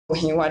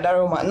he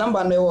wadaroma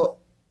number no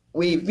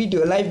we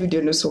video live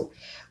video no so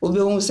obi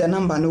won say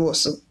number no wo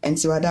so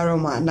enti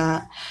wadaroma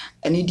na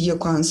ani die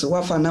kwan so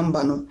wafa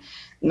number no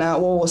na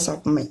wo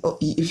WhatsApp me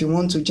if you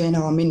want to join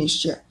our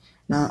ministry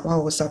na wa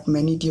WhatsApp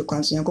me ni die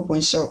kwan so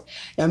yankopon show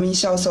ya mean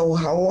show so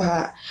how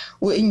ha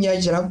we nya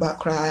jira ba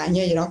kra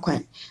anya jira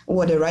kwan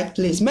wo the right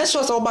place make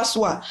sure so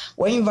obaso a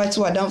we invite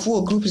you adam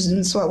for groups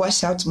so wa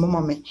shout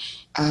mama me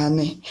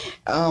and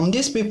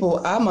these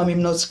people are my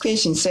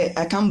notification say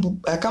I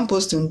can't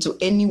post into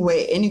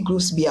anywhere any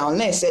groups be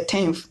unless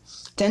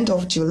 10th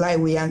of July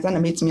we are gonna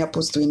make me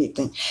post to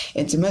anything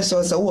and to make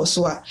sure so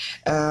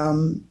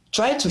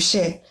try to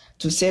share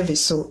to save it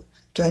so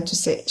try to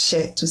say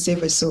share to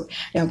save it so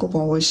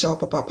yankopon will show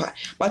papa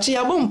but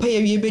you won't pay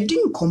you be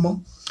din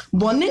komo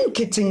bonin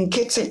kitten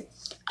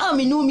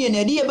aminumi and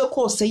ade be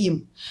call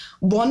sayim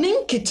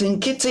bonin kitten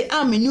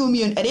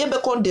aminumi and ade be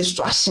call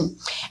distraction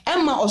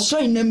emma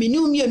osoi na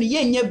minumi and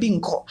yenya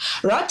binko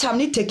ratam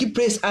ni take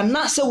place and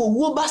na say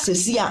wo ba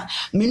sesi a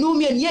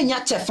minumi and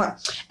yenya tefa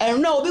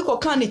and now obi ko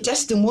kan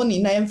testimony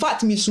na in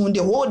fact me soon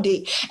the whole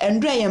day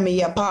and dry me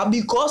ya pa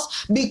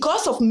because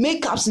of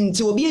makeups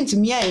into obi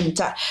ntimi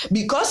enter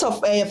because of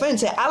friend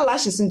say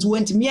eyelashes into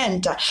went me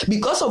enter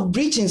because of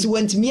breachings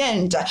went me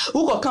enter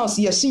who ko kan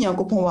see yesu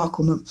yankopon wa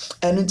akoma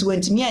and into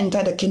went me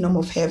enter the kingdom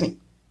of heaven.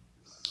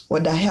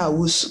 What the hell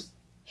was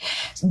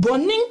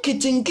bonin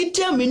kitten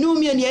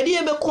minumi and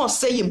yadi be call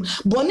sayim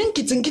bonin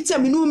kitten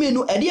minumi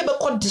no ade be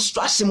call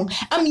distraction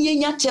am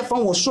yenya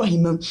chefan wo so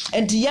him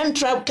and the yan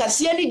tribe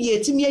kasia ni die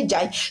timi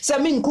agai say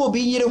min ko bi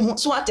yire ho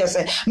so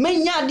atese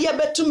menya ade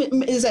be to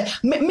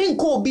min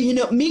ko bi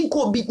hine min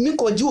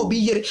ko ji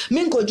obi yire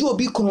min ko ji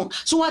obi kunu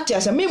so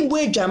atese min bo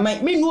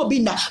adwaman min no obi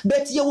na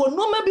but ye wo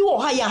no ma bi wo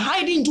ha ya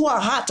hiding into our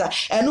heart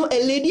and no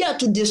a lady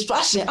to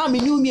distraction am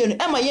minumi no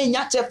am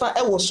yenya chefan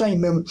e wo so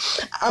him am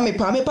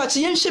pa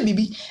che yen hye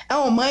bibi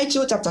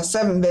Matthew chapter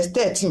 7 verse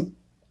 13.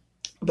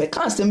 But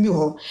can't send you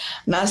home.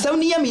 Now,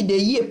 7 year me the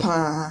year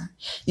pa.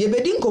 Ye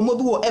bedin komo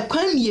bi wo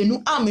ekwan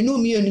mienu amenu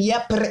mienu ye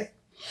pre.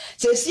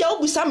 Says ya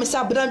obusa me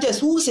sa branches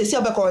who says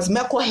ya because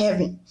me ko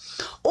heaven.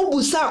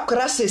 Obusa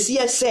kra says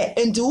ya say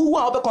enti who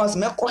wa because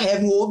me ko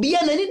heaven obi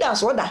ya nani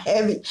that's what the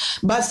heaven.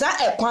 But sa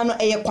ekwan no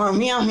eye kwan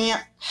hwea.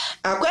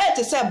 Akwai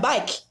te say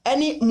bike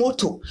any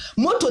moto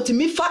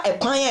timi fa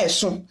ekwan ya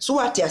eso so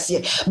what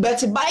ase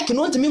but bike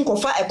no timi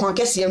nkofa ekwan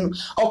kese no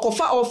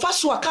ofa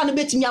so aka no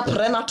betimi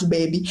apre na to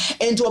baby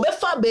enti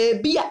obefa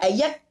baby a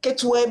eye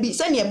ketwa bi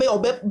se ne be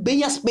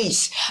obenya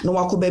space no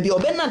wako baby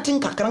obena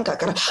tin kakran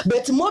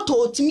but moto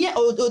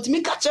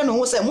otimi ka che no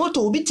ho se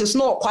moto obi tis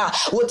no kwa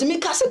otimi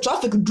ka se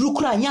traffic duru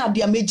kura anya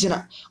ade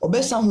amegina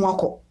obesa ho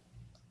akọ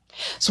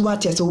so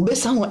what ase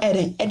obesa ho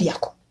ede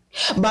akọ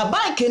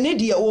Baba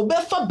Kennedy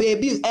obefa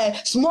baby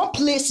small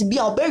place bi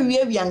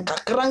obewie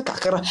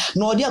nkakra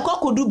na odi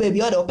akokodu baby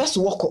odi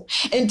opeso woko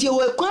enti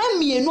we kwan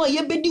mienu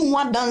ye bedi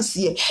ho dance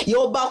ye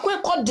oba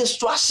ko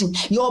distraction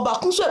ye oba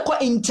ko so ko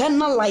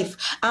internal life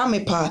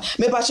amepa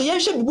mepa so ye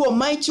hwe bibi o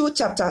Matthew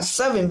chapter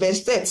 7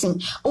 verse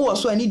 13 wo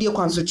so ani de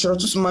kwan so chiro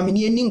to so mame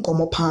ni eni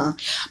nkomo pa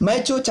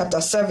Matthew chapter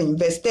 7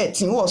 verse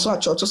 13 wo so a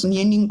chiro to so ni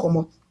eni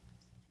nkomo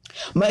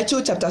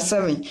Matthew chapter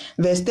 7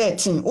 verse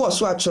 13 wo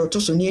so atro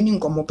to so ni eni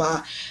nkomo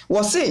pa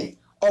wo say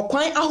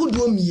okwan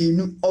ahodo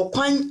mienu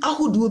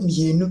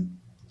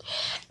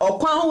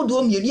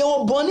ye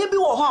wo bone bi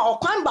wo ho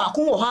okwan ba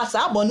ko wo ho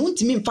asa bone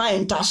untimi mfa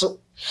enta so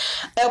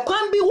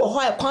ekwan bi wo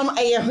ho ekwan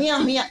eye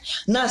hwea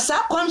na sa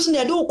kwan so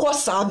ne de wo call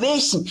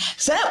salvation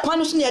sa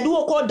ekwan so ne de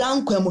wo call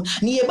dan kwamu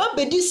ne ye ba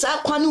bedi sa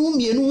kwan hu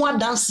mienu wa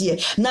danse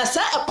na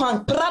sa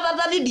ekwan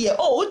pradada de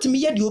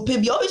otimi ye de ope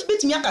bia o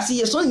betimi akase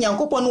ye so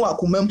nyankopon no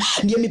akomam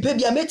de me pe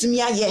bia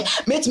metimi aye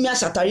metimi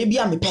asatare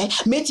bia me pe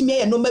metimi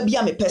ye no ma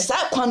bia me pe sa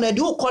kwan no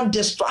de wo call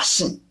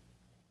distraction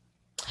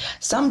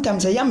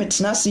sometimes I am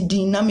metna si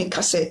dynamic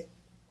say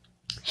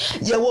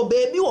ye wo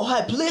baby wo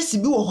high place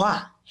bi wo ho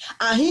a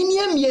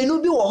ahinie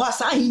mienu bi wo ho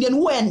sa ahinie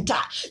no enta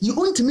you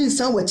untimi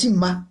nsan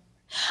watimma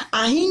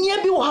ahinie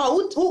bi wo ha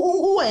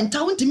wo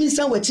enta untimi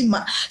nsan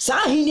watimma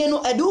sa ahinie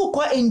no ede wo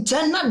kwa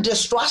internal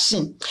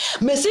distraction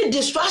me say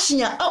distraction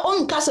ya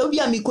on kasa obi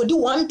amikodi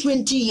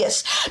 120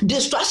 years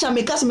distraction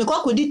me kasa me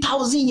kwa kodi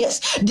 1000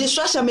 years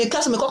distraction me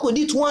kasa me kwa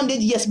kodi 200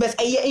 years but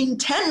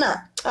internal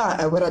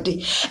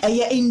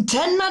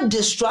internal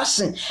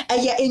distraction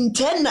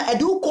internal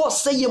edu ko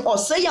say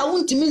ya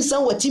untimi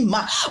nsan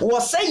watimma wo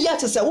say ya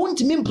to say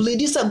untimi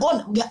plead say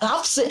God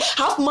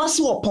have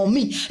mercy upon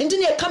me and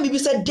then can be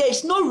said there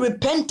is no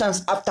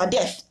repentance after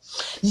death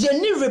you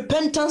need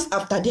repentance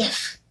after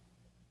death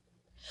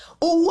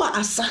owa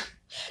asa.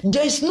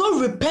 There is no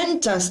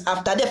repentance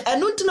after death.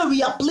 And not know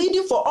we are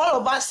pleading for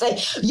all of us say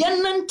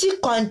yananti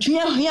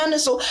continue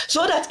so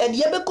that a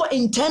yebeko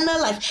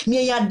internal life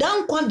near ya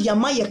dan kwa dia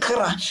maye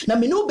kra na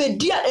me no be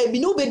dia e bi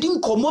no be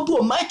din komo bi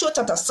o Matthew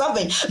chapter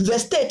 7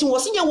 verse 13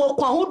 was in your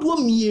kwa hodo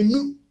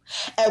mienu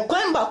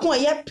kwan ba ko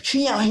ye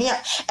twe ahia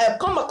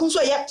kwan ba ko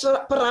so ye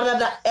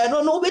prarada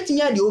no no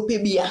obetimi ade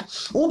opebia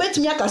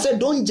obetimi aka say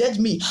don't judge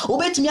me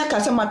obetimi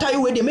aka say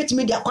matayo we de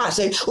metimi de akwa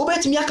say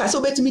obetimi aka say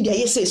obetimi de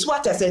yes say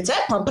what I say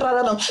kwan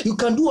prarada you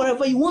can do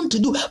whatever you want to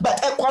do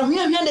but kwan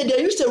hia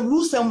there is a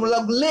rules and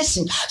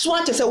regulation so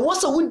what I say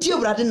what's a would dear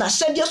brother na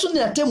shede so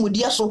na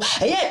temudia so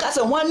eye ka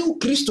say wan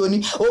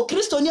Kristoni o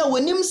Kristoni a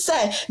wonim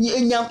say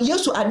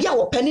Yesu ade a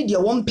wo pene de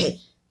wo mpe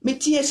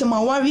metie se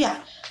ma ware a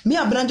me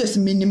abranjes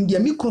minim de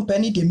mi kru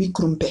pene de mi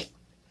kru mpe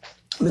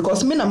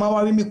because me na ma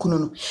ware mi kunu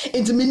no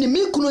enti minim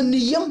mi kunu ni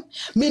yam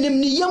minim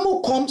ni yam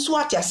kom so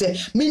atia se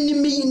minim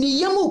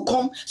ni yam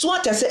kom so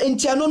atia se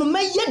enti ano no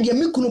meye de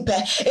mi kunu pe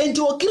enti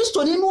o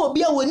Kristoni no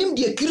obi a wonim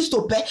de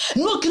Kristo pe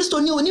no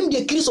Kristoni wonim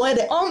de Kristo e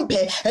de onpe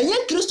enye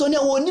Kristoni a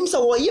wonim se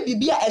wo ye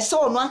bibia ese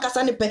ono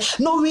ankasa ne pe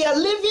no we are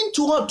living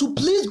to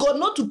please God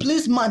not to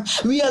please man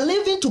we are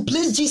living to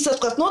please Jesus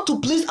Christ not to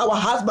please our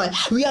husband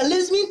we are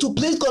living to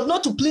please God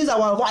not to please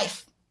our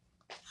wife.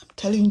 I'm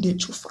telling you the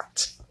true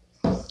fact.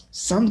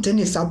 Something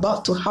is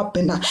about to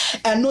happen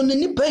and no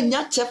ni pe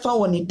nya chefa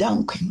woni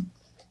dankwem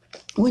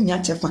wo nya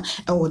chefa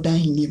e wo dan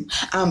hinim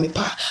me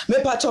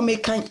pa to me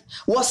kan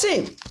wo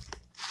say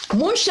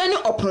mo hwene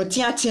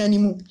oprotiatia ni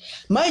mu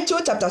Matthew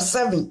chapter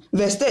 7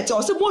 verse 30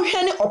 wo say mo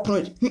hwene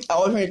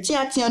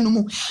oprotiatia no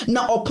mu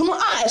na opono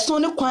a eso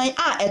ne kwan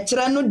a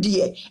etere no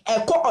de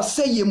ekọ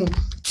oseye mu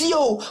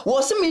tio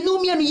wo say me no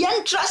mi no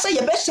yentra say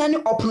ye be hwene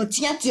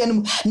oprotiatia no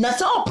mu na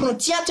say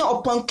oprotiatia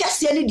opon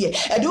kase ne de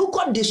e de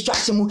ko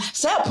distraction mu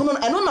say opono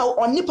eno na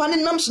onipa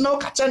ne nam so na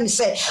ka kire ne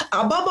say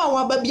ababa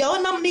wa babia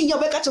onam ne ye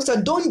be ka kire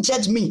say don't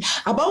judge me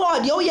ababa wa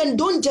de wo yen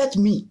don't judge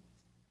me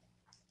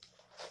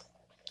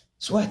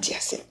so what you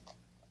say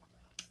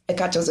I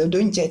catch us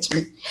don't judge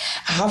me.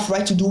 I have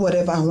right to do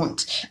whatever I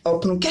want.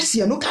 Open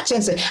kesi no catch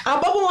and say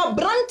ababo wa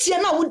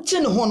brantie na wo tie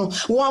ne ho no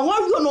wa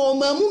wario no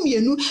mamu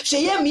mienu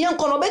hweye me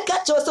enko no be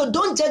catch us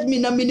don't judge me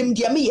na minim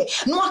dia me ye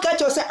no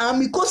catch us say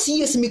because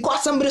yes me ko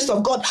Assemblies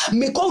of God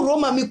me ko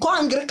Roma me ko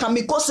Anglican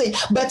me ko say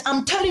but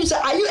I'm telling you say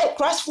are you a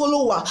Christ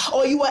follower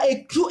or you are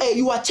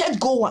you are church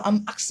goer?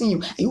 I'm asking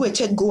you are you a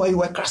church goer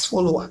you are a Christ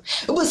follower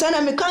because say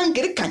na me ko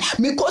Anglican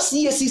me ko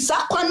yes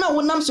sakwa na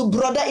wonam so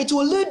brother it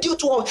will lead you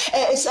to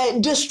a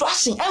distraction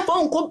and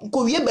for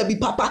ko wie baby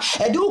papa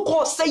e do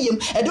call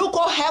sayim e do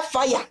call hair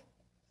fire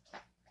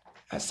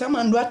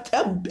asaman what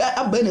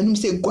abananum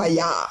say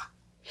gwaya.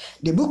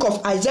 The book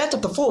of Isaiah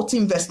chapter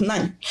 14 verse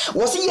 9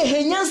 was ye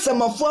henyan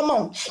semafo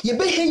ma ye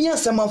be henyan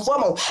semafo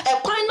ma e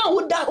kwan na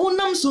woda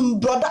onam some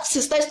brother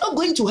sister is not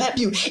going to help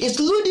you it's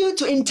leading you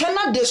to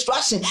internal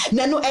destruction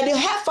na no e the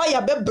hair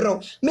fire be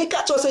bro make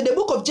it say the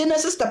book of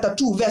Genesis chapter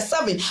 2 verse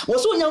 7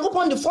 was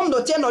onyankopon the form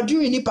dot no do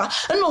nipa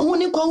no hu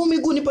ni kwa hu mi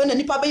gu nipa na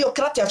nipa be your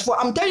cratias for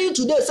I'm telling you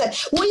today say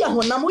we ya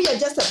honam we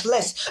just a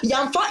flesh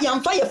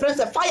yamfa your friends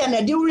say fire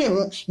na di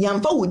ring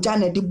yamfa wo ja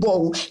na di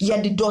ball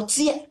ye di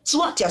dotie so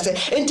what you say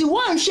enti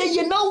one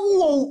ye na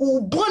wo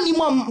boni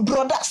mom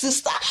brother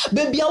sister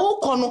baby awo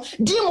kono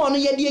demon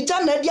ye de ja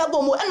na de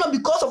abomo and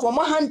because of omo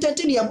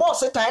hantentin ye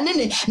boss tan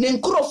ne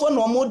nkrofo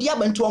no omo de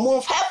abantu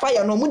omo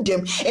fire no omo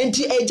dem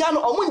enti eja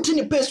no omo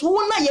ntini pace wo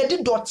na ye de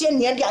dote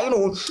ne ye de ayo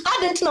no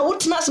adenti na wo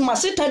tena se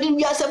masetan de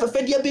wi ase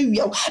fefe de be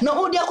wi na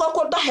wo de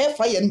akwakoda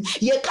fire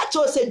ye catch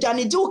us say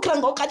jani ji wo kran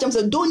go catch am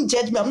say don't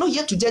judge me I'm not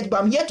here to judge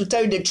but I'm here to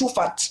tell you the true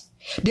fact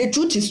the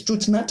truth is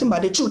truth nothing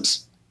but the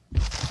truth.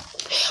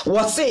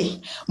 What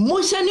say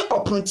moshani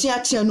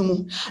oprontiatia no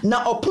mu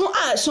na opon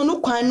a so no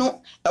kwan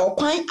no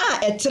okwan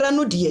a etere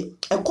no de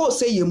e ko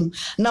say yemu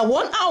na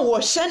won a wo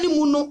hyani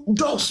mu no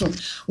doso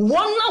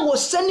won a wo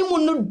hyani mu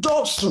no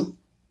doso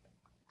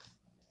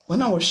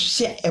won a wo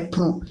hye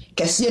epron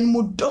kase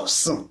mu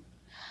doso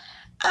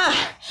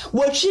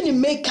what she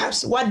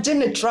makeups what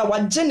genetra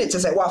what genet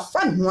say what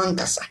fan ho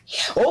ankasa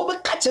o be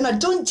catch na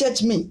don't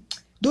judge me.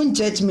 Don't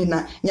judge me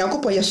na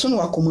nyankopon ye so no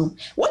akomam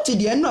what did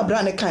the no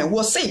abra ne kan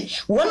wo say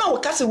won na wo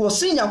kase wo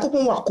say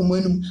nyankopon wo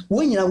akomanum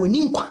wo nyina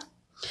woni nkwa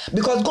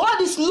because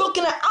God is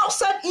looking at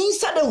outside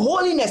inside the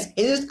holiness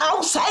it is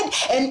outside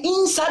and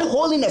inside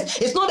holiness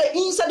it's not the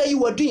inside that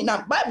you are doing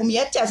now Bible me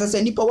yet as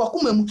say nipa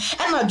wakomam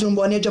and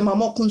adwumbo ne dwama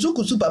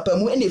mokunzukuzu papa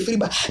mu ene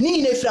firiba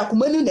nini na fira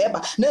akomanu na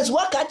eba na so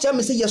waka cha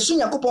me say ye so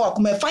nyankopon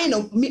wakomam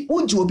final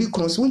uji obi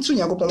kros wontu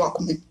nyankopon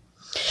wakomam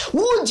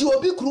would you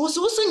be cruise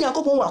so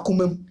yakopon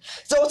wakomam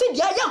so say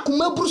dia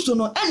yakoma bruso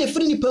no ene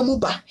firi nipa mu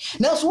ba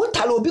na so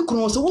wotale obi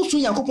cruise so wosu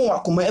yakopon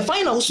wakoma e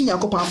fine na wosu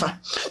yakopon afa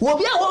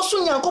obi a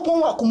wosu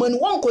yakopon wakoma no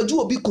won kwadi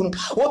obi kunu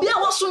obi a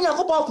wosu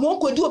yakopon wakoma won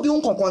kwadi obi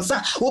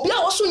nkonkonsa obi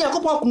a wosu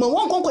yakopon wakoma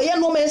won konko ye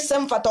no me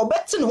nsem fata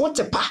obeti ne ho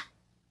tepa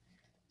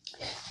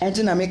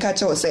enti na make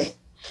cha say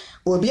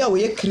obi a wo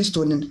ye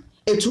Kristo nin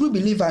a true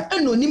believer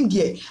anonim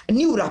de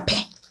ni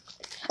wurape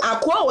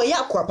akwa wo ye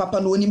akwa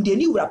papa no onim de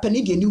ni wurape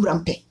ne de ni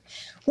wurampe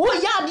wo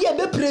ya de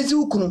be praise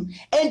ukunu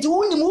and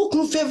woni mu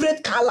ukunu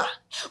favorite color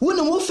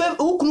woni mu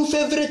ukunu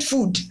favorite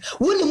food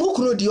woni mu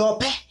ukunu de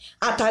ope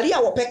atari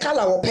a wo pe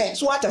color wo pe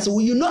so what as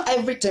you know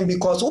everything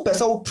because wo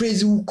person wo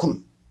praise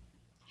ukunu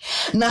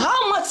Now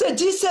how much said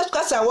Jesus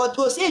Christ what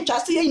was a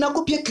trust here in a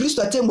copy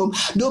Christo tembo,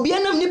 do be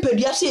an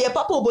omnipedia, a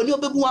papa body of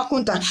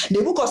Wakunta,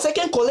 the book of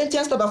 2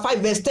 Corinthians chapter 5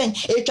 verse 10,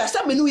 a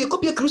chasabinu, a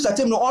copy Christo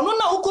tembo, or no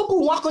now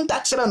copu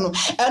Wakunta Serano,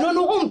 and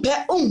no one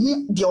pet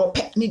on your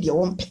pet need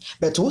your own pet,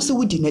 but also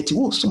we didn't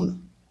will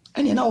soon.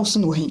 And you now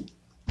soon him.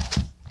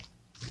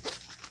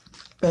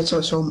 But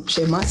also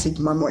she must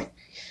mamma,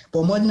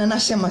 but more than a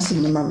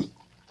shemassing mammy.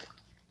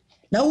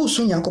 Now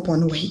soon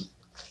Yankopon way.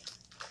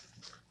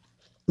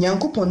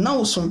 Yankopon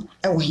now soon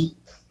away.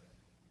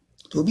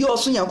 To be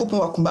also Yankopon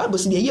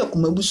Wakumbabus, the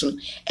Yakumabusun,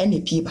 and a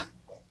piba.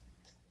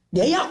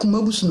 The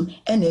Yakumabusun,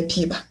 and a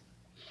piba.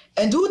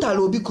 And do that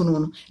will be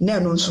conon,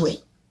 never sway.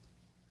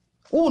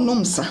 Oh,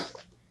 no, sir.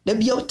 The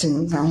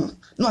Biotin now.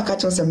 No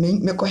catch us and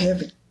make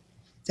heavy.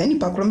 Then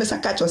Pacromes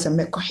and catch us and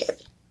make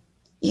heavy.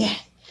 Yeah.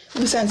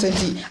 Besides,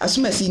 as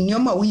soon as in your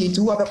ma we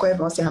do have a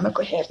cover, say I'm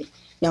a heavy.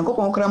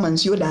 Yankopon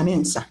Cramans, you done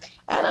answer.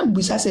 And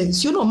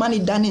besides, you know money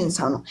done in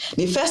Sano.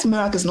 The first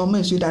miracle is no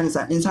mention done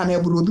in San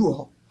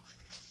Ebrudo.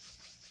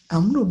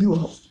 I'm no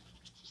bureau.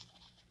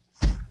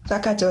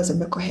 That catch us and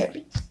make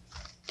heavy.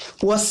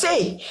 Was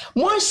say,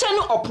 one son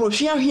or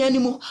profian here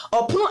anymore,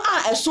 or pro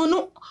a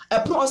sono, a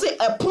pro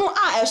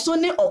a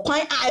sonne or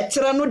quite a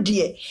tirano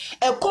dear.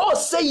 A call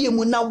say you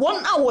now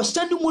 1 hour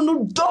sending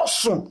mono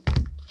dorsum.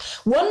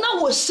 1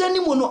 hour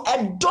sending mono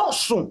at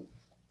dorsum.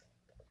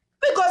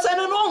 Because I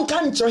don't know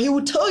country, he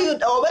will tell you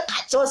that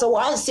catch us a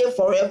one save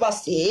forever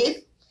save.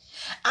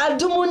 I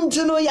don't want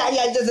to know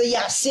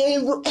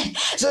save.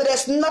 So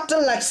there's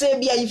nothing like save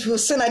if you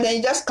sin and then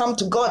you just come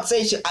to God,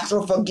 say you ask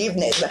for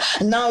forgiveness.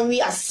 Now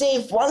we are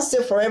saved, once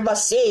saved, forever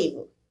saved.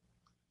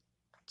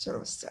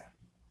 So sir,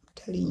 I'm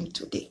telling you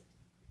today.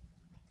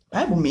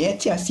 Bible me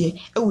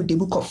say the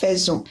book of 1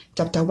 John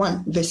chapter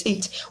 1 verse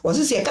 8 was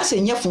this ye kase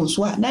nya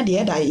fonso na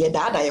de da ye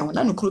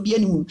na no kro bi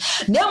animu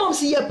na mom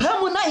se ye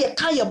pamu na ye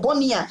kan ye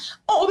bone a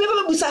o be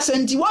busa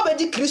senti wo be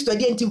di Kristo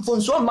de enti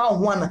fonso ma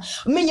ho ana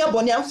menya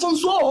bone an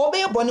fonso o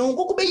be bone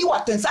nkoko be yi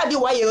watensa de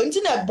wa ye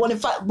enti na bone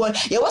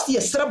ye was ye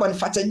sra bone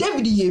fa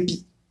David ye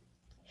bi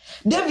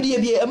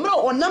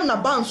emra onam na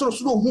ban so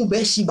hu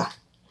be shiba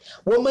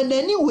wo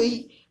manani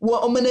we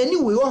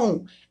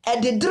wo e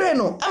de dre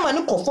no ama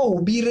ne kofo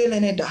obi re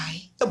ne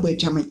dai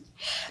ebotwame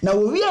na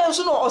wo wi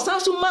so no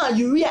osanso ma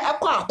yuria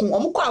ekwa akon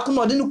omkwa akon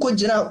no de ne ko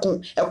gina akon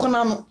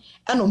ekona no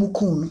ana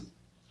omkun no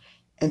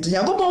enti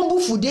Yankopon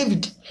bufu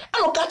David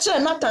ano ka kire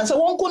Nathan se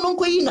wonko no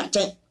nko yi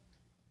Nathan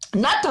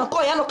Nathan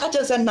ko ya no ka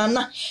kire se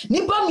nana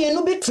nipa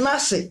mienu bi tena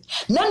ase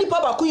na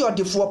nipa ba ko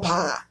yodefo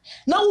pa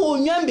na wo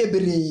nwan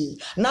bebere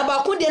na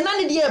ba ko de na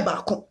ne de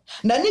ba ko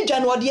na ni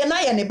dwane ode na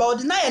ye ne ba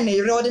ode na ye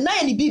ne re ode na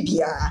ye ne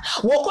bibia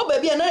wo ko ba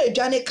bia na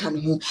dwane kan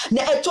ho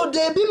na eto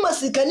de bi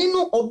masikani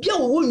no obia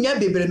wo nwan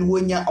bebere no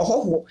wonya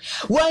ohoho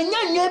wanya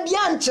nwa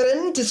bia nkyere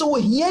nti so wo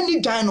hia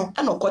ni dwane no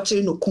ana ko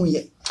kire no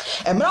kunye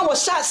emra wo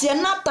shase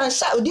Nathan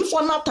sha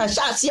odifo Nathan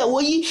shase a wo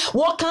yi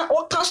wo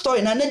kan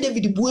story na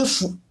David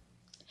buefu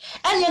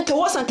and yanke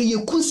wasanke ye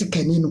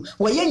kunsikani no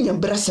wo ye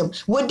nyambrasem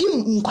wodi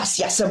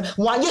nkwasiasem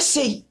wo aye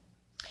sei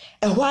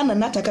ehwa na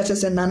nataka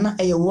sese nana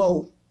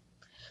eyewo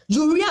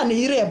yuria na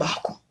yire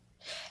baako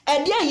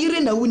ede yire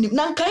na wuni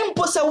na nkan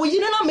mposa wo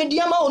yire na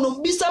media ma ono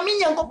bisa mi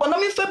Nyankopon na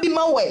me fa bi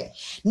ma we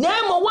na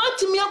mo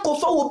watimi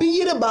akofa wo bi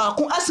yire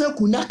baako asan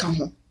kuna ka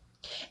ho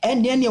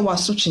ende ne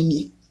waso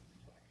twini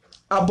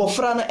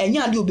abofra no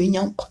enya ade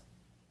obenya nko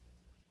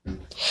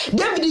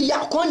David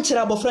ya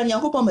kontra abofra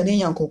Nyankopon ma ne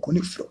Nyankopon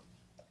ni fro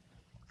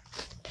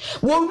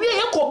wo wie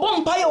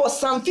yakobom mpaye wo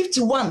Psalm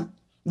 51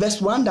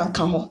 verse 1 dan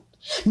ka ho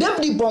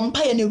David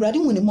bompaye ne urade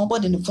woni mobo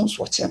de ne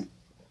fonso chem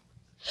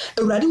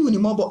urade woni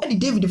mobo e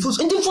David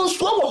fonso ndi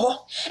fonso wo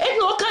ho e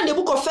no kan the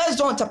book of 1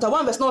 John chapter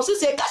 1 verse 9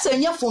 say ka se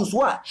nya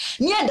fonso a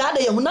ne da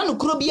ye hu na no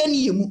kro bia ne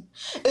yemu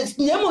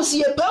nyemo si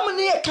ye pam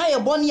ne ye kan ye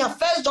boni a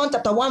 1 John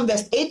chapter 1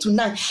 verse 8 to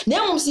 9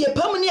 nyemo si ye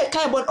pam ne ye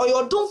kan bon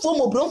oyodon fo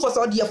mo bron for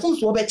so de ye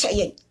fonso wo be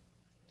cheye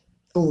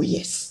oh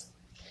yes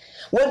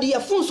wo de ye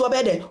fonso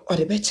be de o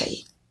de be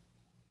cheye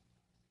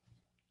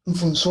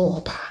mfonso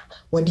opa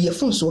wo de ye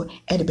fonso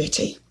e de be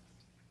cheye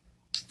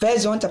 1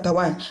 John chapter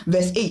 1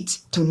 verse 8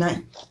 to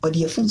 9 or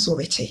the funso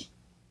beche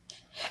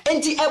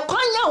enti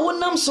ekwanya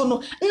wonam so no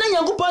na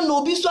Nyankopon na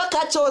obi so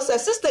aka che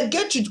sister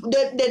get to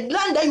the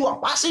land that you are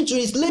passing through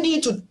is leading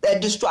you to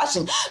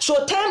destruction,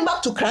 so turn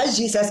back to Christ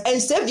Jesus and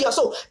save your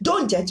soul.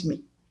 Don't judge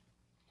me,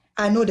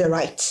 I know the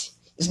right.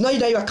 It's not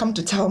that you are come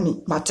to tell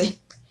me mate,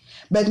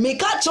 but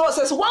make a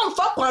choice one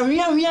for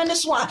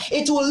this one,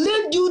 it will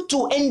lead you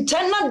to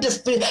internal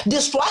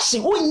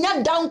destruction. We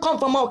not down come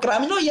from our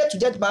crime. I'm not here to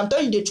judge, but I'm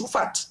telling you the true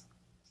fact.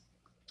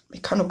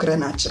 Mekanokre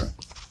natural.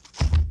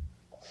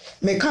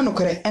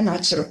 Mekanokre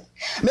natural.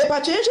 Me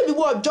patchenche the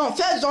word John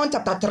 1 John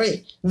chapter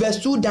 3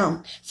 verse 2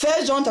 down.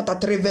 1 John chapter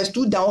 3 verse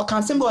 2 down. O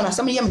kan sembo na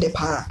sama yem de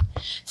pa.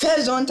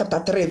 1 John chapter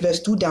 3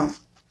 verse 2 down.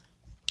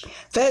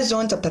 1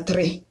 John chapter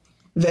 3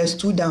 verse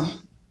 2 down.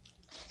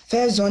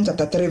 1 John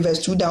chapter 3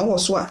 verse 2 down. Wo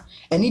so a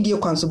eni die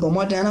kwan so bo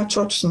modern na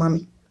church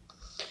mami.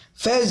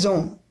 1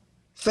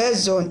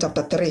 John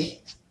chapter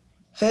 3.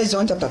 1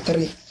 John chapter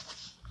 3.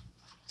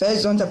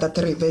 1 John chapter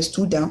 3 verse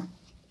 2 down.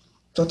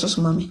 Totos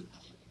mami.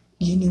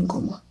 Yenin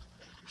komo.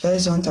 1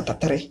 John chapter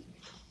 3.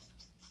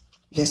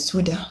 Verse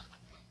 2 down.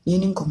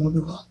 Yenin komo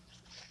biwo.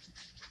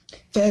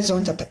 1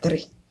 John chapter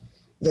 3.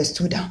 Verse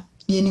 2 down.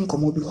 Yenin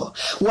komo biwo.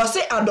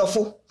 Wase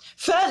adofo.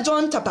 1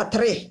 John chapter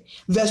 3.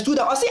 Verse 2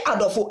 down. Wase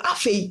adofo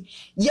afei.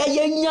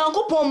 Ye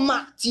nyankopon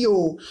ma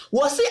tio.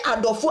 Wase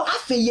adofo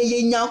afei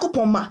ye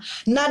nyankopon ma.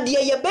 Na de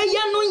ye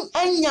beye no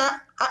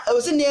anya.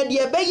 Wase ne de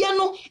ye beye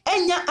no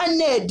anya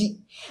anadi.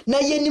 Na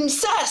yenim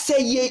se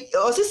ye.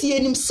 Wase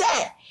yenim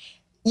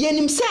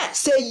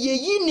se ye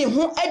yi ne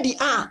ho adi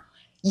a.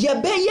 Ye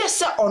beye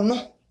se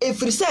ono.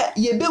 Efiri se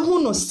ye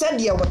behu no se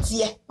de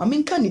wote.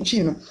 Maminka ni twi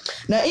no.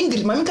 Na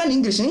English, maminka ni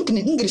English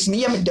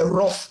ni yem the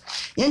rough.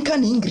 Yenka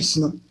ni English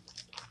no.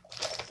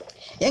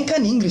 Yenka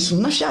ni English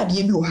no hwa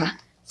ade bi wo ha.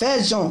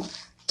 1 John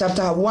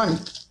chapter 1.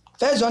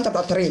 1 John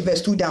chapter 3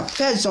 verse 2 down.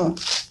 1 John.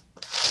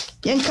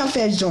 Yenka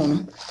 1 John no.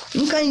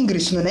 Yenka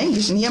English no na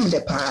English ni yem de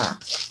pa.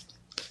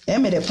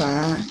 Yem de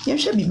pa. Yem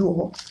hwa bi wo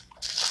ho.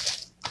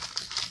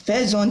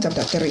 1 John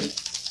chapter 3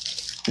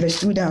 verse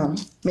 2 down.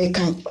 Me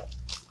kan pa.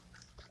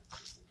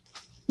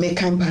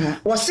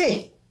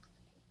 Wase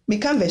me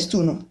kan verse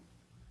 2 no.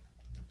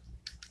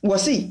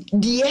 Wase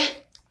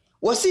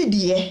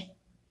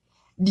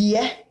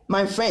dear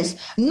my friends,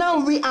 now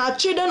we are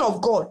children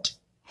of God,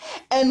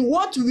 and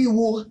what we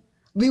will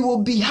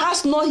be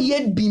has not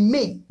yet been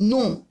made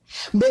known,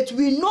 but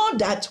we know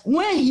that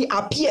when he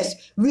appears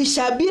we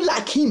shall be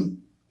like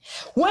him.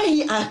 When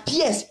he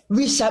appears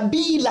we shall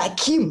be like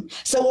him.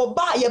 So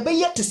oba ye be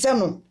yet to say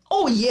no.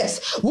 Oh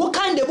yes, what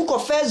kind the book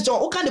of 1 John,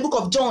 what kind the book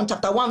of John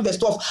chapter 1 verse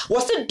 12.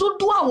 Was it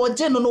dodo a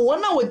woje no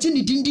wona woje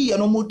ni dindi ye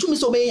no motumi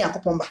so be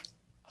Yakobon ba.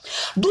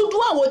 Dodo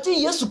a woje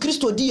Yesu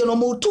Kristo di ye no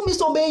motumi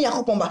so be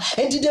Yakobon ba.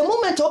 And the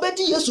moment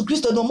obedi Yesu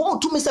Kristo no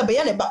motumi se be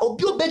ye ne ba,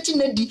 obi obeti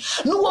na di,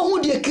 no wo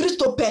hu de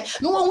Kristo pe,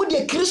 no wo hu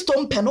de Kristo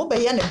mpe no be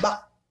ye ne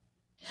ba.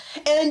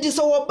 And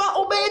so oba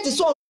obeye ti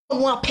so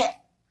no ape.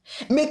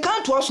 Me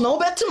can't was no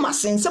better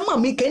massen,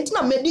 some me can't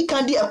na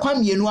medical de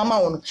aquam yenu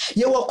amount.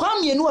 You will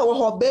come yenu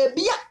a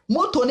baby,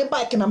 moto ne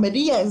bike na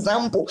media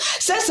example.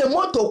 Says a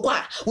moto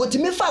qua, what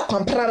me fa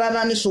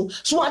compara so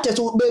what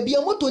baby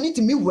a moto need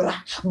to me wura.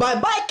 By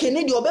bike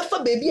any your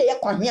befa baby a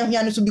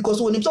quamian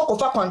because when you talk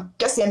of a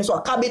cassian so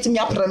a cabin me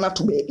up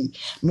to baby.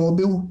 No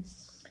bill.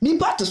 Ni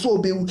part so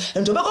be and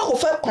to back of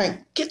fair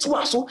quine kit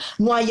waso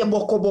no aye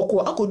boko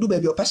akodu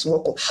baby o person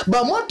woko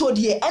but moto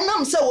de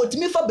enam say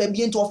wotimi fa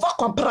baby into fa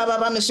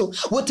kwamprara ne so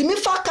wotimi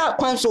fa car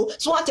kwan so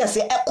what I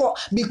say echo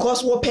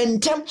because wo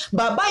pentem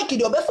ba bike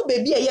de obefa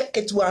baby aye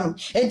kitwa no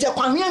ente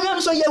kwanhwan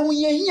so ye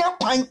wunyehia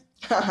kwan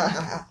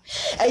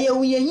aye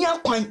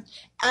wunyehia kwan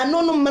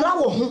ano no mra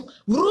wo ho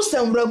rules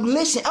and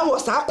regulation I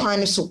was sa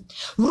kwan so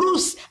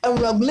rules and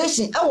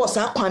regulation I was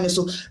sa kwan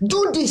so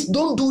do this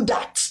don't do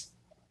that.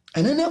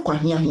 And then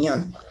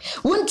Quanian.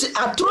 Won't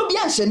a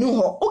Trobian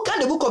Senuho, who can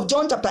the book of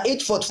John chapter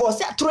 8:44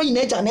 say throw in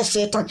nature and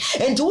Satan.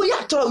 And you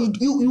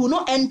will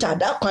not enter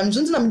that one.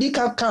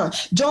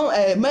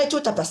 John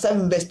Matthew chapter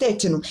 7 verse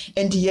 13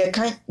 and the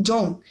kind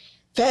John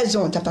 1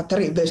 John chapter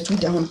 3 verse 2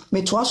 down.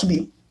 May twas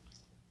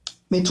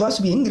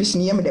be English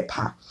near me the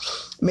pa.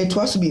 May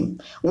twas be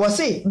was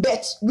say,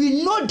 but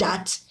we know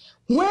that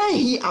when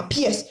he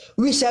appears,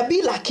 we shall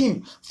be like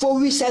him, for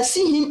we shall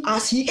see him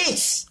as he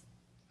is.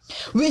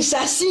 We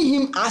shall see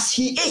him as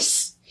he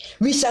is.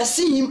 We shall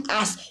see him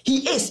as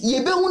he is.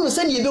 Yebe unu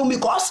send yebe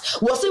because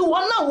was it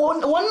wana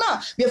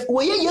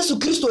we Yesu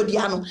Kristo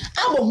diano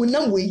abo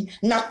hunam we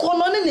na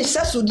kono ne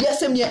sesu dia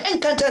sem ye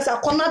enkantra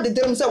sa kona de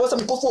dream say was am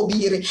kofo obi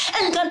here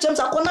enkantra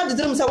sa kona de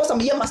dream say was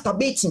am ye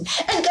masturbating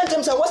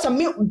enkantra sa was am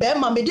me be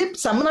ma me de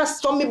samna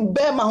so me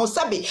be ma ho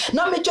sabe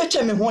na me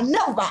cheche me ho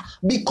never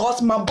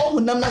because ma bo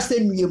hunam na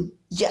senwiem.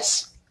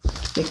 Yes,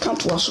 me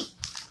can't was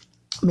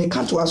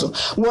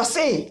was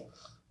say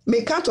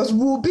me can't was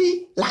will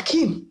be like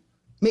him.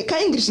 Me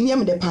can English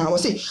name the power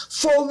say,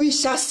 for we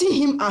shall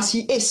see him as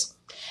he is.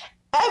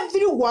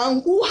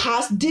 Everyone who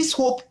has this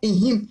hope in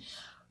him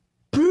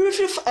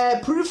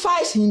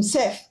purifies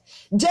himself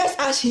just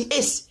as he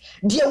is.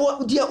 Dear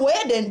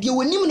where then you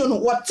will know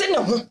what's in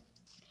him.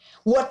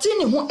 What's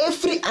in him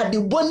every at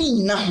the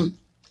bonny now.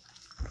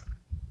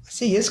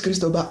 Say yes,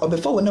 Christopher, or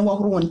before when I walk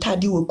one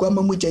taddy will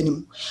grandma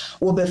mujanum,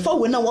 or before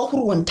when I walk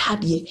one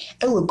taddy,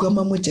 I will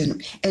grandma mujanum,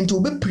 and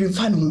to be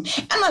prevanum.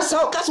 And I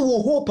saw Castle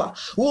will hope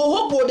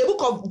the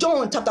book of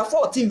John chapter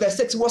 14 verse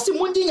 6 was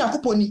Simundi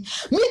Yakuponi.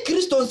 Me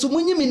Christon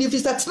Sumuni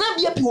minifis that snap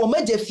yapi or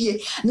major fear.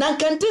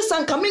 Nankante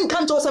san coming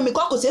cantos and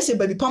Mikako says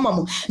baby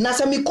Pamamo.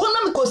 Nasami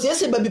Konam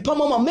says baby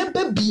Pamamo,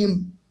 maybe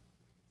beam.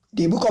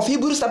 The book of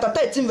Hebrews chapter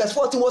 13 verse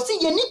 14 was see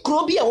ye ni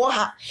krobi e wo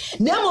ha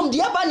na mom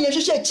dia ba na ye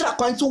hwehwe kira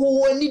kwanto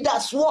wo ni da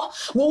so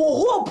wo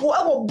hope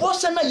wo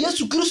bossa na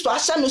Yesu Kristo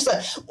asha no se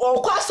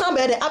o kwa asan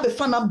be de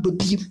abefa na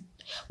babi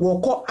wo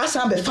ko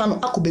asan be fa no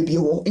akobabi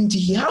wo nti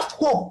he have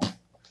hope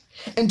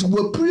and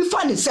will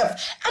purify himself.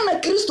 And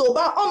a crystal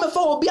bar on the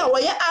phobia or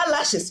your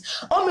eyelashes,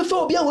 on the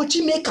phobia with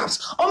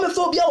makeups, on the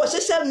phobia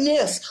was a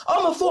nails,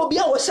 on the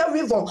phobia was a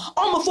river,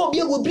 on the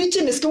phobia will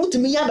breaching the skill to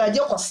me and I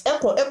just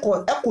echo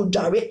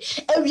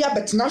direct every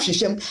abet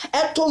nashim,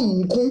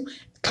 eton.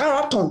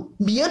 Caraton,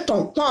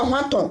 Bieton,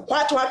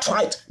 what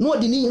right, no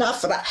the need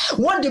afra,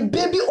 what the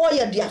baby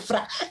oil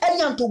diafra, and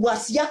yan to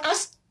was ya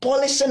as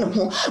polishing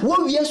home,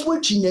 what we are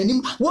switching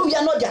him, what we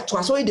are not that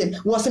was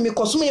was a me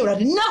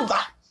never.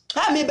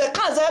 I may be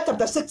Isaiah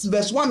chapter 6,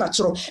 verse 1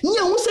 natural.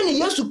 Near who send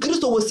yes to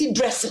Christ was he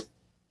dressing.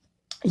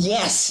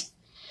 Yes.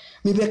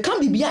 Maybe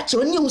can be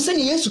actual near who send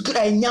yes to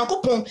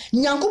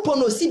Yankopon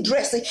no see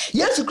dressing.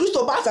 Yes to Christ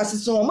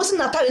Bass so almost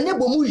not a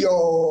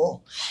nebomuyo.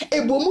 A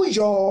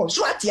bomuyo,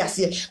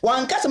 swatias,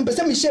 one cousin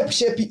Besami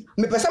shape,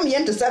 me Besami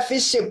yen to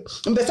surface shape,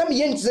 and Besami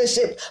yen to the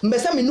shape,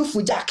 Besami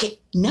nufu jacket.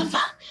 Never.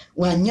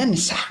 One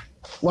yanisa.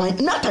 Why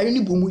not a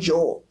any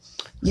bomuyo?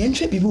 Yen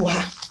trip you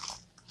ha.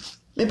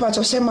 Me part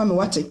of same mammy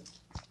what it.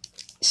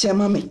 Say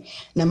mommy,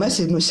 na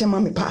message no say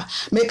mommy pa.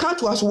 Me count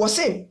to us was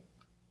it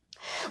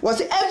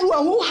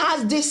everyone who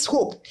has this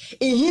hope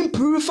in him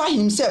purify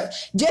himself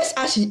just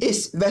as he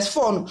is. Verse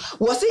 4.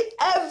 Was it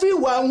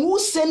everyone who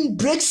sin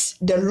breaks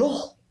the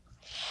law?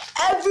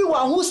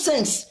 Everyone who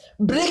sins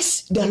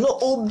breaks the law.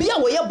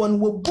 Obia we born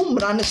wo boom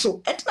ran so.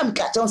 Etam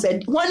ka chon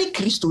said one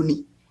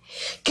Christoni.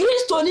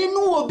 Christoni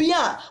no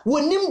obia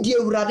wonim die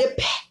awurade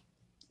pe.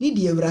 Ni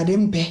die awurade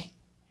mpe.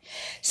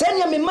 Send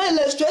ya me my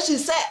illustration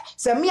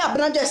say me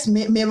abena just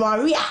me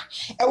waria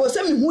e wo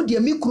say me hu de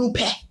me kunu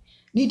pe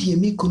ni de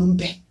me kunu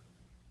pe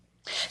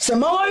se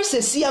ma wari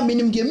se sia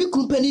minim de me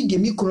kunu pe ni de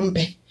me kunu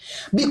pe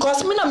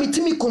because me na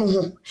mitimi kunu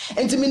ho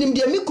enti minim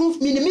de me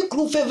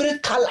kunu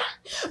favorite color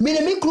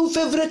minim kunu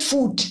favorite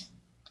food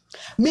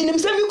minim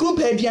se me kunu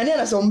pe aduane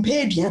na so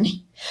mpe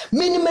aduane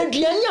minim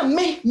aduane a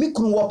me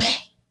kunu wo pe.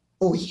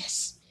 Oh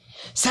yes.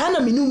 Sana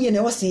minum ye ne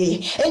wase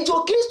enti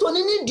o Kristo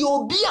ni di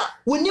obi a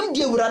wonim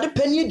di awurade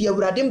pani di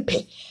awurade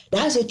mpe.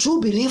 That's a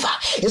true believer.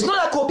 It's not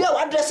like obi a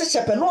address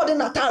shepe no de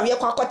nata we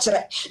kwa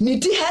akokere ni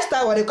ti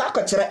hairstyle we kwa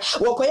akokere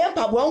wokoye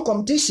pabo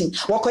competition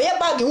wokoye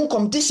bag hu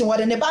competition we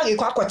de ne bag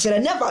kwa akokere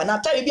never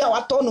nata we bi a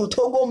wato no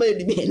togo me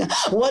di be na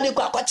we de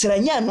kwa akokere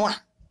nya no a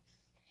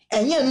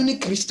enye no ni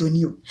Kristo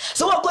ni o.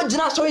 So wako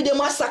jina sorry de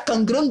massacre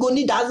ngrango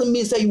ni doesn't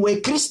mean say you were a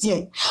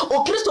Christian.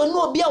 O Kristo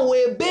no obi a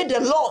we obey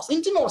the laws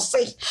into no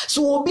say.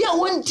 So obi a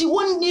won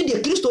need the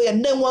Kristo ye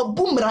na wa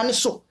boomran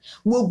so.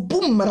 We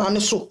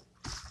boomran so.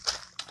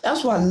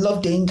 That's why I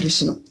love the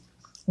English no.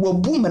 We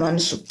boomran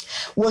so.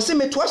 We say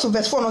me twice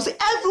verse 4 no say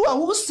everyone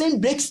who sin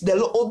breaks the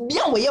law. Obi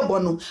a we ye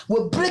bono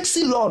we breaks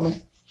the law no.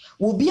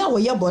 Obi a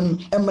we ye bono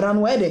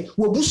emran we de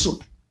we buso.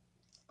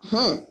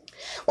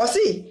 Or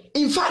see,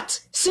 in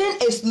fact, sin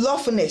is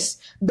lawfulness,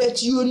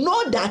 but you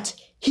know that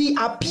he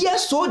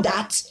appears so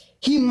that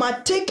he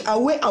might take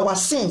away our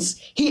sins.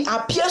 He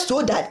appears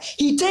so that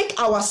he take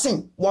our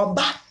sin.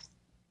 Waba,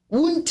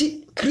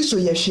 wunti Kristo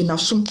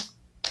yeshinasum.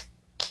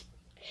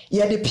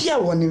 Ya de pia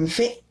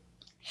wonimfe.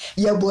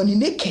 Ya boni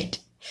naked.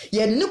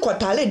 Ya ni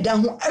kwatale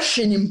dahu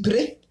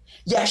ashenimpre.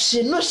 Ya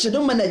shino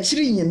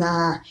manachiri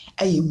nyina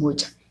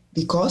ayimoja.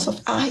 Because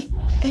of I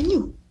and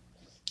you.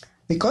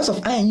 Because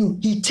of I and you,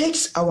 he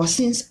takes our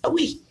sins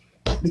away.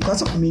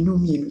 Because of me no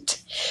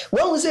minute.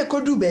 When we say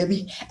kodu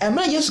baby, and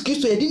my Jesus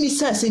Christ didn't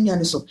sense any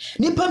and so.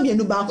 Nipa me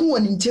no back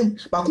one in team,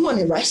 back on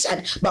the right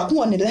side, back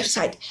on the left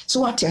side. So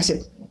what I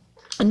said.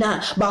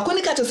 Na back on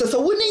the cat says,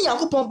 so winning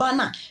Yakupon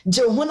Bana,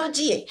 Johona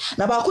G.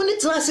 Na back on the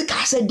transit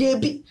cassa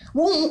debi,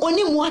 won't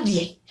only more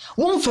dear,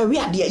 won't for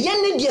real dear,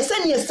 yen dear,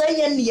 send your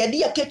say, and the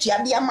idea catch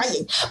ya dear my,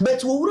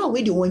 but we were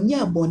away the 1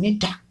 year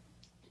bonita.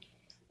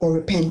 Or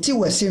repent you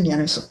were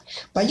serious.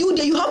 But you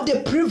there you have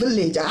the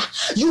privilege.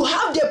 You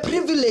have the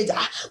privilege.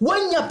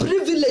 When you're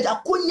privileged,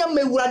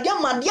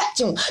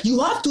 you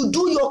have to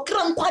do your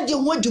crown quadi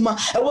wajuma.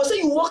 I was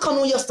saying you work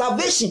on your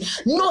salvation.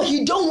 No,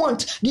 he don't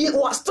want.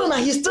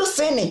 He's still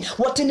saying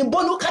what in the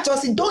bond catch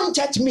us. Don't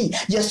judge me.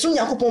 Yes, soon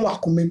I'm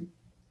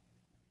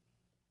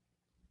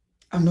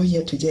not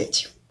here to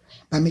judge you.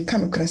 I me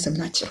kanu krasem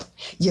natural.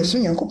 Yesu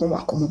nyankopon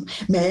wakomom.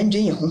 Me enje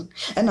ye ho.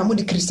 E na mo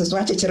di Kristo so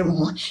achechere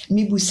mo ho.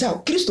 Me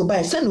busa Kristo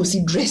ba se no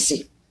si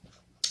dresse.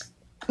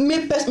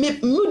 Me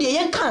de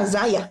yen kan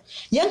Isaiah.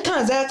 Yen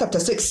kan Isaiah chapter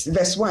 6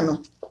 verse 1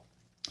 no.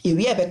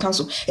 Ewi ebe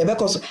kanso.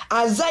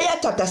 Isaiah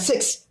chapter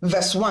 6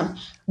 verse 1.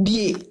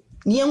 Bie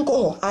ni enko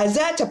ho.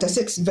 Isaiah chapter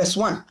 6 verse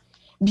 1.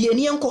 Bie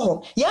ni enko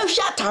ho. Yen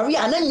hwa atare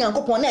a na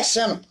nyankopon na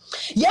ehye no.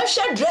 Yen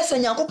hwa dress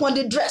nyankopon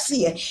de dress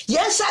ye.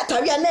 Yen hwa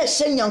atare a na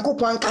ehye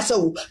nyankopon kasa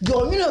wo. De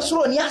onwene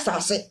soro ni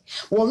asase.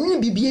 Onwene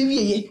bibie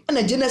wieye.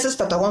 Na Genesis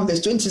chapter 1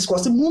 verse 26 ko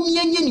se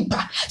mumie nye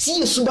nipa.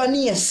 Si Yesu ba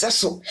ne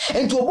yeseso.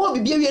 Enti obo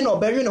bibie wieye na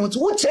oberwe na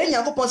wo kire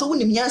nyankopon se wo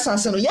nim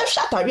yansanse no. Yen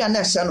hwa atare a na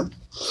ehye no.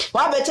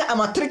 Why better I'm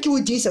a tricky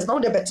with Jesus, now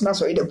the better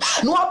so them.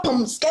 No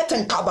upon skirt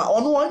and cover,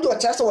 or no one do a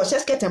chest or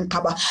skirt and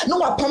cover.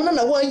 No upon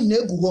no one in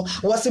Google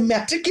was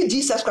a tricky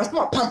Jesus Christ,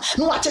 no upon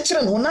no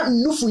attention, no not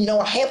nufu, you know,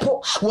 a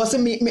hepo was a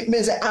me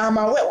I'm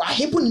aware, a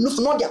hepo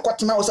nufu, not their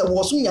cotton house, a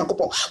was in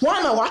Yankopo.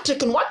 One hour what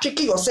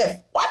tricky yourself,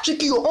 what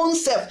tricky your own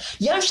self.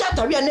 Young shot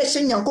a real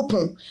nation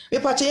Yankopo.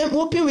 We're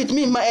hoping with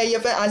me, my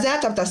Isaiah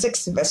chapter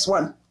 6, verse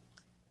 1.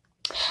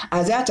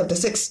 Isaiah chapter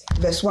 6,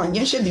 verse 1.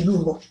 Yen should be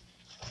Google.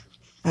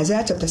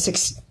 Isaiah chapter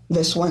 6,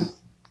 verse 1.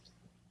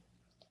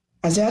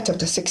 Isaiah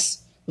chapter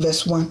 6,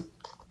 verse 1.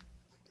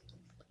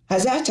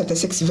 Isaiah chapter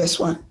 6, verse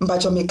 1.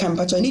 But I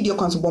need your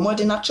counsel, but more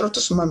than natural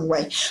to some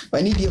way. But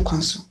I need your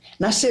counsel.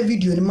 Now, share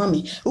video, the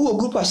mommy. Who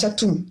group I shut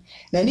to?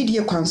 I need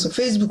your counsel.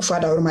 Facebook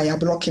father or my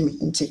blocking me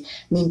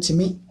into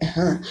me.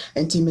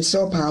 And me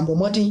so palm, but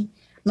more than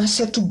now,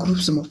 share two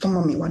groups of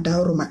family. What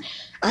down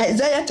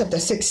Isaiah chapter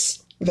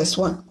 6, verse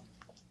 1.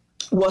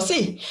 Was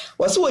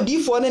what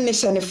do for the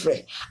nation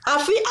free?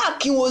 I feel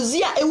akin was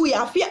here, and we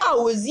are fear I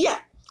was here,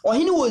 or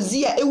he was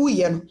here, and we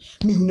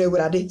me who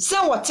never did. Say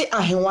what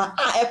I have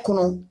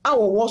econo, our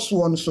was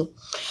one so.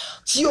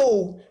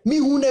 Yo, me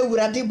who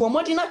never did, but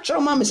more than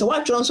natural mammy, so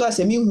what John so as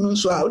a me who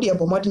so out there,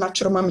 but more than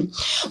natural mammy.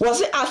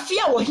 Was it I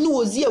fear what he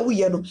was here, we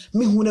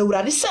me who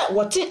never did. Say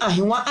what I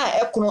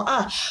econo,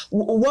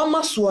 one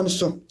must one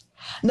so.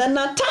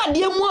 Nata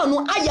dear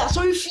one, I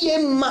sorry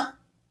fear ma.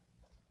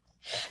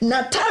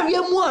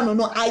 Nataria muano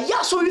no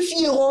aya so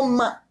refie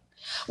homa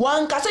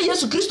wan kasa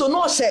Yesu Kristo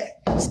no se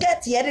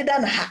skirt yede da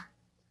na ha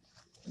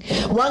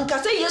wan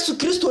kasa Yesu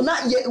Kristo na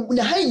ha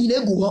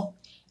nyina gu ho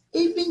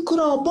even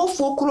kura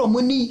obofo kura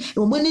omoni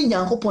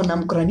Nyankopon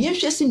nam kura ne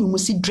hwese no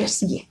musi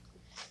dress ye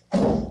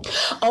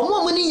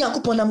omoni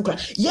Nyankopon nam kura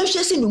ye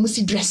hwese no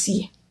musi dress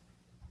ye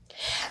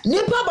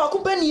nipa ba ko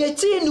pa ne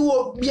yeti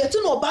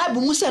no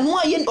Bible mu se no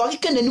aye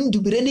okeka nanim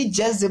dubere ne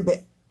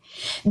Jezebel.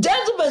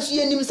 Jezebel so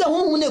yenim se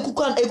honhu na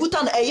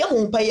ekuta na eye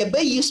ho pa ye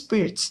ba yi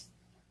spirit.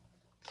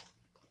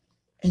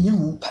 Enye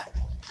ho pa.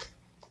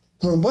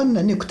 Ho bon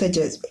na ne ekuta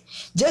Jezebel.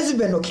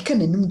 Jezebel no keka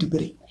nanim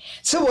dubere.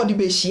 Se wodi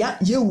be hia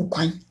yewu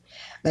kwan.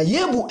 Na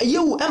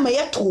yewu ama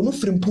ye to no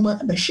frimpuma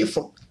ba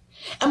hwefo.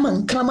 Ama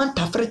nkraman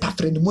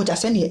tafre ne moja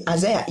se ne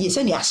Isaiah ye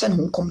se ne asen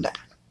ho kom da.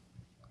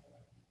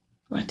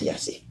 What you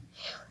say?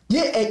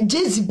 Ye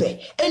Jezebel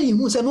eni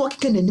hu se no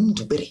keka nanim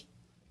dubere.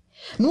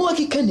 No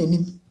keka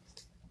nanim.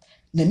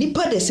 Na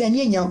nipa de se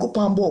nye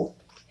Nyankopon bo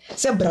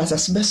se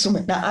brazas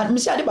besume na me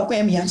se ade bakwa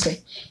ya me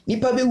yanse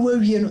nipa be wu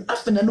awie no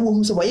afena no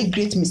wo se boy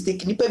great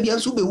mistake nipa bia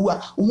nso be wu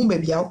a wo ba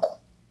bia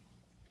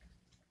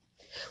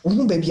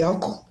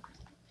akọ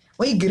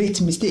boy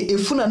great mistake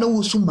efuna na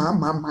wo su ma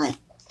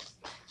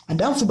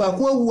adamfo ba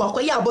ko wu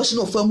akoya aboshi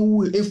no fam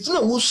wu efuna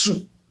wo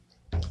su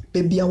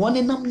be bia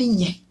woni nam ne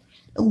nye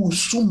na wo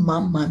su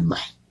ma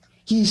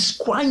he is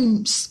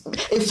crying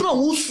efuna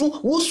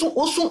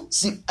wosu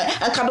si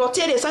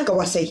akadotere sanka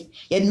wasai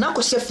ye na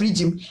ko she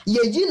fridge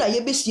ye yi na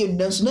ye besie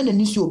ndanso na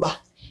nani su oba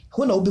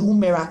ho na obi hu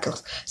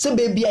miracles se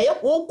baby aye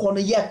wo ko no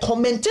ye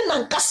tormenting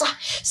nankasa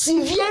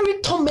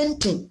severely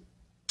tormenting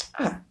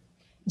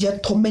ye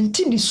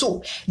tormenting the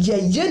soul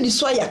ye ni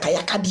so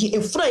ayaka de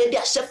efuna ye de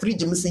a she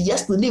fridge me say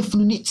yes no na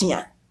efunu ni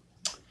tia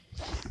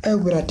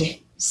ewurade.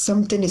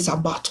 Something is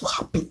about to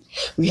happen.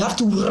 We have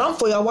to run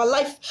for our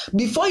life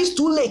before it's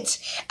too late.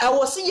 I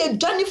was see a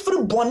Johnny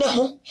free bonnet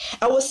home.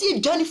 I was see a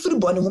Johnny free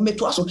bonnet home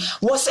to us.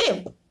 Was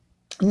say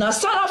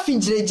Nasara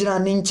Finjra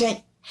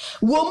Ninchen.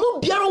 Womu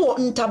biara wo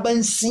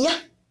ntabansia.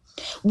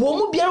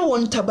 Womu biara wo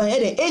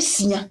ntaban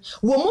esia.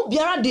 Womu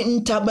biara de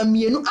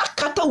ntabamienu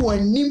akata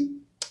wanim.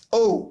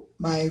 Oh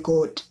my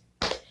God.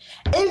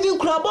 Even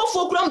crabo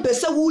for gram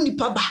pesa wu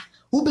nipa ba.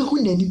 Ube hu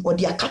nanim or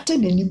the akata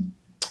nanim.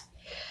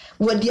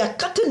 Wadi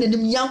akata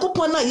nanim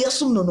Nyankopon na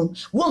yesum no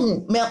wo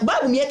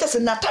Bible me yete se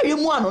natare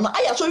mu ano no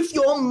aya so fi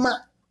o ma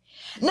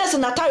na se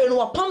natare no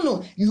wapam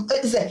no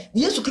say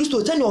Yesu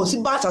Kristo tani o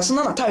si ba asase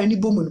na natare ni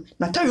bomu no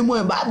natare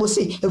mu Bible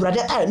say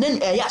Ewurade are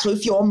na aya so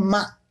fi o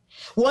ma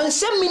won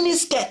se mini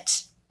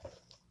skirt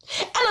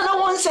ana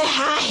na won se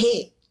ha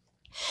he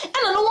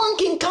ana no won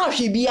kin ka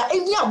hwe bia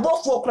eni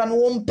abofo okra no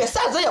won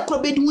pesa za yakro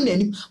bedi hu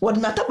nanim wodi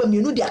nataba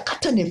mienu de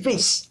akata ne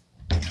face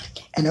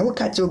and I will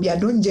catch you bia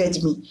don't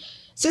judge me.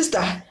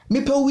 Sister,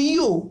 me pe we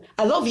you.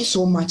 I love you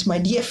so much, my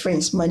dear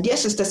friends, my dear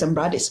sisters and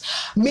brothers.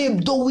 Me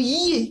do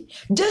we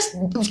just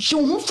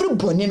show free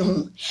bonin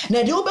home.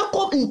 Na de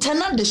obeko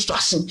internal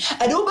distraction.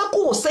 And de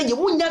obeko say you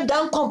wunya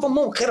down come from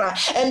okra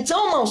and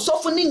tell my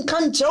softening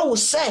cancer will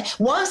say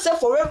once and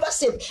forever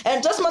safe.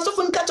 And just my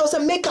softening cancer say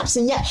makeups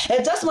in ya.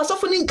 And just my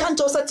softening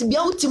cancer say to be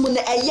out to mun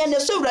ayene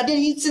so rather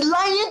he's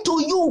lying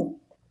to you.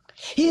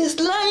 He is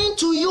lying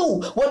to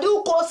you. What do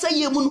you call say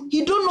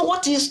he don't know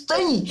what he's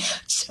saying.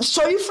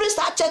 Sorry, free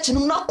start church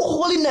no not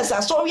holiness.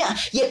 Sorry,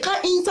 you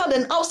can't inside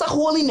and outside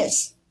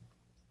holiness.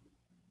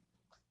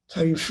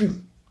 Sorry, free.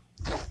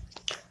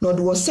 No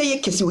do say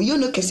kesi you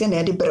know kesi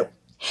na de bro.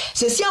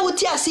 Se sia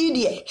wuti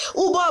asidi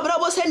ubo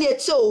abrabo se ne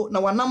etso na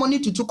wanamoni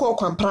tutuko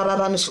kwa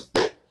prarara no so.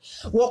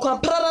 Wo kwa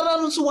prarara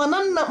no so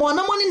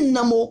wanamoni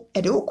namo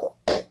ede uko.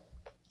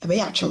 ebe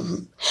ya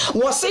twem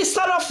wo se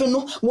sarafi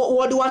no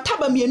wo de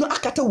wataba mienu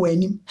akata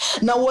wanim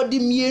na wo de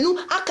mienu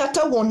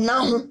akata won na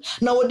ho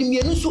na wo de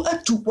mienu so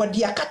atu wo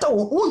de akata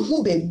won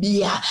hu ba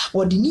bia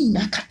wo de ni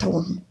na akata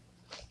won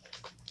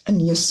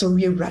ane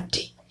yesowe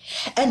Awurade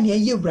ane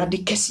ye Awurade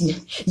kese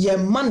ye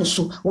man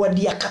so wo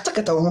de akata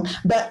kata won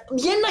ba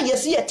ye na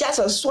yesi ye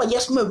tiasa so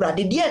yeso ma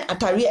Awurade de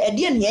atare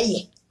ede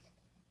ne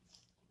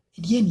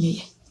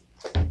ye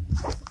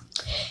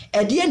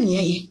ede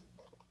ne ye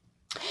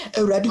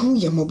Awurade hu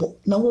ye mobo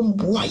na wo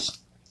mboai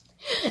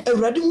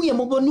Awurade hu ye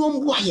mobo na wo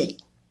mboai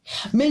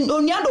men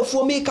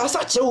oniadofo me ka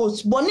sa kire wo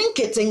boni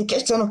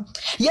nkete no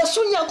yesu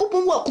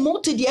yakopon wo akoma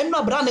wote de eno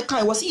abra ne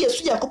kan wo se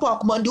yesu yakopon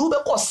akoma de wo be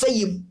ko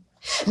sayim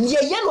ye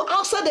no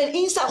outside and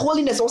inside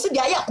holiness wo se de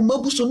ayakoma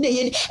busu ne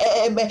ye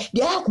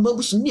de ayakoma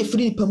busu ne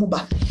firi pamu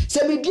ba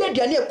se me dua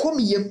aduane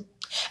ekomiyem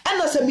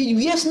ana se me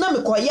wies na me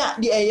koya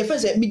de ye fe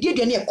se me dua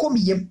aduane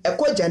ekomiyem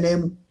ekogya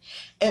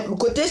mu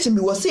kotesi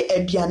mi wo se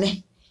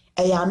aduane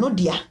eya no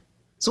dia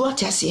so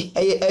what you say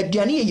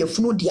aduane ye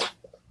yefunu dia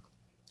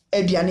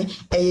aduane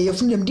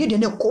yefunu dem dia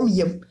ne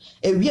komiyem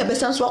ewi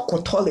abesan so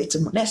akọ toilet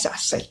mu na sa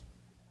say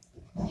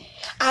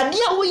ade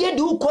a wo ye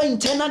de wo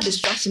internal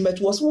distraction but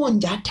was won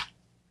jata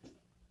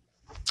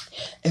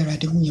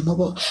Awurade hu ye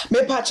mobo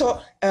me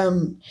pacho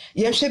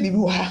ye hwe bibi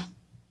wo ha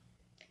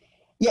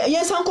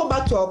ye san go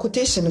back to our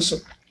quotation so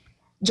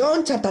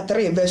John chapter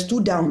 3 verse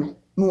 2 down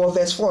no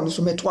verse 4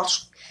 so me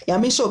toaso ya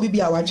me so bibi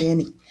a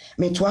wadwene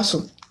me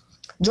toaso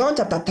John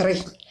chapter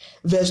 3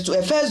 verse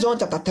 2 First John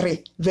chapter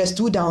 3 verse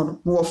 2 down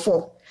no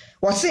 4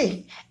 what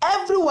say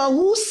everyone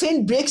who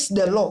sin breaks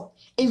the law.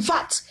 In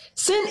fact,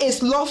 sin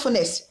is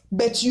lawfulness,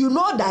 but you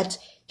know that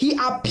he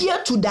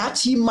appeared to that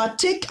he might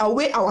take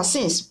away our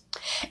sins,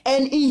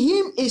 and in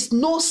him is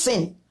no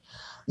sin.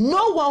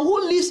 No one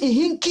who lives in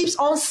him keeps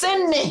on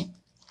sinning.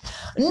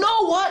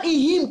 No one in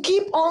him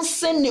keep on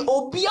sinning.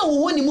 Obia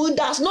woni mu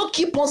does not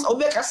keep on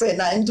obeka say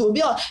na nti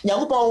obia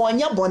Yakopon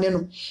wonya bone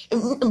no.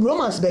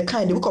 Romans be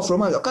kind the book of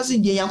Romans because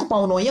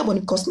Yakopon no wonya bone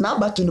because na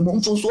batu no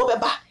mfo so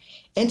obeba.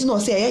 Enti no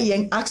say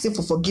ye ask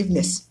for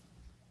forgiveness.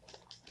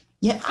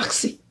 Ye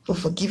ask for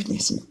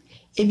forgiveness.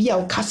 Ebia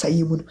o kasa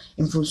yemu no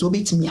mfo so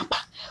betimi aba.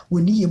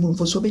 Woni yemu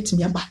mfo so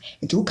betimi aba.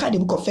 Enti wo ka the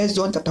book of First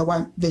John chapter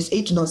 1 verse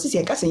 8 no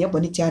say kasa ye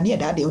bone tia na ye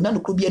da de ona no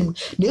krobia no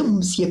na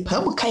emu sie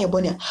pa mu ka ye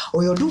bone a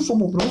oyodumfo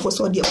mu bromfo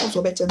so de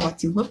so bete no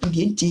ati ma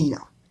pidi enti na.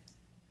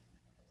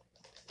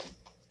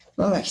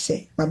 No like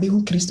say ma be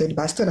hu Kristo di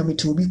pastor na me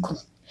to bi ku.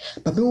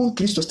 Ma be hu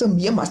Kristo still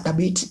me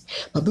masturbate.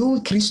 Ma be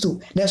hu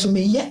Kristo na so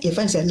me ye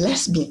friends say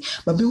lesbian.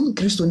 Ma be hu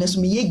Kristo na so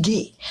me ye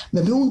gay.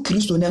 Ma be hu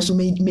Kristo na so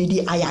me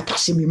di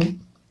ayakase me mu.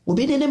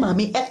 Obede ne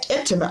mame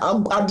eteme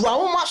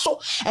aduawoma so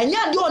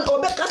enya de on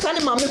obekasa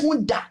ne mame hu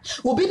da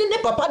obede ne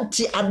papa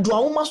ti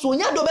aduawoma so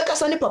enya de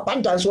obekasa ne papa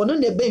dance ono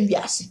ne be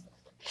wiase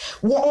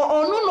wo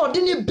ono no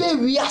de ne be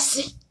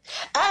wiase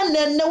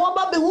anenne wo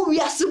ba be hu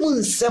wiase mu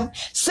nsem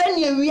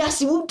sene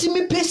wiase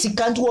wutimi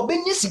pesika nto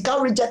obenye sika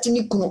reject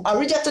ne kunu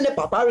reject ne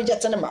papa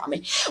reject ne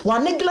mame wa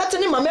neglect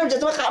ne mame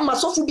reject ma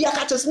masofu bi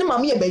aka tese ne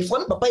mame ye be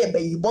fo papa ye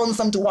be bon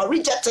some to wa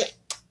reject it.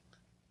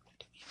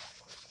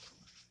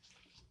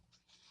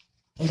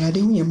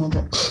 Awurade hu ye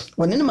mobo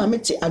woni ne mame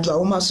ti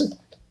aduawoma so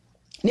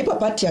ne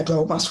papa ti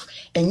aduawoma so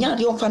enya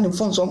de onfa ne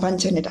phone so onfa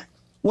nche ne da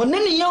woni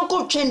ne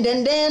yanko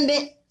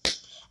twendendende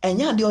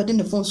enya de ode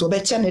ne phone so be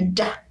che ne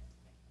da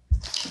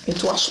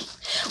metwaso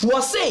wo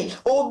say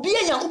obi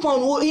Yakopon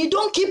no he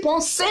don't keep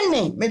on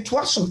sinning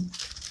metwaso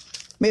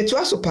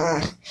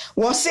pa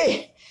wo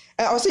say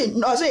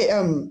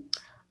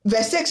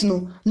verse 6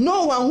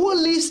 no one who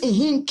lives in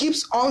him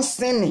keeps on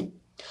sinning.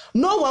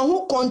 No one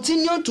who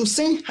continues to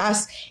sin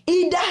has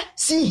either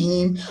seen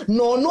him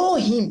nor know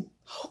him.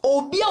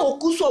 Obia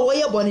okuso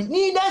waye boni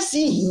neither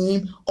see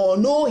him or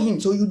know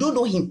him. So you don't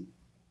know him.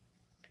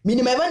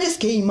 Minim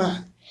evangelist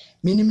keima.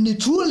 Minim ni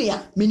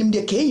trulia. Minim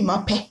de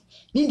keima pe.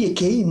 Ni de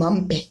keima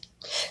mpe.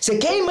 Se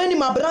keima ni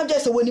mabranja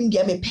se wonim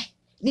de me pe.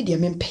 Ni de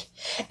me pe.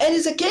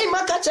 And se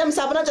keima kachem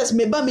sabranja se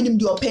meba minim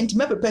de openti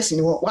me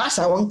person wo.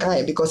 Wasa won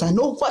kai because I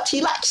know what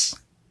he likes.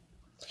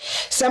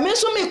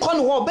 Sameso me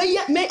kon wo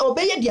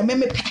obeye de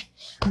me pe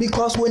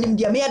because when him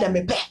de me da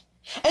me pe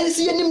and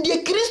see him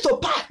de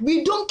Kristo pa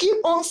we don't keep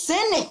on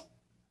sinning.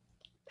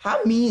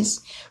 That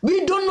means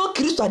we don't know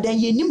Kristo then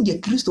ye nim de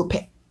Kristo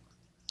pe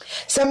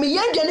same ye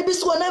de ne bi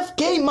so na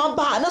keima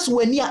ba na so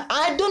wani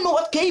I don't know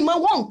what keima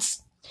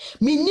wants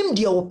me nim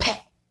de wo pe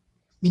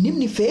me nim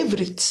ni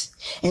favorite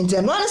and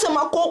then one say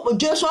makọ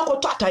jesu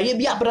akọ atare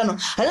bi abra no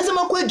and say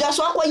makọ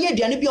jesu akọ ye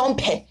aduane bi on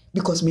pe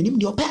because me nim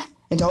de wo pe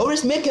and I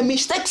always make a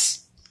mistakes.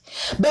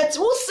 But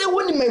who say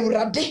when me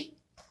Awurade?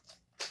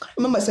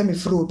 Remember say me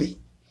frobe.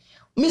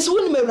 Miss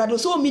when me Awurade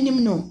so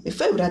minim no. Me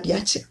fe Awurade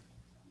ache.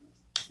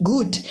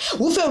 Good.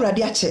 Wo fe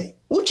Awurade ache.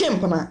 Wo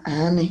twempo na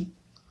ane.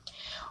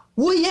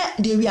 Wo ye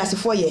de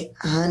wiasefo ye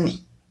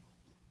ane.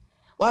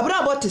 Wa bra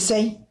about to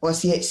say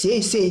was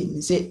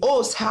say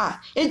oh sir.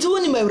 Enti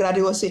when me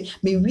Awurade was say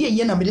me wie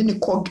ye na me de ne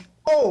kog.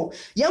 Oh,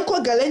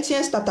 yanko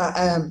Galatians chapter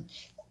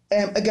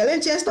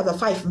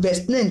 5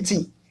 verse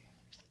 19.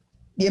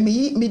 Ye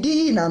me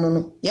di na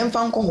no yen fa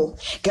nko ho.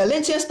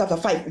 Galatians chapter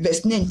 5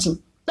 verse 19.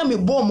 Na me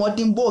bo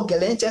modern bo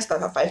Galatians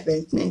chapter 5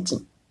 verse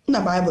 19. Na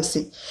Bible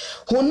say,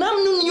 honam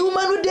no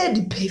nyuma no de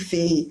di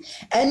pefe.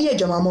 Any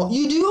adwamamo,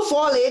 you do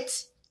fall it.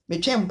 Me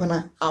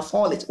twempana, I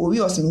fall it. We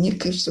also need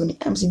Christian.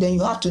 Then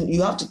you have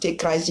to take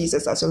Christ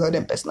Jesus as your Lord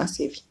and personal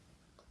Savior.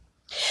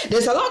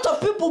 There's a lot of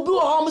people who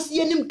are almost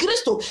in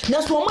Christo.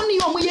 That's what money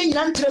you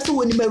are interested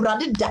when you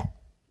read that.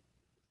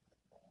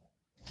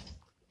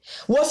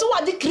 Was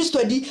what the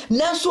Christo di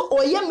nanso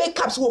oye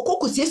makeups wo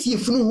kokko siesie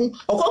funu hu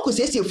okokko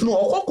siesie funu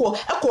okokko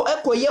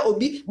eko ye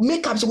obi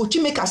makeups go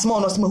twi make as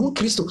small no small hu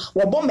Christo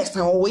wo bomb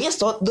mesan wo yes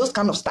those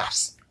kind of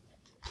stuffs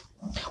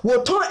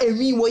wo ton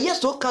ewi wo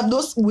yes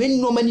those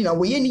when no money na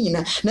wo ye ni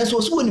na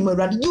nanso so woni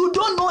mawrade you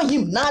don't know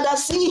him neither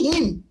see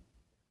him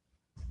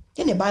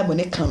in the Bible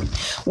ne kan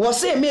wo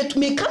say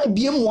me kan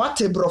biem wo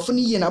atebrofo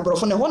ni ye na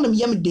brofo ne honam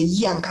yam de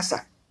yi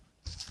ankasa.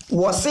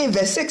 Was say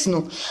verse 6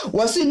 no.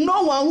 Was say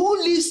no one who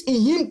lives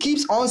in him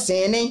keeps on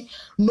sinning,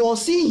 nor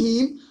see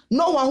him.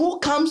 No one who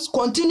comes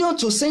continue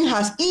to sin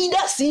has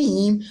either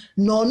seen him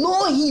nor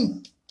know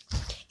him.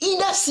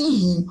 Either see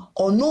him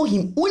or know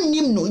him.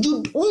 Unim no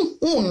you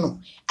no.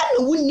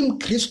 And unim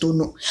Christo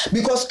no.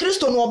 Because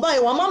Christo no by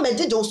wa mama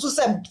jeje osu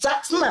se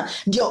Fatima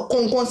dia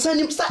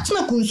concerning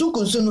Fatima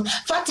kunsu no.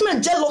 Fatima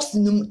jealous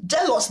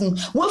no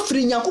we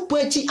free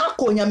Nyankopon achi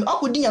akonyame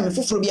akodi nyame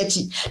foforo bi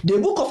achi. The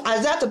book of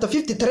Isaiah chapter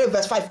 53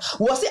 verse 5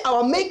 was say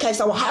our maker is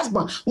our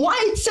husband. Why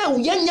it say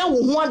yenya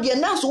wo ho ade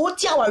na so wo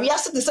ti aware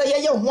ase te say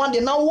yeye ho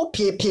ade na wo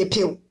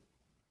pepepew.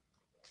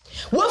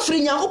 We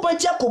free Nyankopon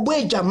achi akobo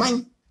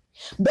adwaman.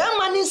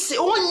 Bemani si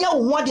onya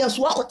wo ade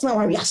so akotena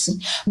ware ase.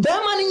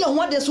 Bemani nya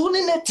ho ade so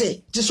ne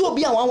nete. Ti so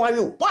obi a wan ware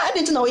o. Why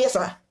didn't na wo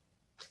yesa?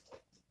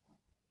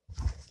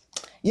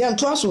 Yan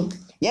to aso.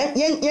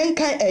 Yan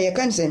kan ye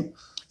kan say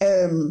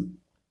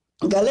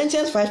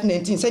Galatians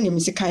 5:19 say ni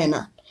misi kan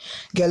na.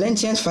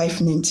 Galatians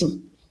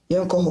 5:19.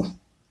 Yan ko ho.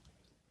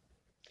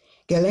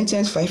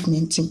 Galatians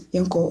 5:19.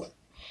 Yan ko.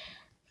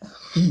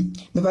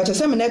 Me ba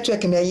say me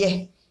network na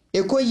ye.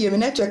 Ekoye me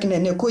network na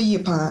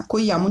ekoye pa ko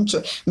ya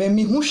muncho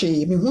me hu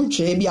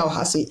hwe bi a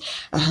ha say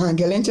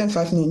Galatians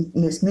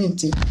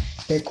 5:19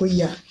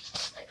 ekoya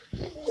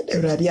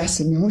Ewrade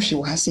ase me hu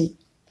hwe ha say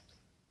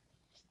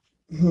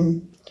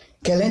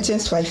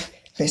Galatians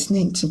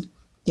 5:19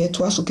 ye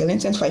to aso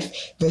Galatians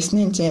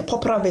 5:19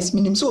 popular verse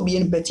minim so obi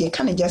en bet ye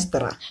kan just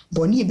tra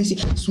boni e bi si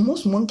sumo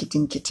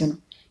kitten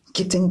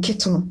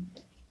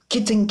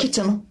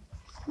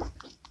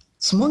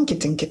Small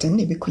kitten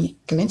ne be queen.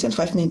 Galatians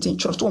 5:19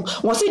 trust one.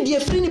 Was it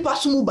dear free nipa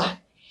sumuba?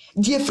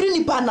 Dear free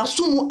nipa na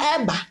sumu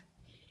eba.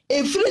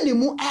 E free ni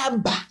mu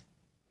eba.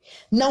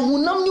 Na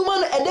hunam nyuma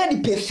no ede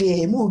di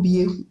pefe mu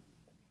obie.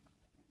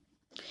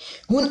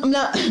 Hun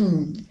na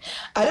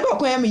ade ba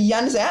kwa me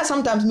yan say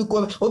sometimes me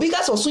ko obi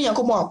ka so sun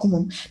yakomo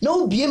akomom. Na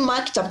obie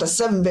Mark chapter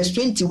 7 verse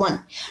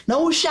 21. Na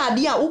wo hwa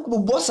ade a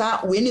wokubo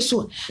sa we ni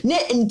so. Ne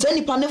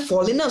ntanipa ne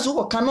fall na so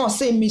ko ka na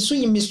say me sun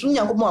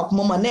yakomo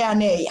akomom na ya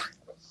na ya.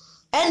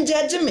 And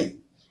judge me.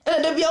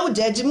 And the be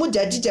judge mu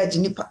judge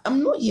nipa.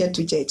 I'm not here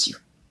to judge you.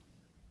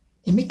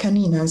 The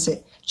mechanic answer,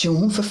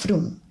 Jum for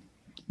frum.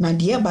 Now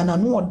dear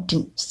banana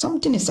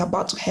something is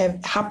about to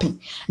happen.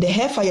 The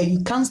hellfire you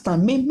can't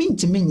stand me mean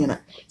to minion.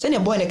 Send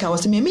your boy in the car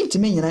was me mean to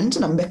minion and to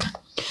Nambeka.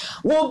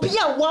 Will be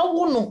a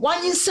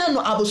one in son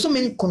or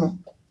abosumin kono.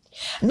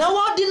 Now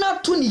I did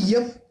not tune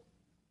you.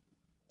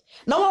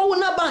 Now I will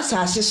not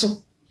pass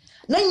so.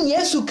 9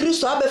 years to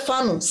Christo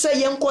Abefano, say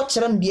young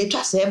coachran be a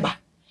chaseba.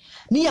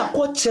 Ni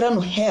akotira no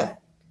hell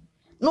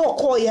no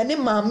call ya ne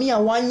maami a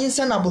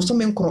wanyinsa na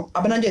bosomen kro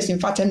abana just in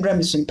fact 100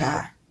 misun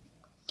pa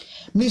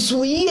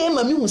misun yi e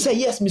mami hu say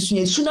yes misun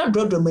ye suna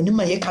drodo mani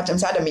ma ye katem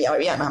sa da me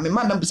yare na me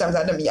madam bisa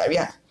sa da me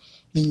yare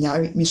me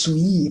nyare misun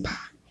yi pa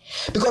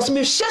because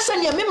me hwese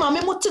ne me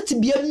maami mo tete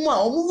bia mu a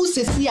omu hu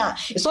sesi a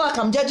it's not like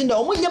I'm judging the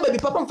omu nya baby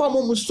papa mfa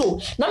mo so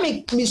na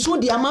me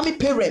misun dia mami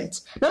parent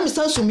na me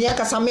san so me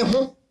akasa me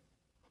ho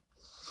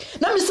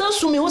na me san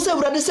sumi ho se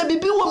Ewrade se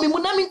bibi wo me mu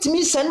na me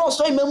ntimi se no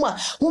so emamu a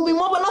hu me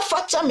mo ba na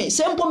facha me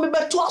se mpo me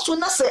beto aso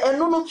na se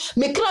eno no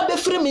me kra be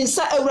free me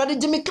nsa Ewrade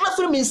je me kra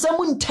free me nsa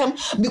mu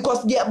ntem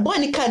because the boy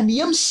ni kan me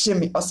yam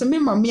hyeme o se me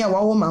mame a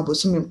wawo ma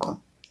abosumi nko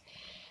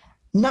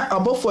na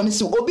abofo ni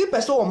se obi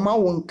pese wo ma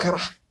wo nkra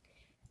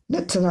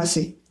na tena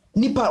se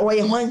nipa wo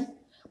ye hwan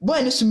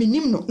boy ni so me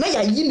nim no na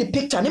ya yi ni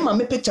picture ne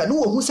mame picture no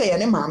wo hu se ye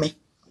ne mame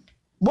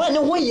boy ne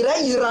ho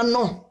yira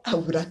no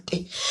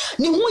Ewrade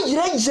ni ho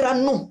yira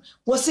no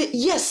was say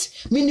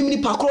yes minim ni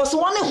pakro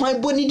so wane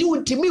hwan boni di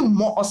wutimi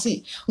mo o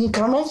se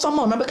nkra no nfa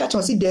ma na beka che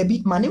o se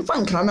dabi ma ne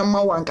nfa nkra na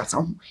ma wa nkasa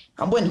ho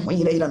abo ne ho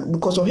yira no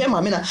because of him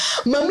mame na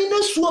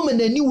suo ma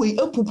nani we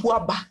apupu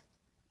aba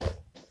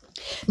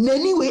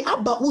nani we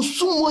aba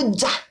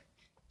usumoja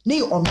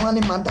ne ono ane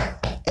mada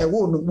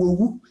ewo no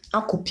wowu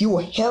akopi wo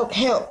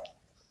hell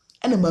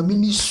and a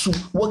mammy su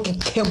working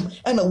cam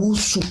and a woo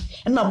su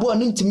and a boy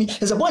need to me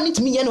as a boy need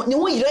to me and no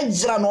way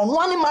ran on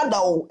one mother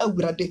or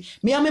Ewrade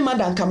me and my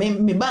mother come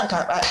in me bank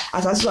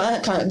as I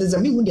can there's a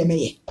me who they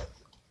may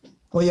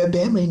or your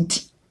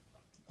bearment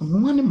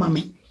one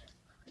mammy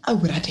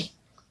Ewrade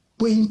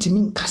boy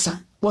intimi kasa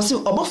was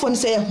obofon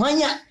say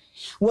hwanya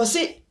was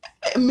it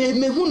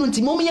me hunu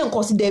nti mom yen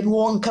consider bi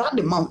won kra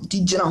de mount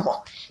di gina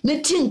ho na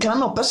ti nkra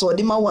na opeso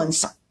de ma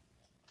wansa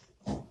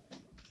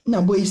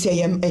na boy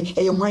say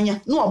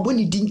hwanya no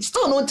aboni di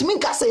still no ntimi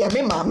kasa ya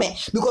me maame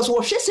because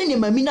wo hwe se ne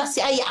mami na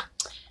se aya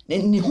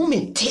ne hu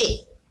me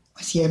te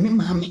was ya me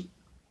maame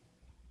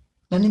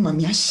na ne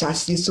mami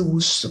ahase so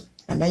wusu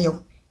na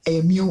yo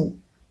ayamio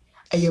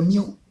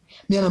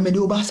me na me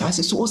do ba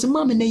asase so was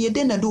mama na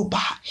yede na do ba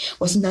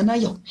was nana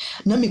yo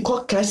na me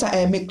call Christ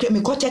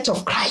me call Church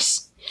of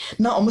Christ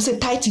na almost say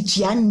tight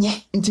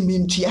tianye nti me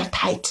ntua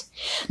tight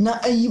na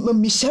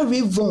me share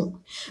revon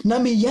na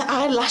me ye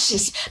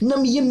eyelashes na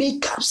me ye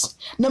makeups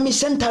na me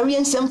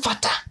centarian sem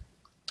fata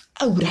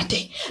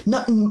awurade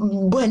na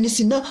boy ni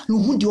si na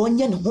hu de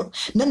onye ne ho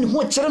na ne ho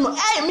kire no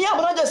me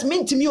brothers me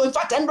ntimi o in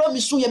fact endo me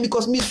so ya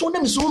because me so na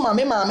me so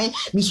mame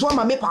me so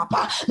mame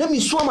papa na me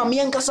so mame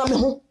yankasa me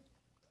ho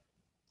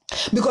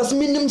because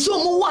me nim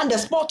so mo want the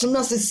sport na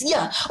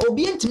sesia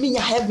obi ntimi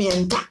nya heaven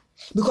enta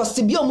because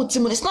to be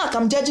omutim it's not like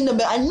I'm judging them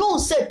but I know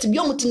said to be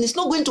omutim it's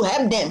not going to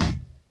help them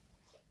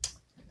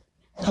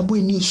abo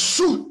ni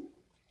su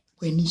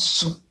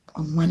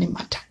onwane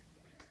mata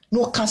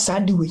no ka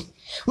sad way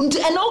unti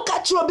eno ka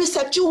chiro be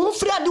sati hu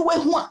free ade we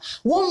ho a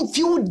won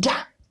fiu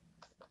da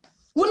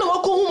wona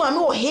wako hu ma me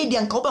wo head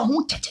anka wo ba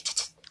hu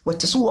tete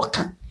what so wo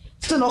kan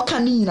still no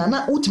kan ni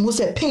na ultimo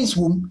say pains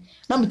wom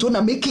na me to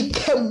na make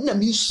kem na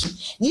me su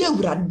ye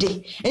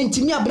ewurade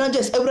entimi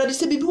abranges ewurade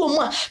se bibi wo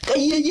mu a ka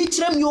ye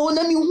kire me o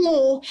na me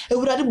hu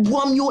ewurade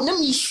bua me o na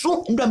me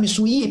su ndwa me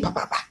su ye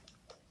papa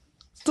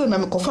still na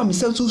me kofa me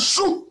sense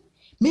su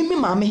me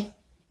mame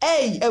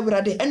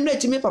ewurade eno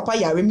etimi papa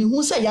yare me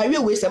hu say yare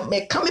we se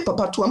me ka me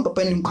papa to am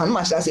papa ni kwan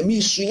ma sha se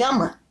me su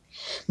yama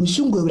me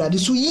su ngo ewurade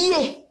su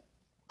ye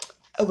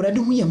ewurade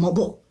hu ye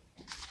mabo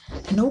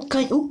na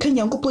ukan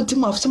yankopon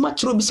tim af sama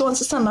chiro bi so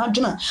nsesa na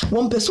adwena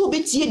won pese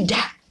obetie da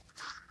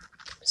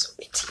so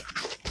betie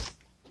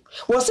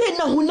wo say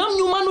na hunam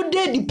nyuma no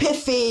de di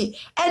pefe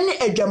ene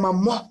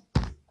adwamammo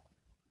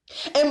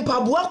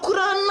empaboa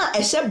kura na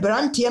ehye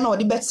brante na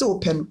odi betse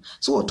openu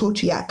so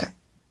ototu yaka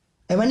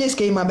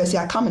evanyeske ma bese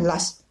akam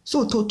last so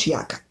ototu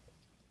yaka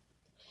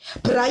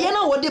praye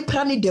na wodi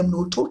prani dem no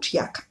ototu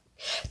yaka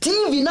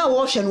TV na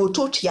wo hwe no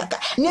ototu yaka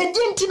na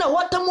dinti na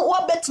watamu wo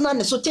betna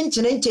ne so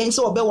chenchene nchen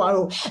se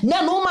obewaro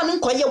na no ma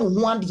nkoye wo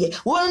ho ade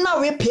wo na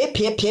we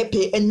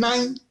pe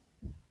enan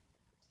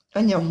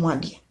anya ho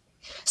ade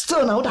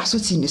still na wo da so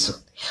ti ni so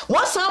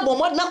wo san bo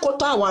mod na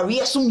koto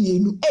aware so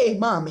mienu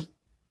maame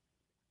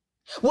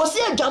wo se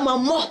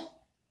adwamammo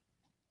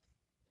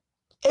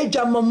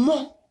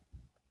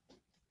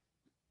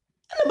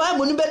and the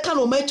Bible ni be kan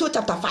o Matthew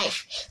chapter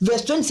 5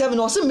 verse 27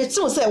 o se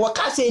metin say wo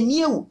ka say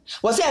niewu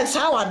wo say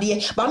ensa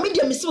wade ba me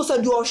dia mesi wo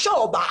say do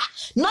show ba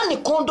na ne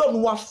kondo no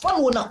wa fa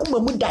no na kuma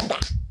mu dada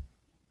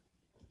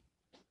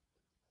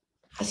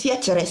asia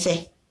kire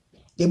say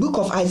the book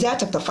of Isaiah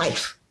chapter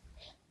 5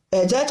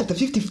 Isaiah chapter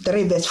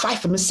 53 verse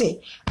 5 me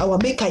say our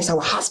maker is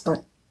our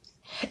husband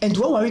and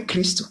we worry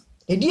Christ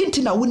edi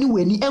enti na woni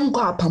weni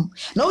enko apam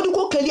na wodi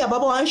ko kali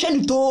ababa wan hwe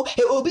ni to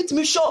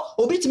obitimi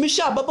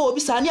sho ababa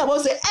obi sani ababa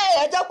say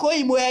aja ko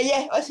imo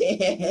eye o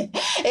say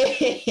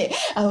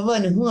ababa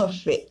ne hu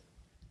ofe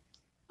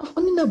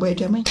oni na boy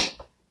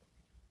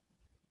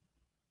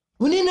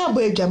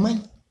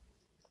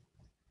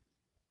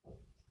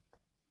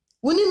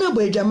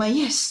jaman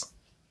yes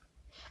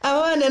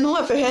ababa ne hu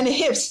ofe he ne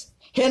hips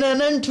he na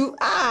nantu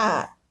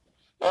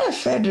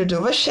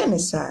fedo we hwe ne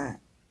sa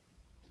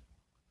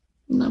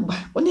naba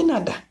oni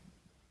nada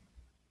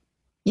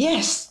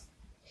yes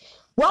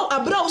wow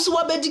abra usu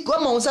wabedi kwa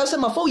ma unsa se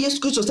ma fo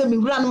Yesu Kristo se mi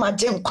wura no ma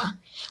jenkwa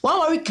wa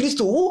wari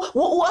Kristo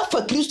wo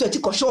afa Kristo ati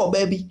ko show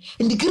baby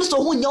ndi Kristo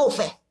hu nya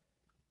ofe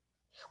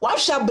wa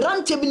sha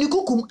brante bi ni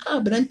kukum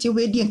brante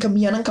we di nka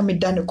mi yana nka me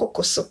dane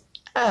kokoso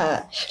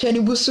hwani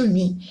busu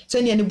mi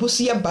se ni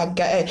busu ya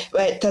baga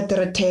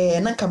tetrete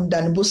na nka me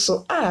dane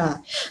busu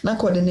na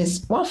ko de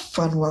nes wa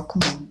fa no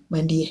akoma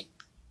mandie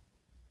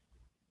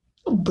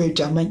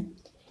obejaman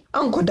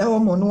anko dawo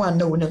mo no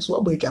anda wona so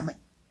obejaman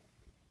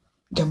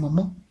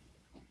jamamo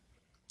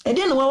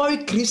ede no wawari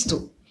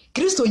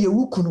Kristo ye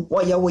wukunu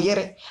wo ya wo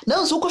yere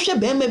na nso kohwe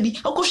bema bi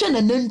akohwe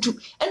na nantu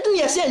ende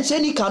ye se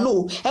nseni ka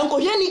no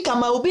enkohwe ni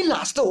kama obi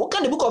last o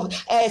ka the book of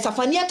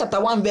Safania chapter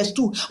 1 verse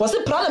 2 was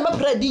it pra na me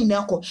pra din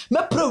na ko me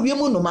pra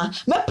wiemu no ma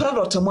me pra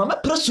dotamo me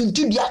pra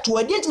suntudi ato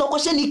ade nti na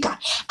kohwe ni ka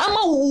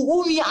ama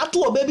wu wi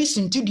ato oba bi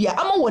suntudi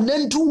ama wo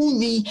nantu hu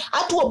wi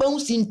ato oba hu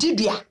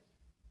suntudi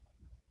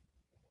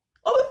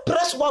obe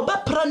press wo ba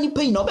pra ni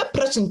pe na obe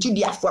press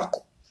suntudi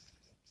afako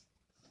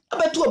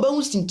abeto oba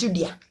hu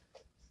suntudi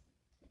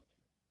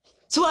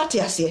so what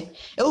you say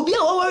e obi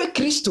a worry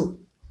Kristo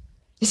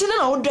isi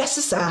na wo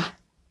dress sa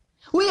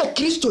we a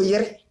Kristo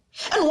yere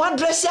and what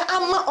dress ya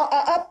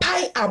ama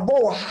pai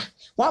abo ha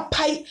wa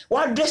pai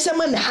wa dress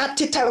ma na ha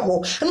titar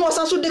ho and was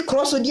also the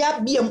cross o dia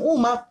biem o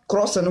ma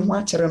cross no ho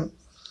akere no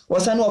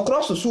Wasa no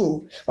cross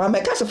so wa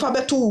meka se fa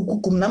beto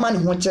kukum na ma ne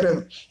ho kire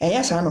no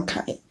eya sa no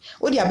kan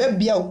wo dia ba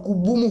bia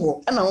kubu mu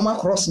ho na wo ma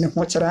cross ne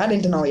ho kire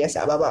ade na wo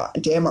yesa baba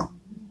ntema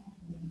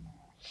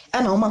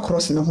ana wo ma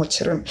cross ne ho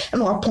kire no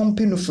na wa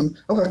pompi no fun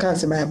o ka kan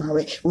se ma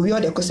we wo wi o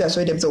de kosi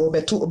aso dem se wo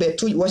beto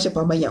worship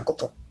ama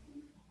Yakopo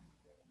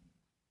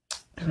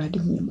radi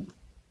mu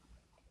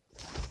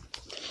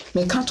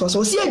me kan to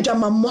so si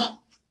adwamammo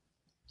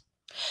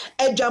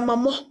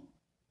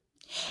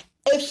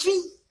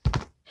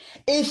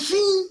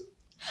Efi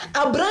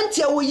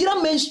abrantia wo yira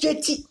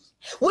menstruate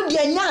wo de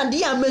anya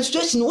ade a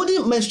menstruation wo de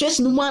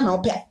menstruation mu ana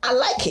ope I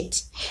like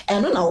it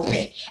eno na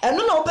ope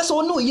so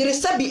wo no yire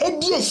sabi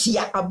edi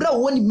asia abra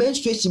wo ni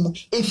menstruation mu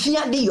efi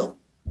ade yo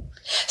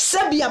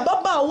sabi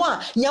ababa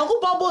wa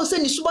Nyankopon bo se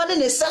ni suba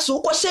ne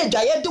seso wo hye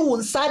dwaye de wo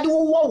nsa de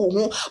wo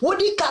ho wo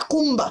di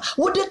kakumba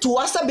wo de to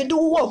asabi de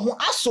wo ho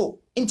aso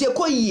nti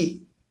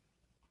ekoyie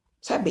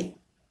sabi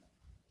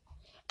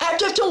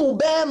atwetwe wo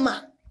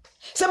bema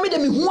se me de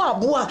mi hu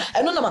aboa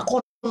eno na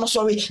makon no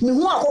sorry mi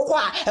hu akokọ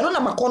a eno na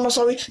makon no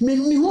sorry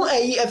mi hu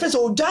efese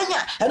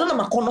odwanya eno na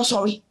makon no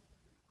sorry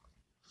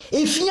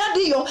efia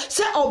de yo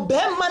se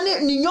obema ne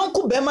ni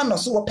nyonko bema no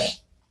so wope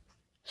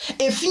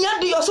efia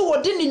de yo so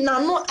wodi ni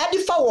nano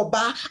adifa wo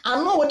ba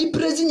ano wodi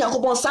praise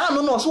Yakobon sa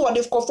ano no so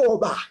wodi kofo wo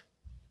ba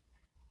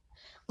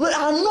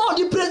ano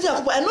di praise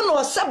Yakobon eno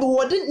no sabe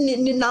wodi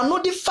ni nano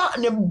di fa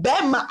ne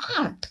bema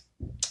art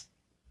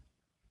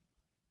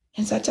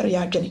ensachari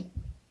ya gene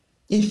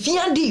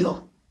efia de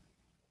yo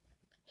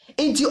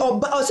enti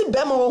oba o si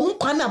bema wo hu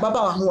kwan na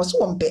baba wa ho so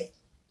wompe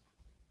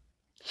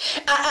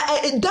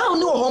down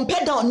no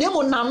hompe down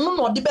nemo nanu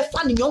no de be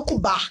fa ne yonko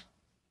ba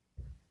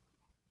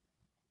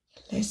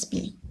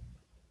lesbian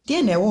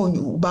de na wo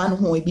nyu ba no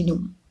ho ebi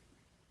nim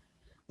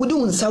wodi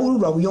unsa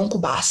wurura wo yonko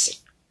ba ase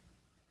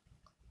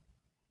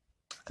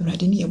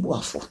awrade ni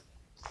ebuafo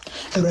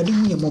awrade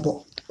mu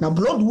yemobo na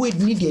blood weight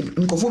ni de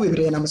nkofo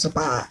bebre na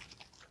msepa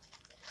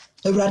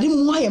awrade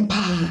mu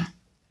ayempa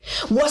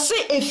wo se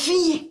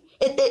efi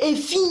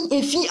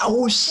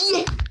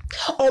ahohie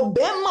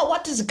obema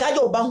what is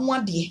gajo ba ho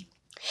ade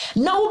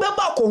na wo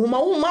beba ko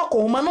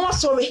homa na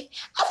wasore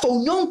afa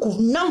unyonku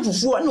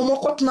namfufu na mo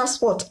kotna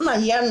sport na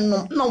ye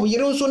no na wo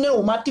yire nso na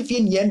wo matifie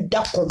ne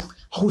enda kom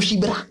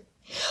ahohibra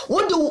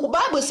wo de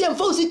Bible say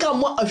mfa usika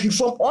mo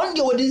ahwifom on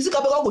de wo de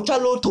sika be ko twa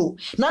loto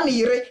na ne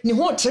yire ne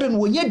ho tere no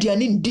wonya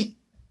duane ndi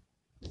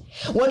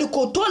wo de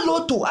ko to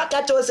loto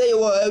aka che say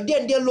wo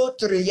de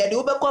lottery ye de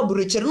wo be ko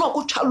aburuchere na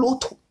ko twa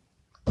loto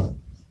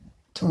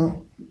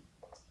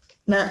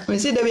na me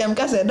see de biam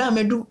ka say da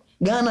medu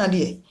Ghana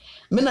de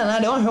me na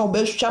de on hwe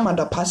obehwa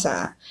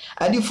madapasa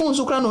adi fun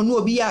so kra no nu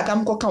obi ya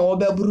kam koka wo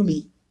be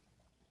burumi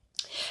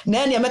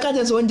na ne meka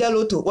je so onja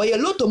loto wo ye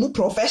loto mu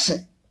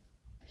profession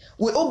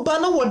we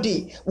obana wo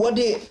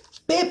de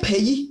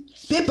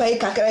paper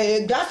kakra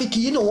graphic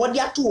yi no wo de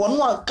ato wo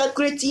no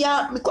calculate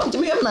ya me come to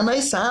me na na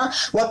isa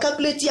wo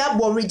calculate ya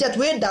bo reject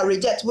we da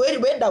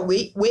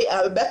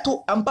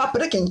beto ampa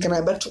preken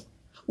kana beto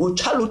wo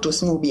twa loto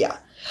sin obi a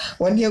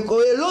when you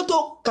go a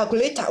loto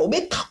calculator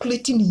obe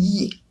calculating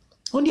ye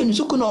only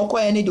nsuku na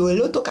okoya ne de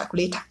loto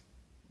calculator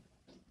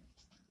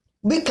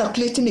be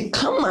calculating the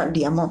come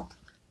the amount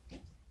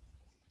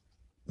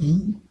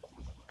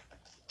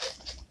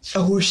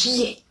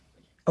ahohie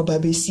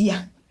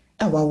obabesia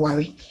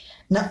awaware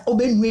na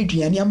obenu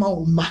aduane ama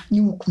wo ma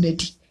ni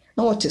wukunadi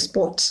na what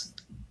sport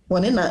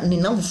wona na ni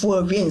namfo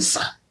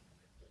awiensa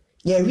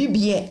ya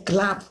ribie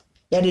club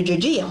ya de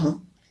dwedwe ye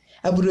ho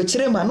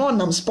aburochire ma na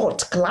onam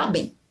sport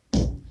clubbing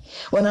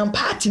wona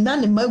party na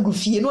ne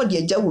magufie no de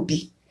agya wo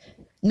bi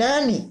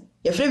nani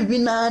ye frɛ bibi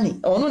nani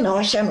ono na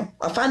wahye no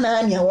afa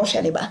nani a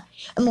wahye ne ba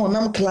na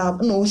onam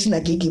club na osi na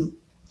gegem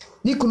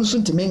ni kunu so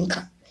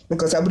ntimenka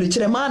because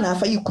aburochire ma na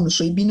afa yikunu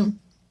so ebinum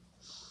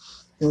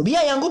obi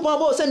a Yankopon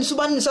bo se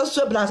nsuba ni so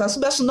so blasa so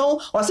beso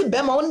no o se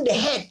bema on the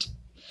head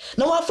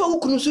na wafa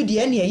wukunu so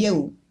de ne ye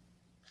o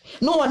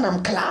no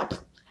onam club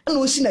na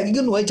osi na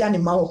gegem no agya ne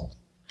ma wo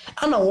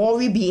ana wo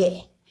wi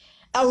bie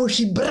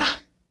ahohibra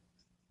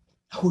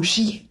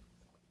ahohie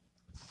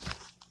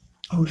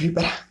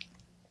ohibra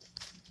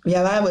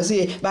ya Bible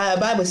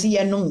say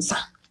ya nonsa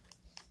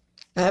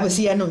Bible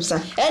say ya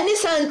nonsa eni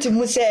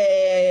santimu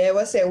se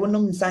wo se wo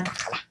nonsa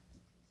kakala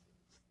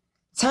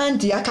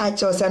santi aka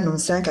cho se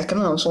nonsa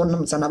kakala na so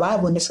nonsa na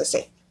Bible ne so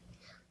se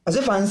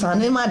ase fansa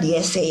ne ma de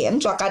ese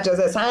ento aka cho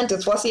se santi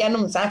fo se ya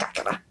nonsa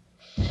kakala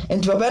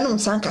ento ba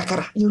nonsa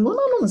kakala yiro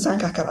no nonsa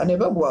kakala ne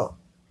bebo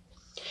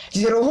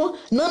yiro ho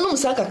no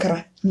nonsa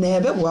kakala ne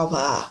bebo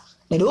ba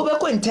ne do be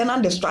ko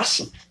internal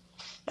distraction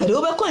ade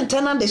obe ko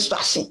internal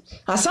distraction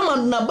asama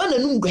na ba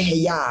nanu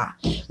ngweya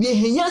we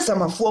henya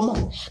samafo mo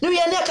ne we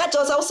ne ka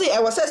cho say I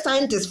was a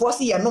scientist for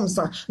see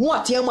anomsa no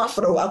atem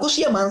afro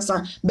agohie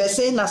mansa be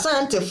say na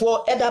scientist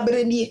for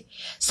edabere nie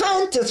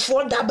scientist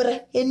for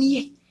dabere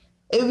enie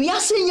we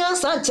asenya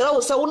san kira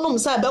wo say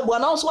wonomsa be bo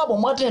na wo so abo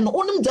modern no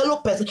onim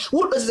 0%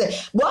 wo say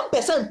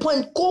 1%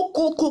 point ko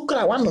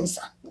kra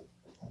wanomsa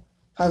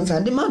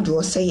ansa de ma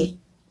do say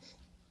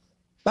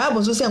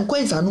Bible so say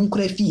nkwensa no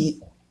nkra fie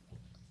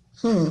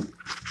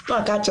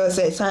No catch us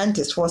say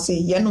scientists for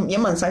say yenum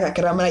yeman saka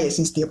kramra ye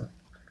system.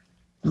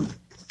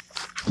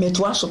 Me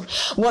to aso.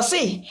 Was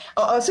say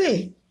or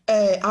say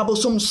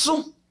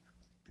abosomso.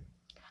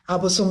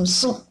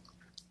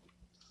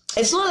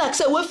 It's not like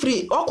say we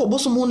free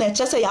okobosom na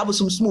eche say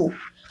abosom small.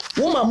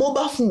 Woman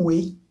mobile phone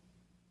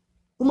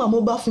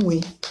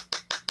way.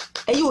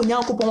 Eyi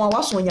onyankopon wa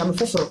waso nyame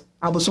foforo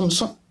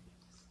abosomso.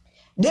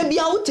 De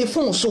bia wo te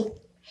phone so.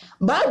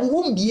 Bible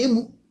won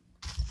biemu.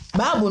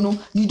 Bible no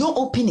you don't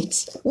open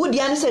it. Wo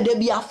dia ne say de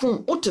bia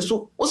phone wo te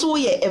so. Wo so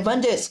ye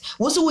evangelist,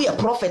 wo so ye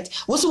prophet,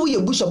 wo so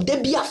ye bishop de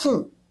bia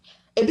phone.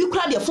 Ebi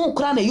kura de phone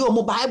kura na ye o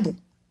mo Bible.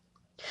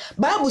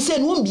 Bible say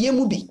no won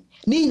biemu bi.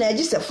 Ni na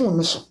agi se phone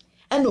no so.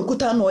 And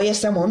okuta no ye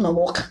sem on na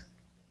walk.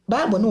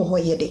 Bible no ho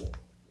ye de.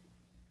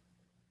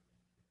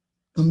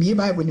 No me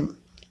Bible ni.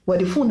 Wo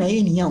de phone na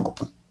ye ni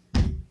yankopon.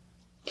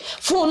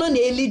 Phone no na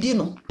elidi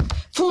no.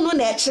 Phone no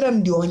na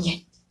ekyerem de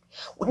onye.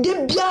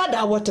 De bia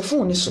da what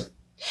phone so.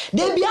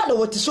 De bia da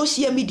what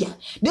social media.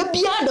 De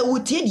bia da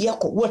what e de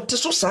ekọ what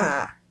so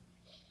saa.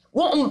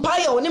 Wo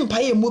mpaye wo ne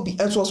mpaye mobi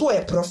enso so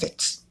ye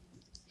prophet.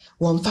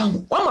 Wo mfa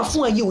wo ma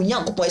phone ye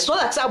onyankopon. So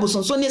like say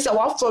abosonso ne say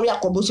wa fori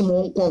akoboso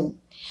mo nkon.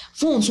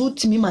 Phone so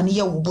timi ma ne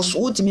ye wo boso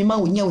wo timi ma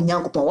wonya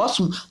onyankopon.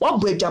 Wasum wa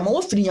bo adwama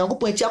wo firi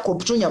nyankopon ati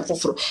akobotro nyam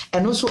foforo.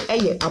 Eno so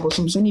eye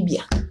abosonso ne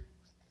bia.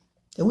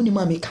 E woni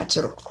ma me ka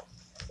kiro.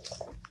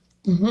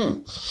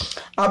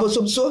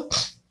 Abosomso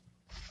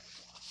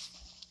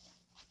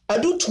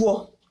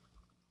adutuo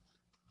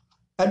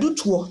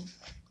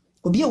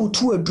obi a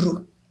wotu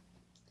aduro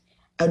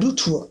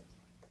adutuo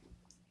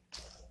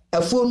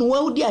afo no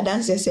wa udi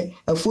adanse se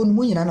afo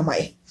no nyina na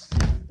maye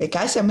e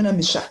ka se me na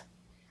misha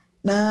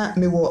na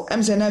me wo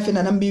amse na afi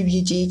na mbe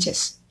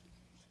VHS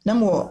na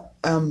mo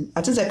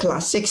atense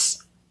class 6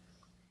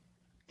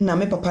 na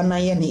me papa na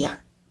ye ne ya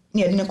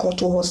ne de ne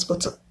to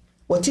hospital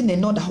wati ne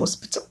another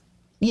hospital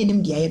ye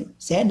nim dia ye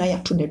se na ya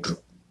to na duro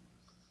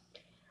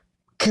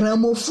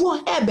kramofo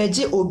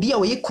ebeje obi a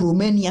wo ye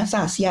kromani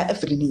asase a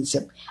afiri ne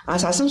nsem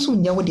asase nso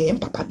nya wo de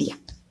papa dia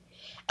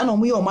ana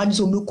omo ye o madu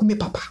so mekumi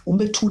papa o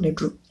metu na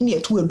duro ne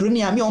etu aduro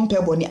ne ame on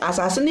pebo ne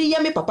asase ne ye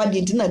me papa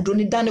de nti na duro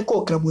ne dane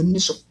ko kramoni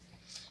so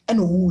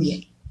ana owu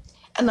ye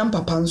ana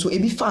papa nso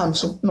ebi fan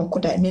so no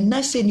koda ne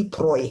na se ni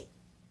proye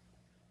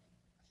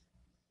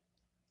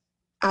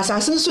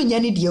asase nso nya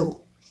ne de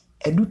o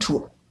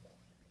edutuo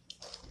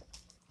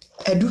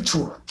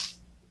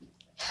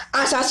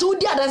asase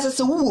udi adanse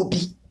se wo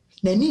obi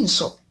na ni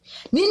nso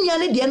ni nya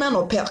ne de na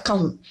no pe ka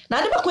ho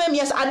na de ba kwa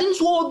mias ade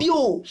nso obi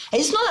o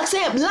it's not like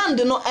say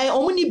land no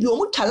omo ni bi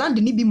omo talent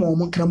ni bi ma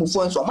omo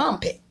kramofo nso ma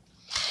mpe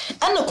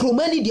ana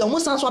kromani de omo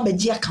sanso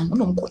abeji aka ho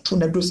no mkoto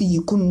na do se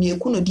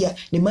yekunu dia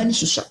ne mani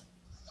susha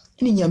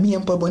ni nyame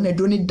empa bo na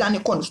do ni dane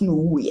kon so no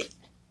wuye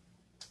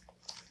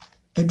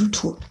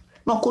edutuo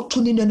na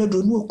koto ni na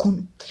do no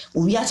okunu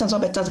owi asanso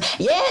beta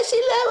yes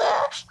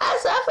ilawa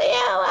asafa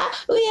yawa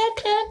we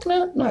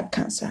akra no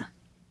cancer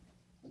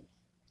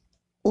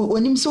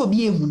onim se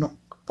obi ehu no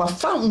wa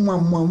fa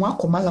nwanwa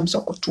akomalam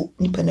so koto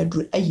nipa na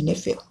duro ayi na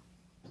fe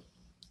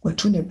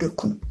watu na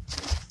dokunu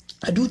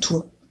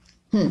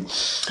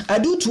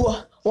adutuo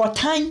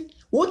wotan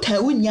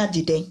wuni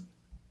agiden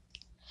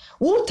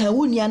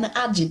na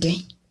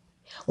agiden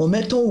o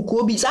meto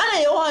ukobi sana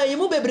yo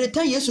mu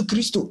bebreta Yesu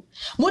Kristo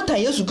mota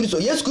Yesu Kristo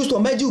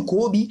omeji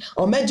ukobi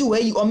omeji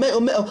wei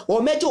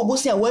omeji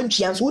obosi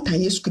awantwa so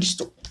wutan Yesu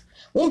Kristo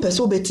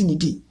wompese obeti ni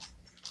di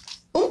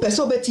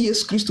wompese obeti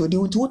Yesu Kristo di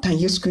wutan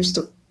Yesu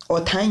Kristo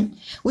otan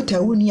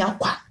wutawuni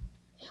akwa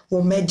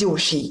omeji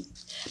ohwe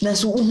na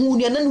so hu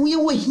ni na hu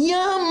ye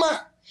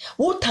hiama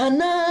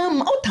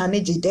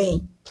wotane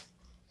jiden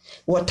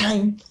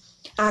wotan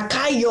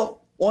akayo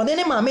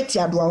onene mame ti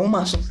adoa wo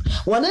maso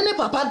wonene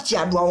papa ti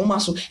adoa wo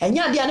maso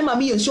enya de ane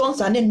mame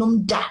insurance ane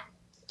nom da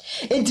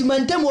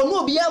entimantem wonu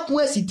obi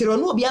akun asitiro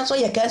no obi aso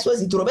ye ka so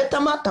asitiro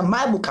betama ta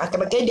Bible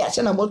kakra ka di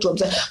ase na moto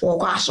obse wo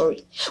kwa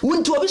sorry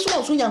wunti obi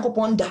so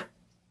nyankopon da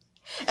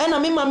ena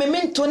me mame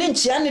mento ne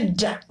ntia ne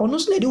da ono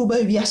so na de wo ba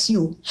wi ase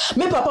o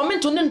me papa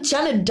mento ne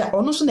ntia ne da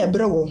ono so na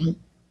ebre wo ho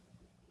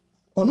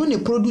ono ne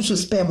produce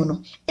sperm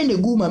no ene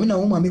gu mame na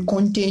wo mame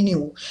contain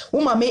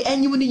wo mame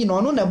anyim ni nyina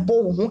ono na bo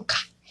wo ho ka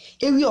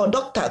ewi o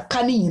doctor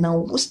kani nyina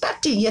wo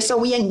start yesa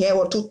wo yenge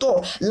wo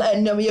toto na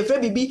ye fra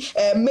bibi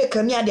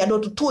make ni ade ado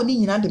toto ni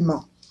nyina de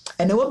ma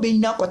ene wo be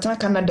nyina kwotana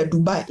Canada,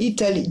 Dubai,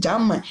 Italy,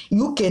 Germany,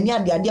 UK ni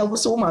ade wo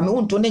so wo mame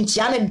wo nto ne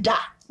ntia ne da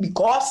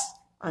because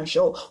I'm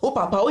sure o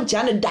papa o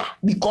ntia ne da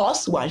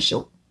because one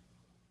show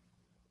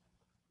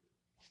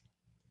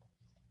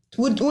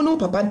wo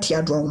papa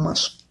ntia do wo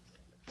maso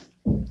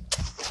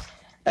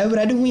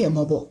Everade hu ye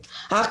mabo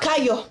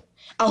akayo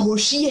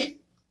ahohie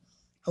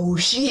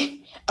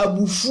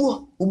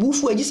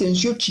obufu agi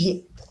sensuo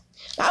tue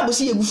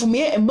abusi yegufu me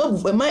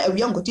ema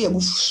awia nkoto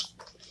yegufu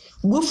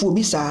bufu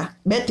obi saa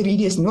be 3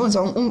 days no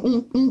nso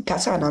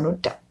kasa na no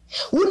da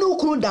wonu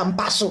ukunu da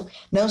mpaso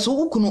na nso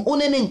ukunu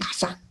onene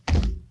nkasa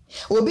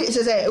obi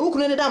se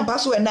ukunu ne da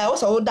mpaso na o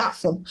so da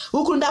fom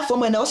ukunu da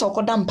fom na o so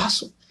ko da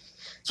mpaso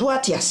So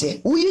what you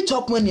say? We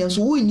top money and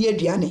so we near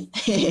Diane.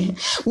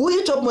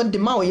 We top money the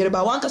man we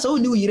about one case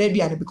only we read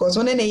Diane because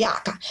on any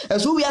yaka.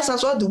 And so we ask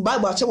us what to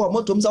Bible say what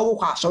motums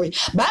are sorry.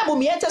 Bible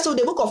me enter so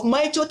the book of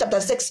Matthew chapter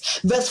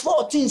 6 verse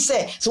 14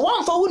 say. So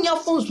one for who your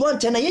phones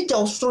want and I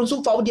tell strong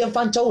so for the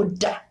infant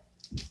child.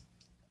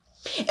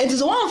 And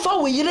so one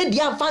for we read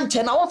the infant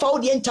and I want for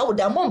the entire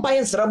the mom pie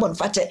and serabon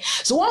fate.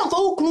 So one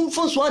for who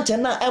phones want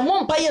and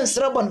one pie and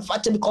serabon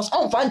fate because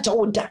on fan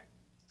child.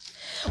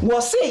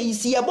 Was say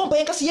is ye bomb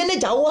by Cassian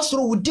was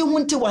through do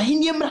winter wa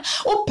hinium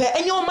or pay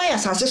any of my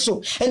assassins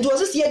so and was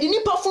this ye the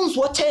nipper phones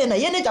what 10 a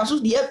yen dance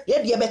with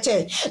the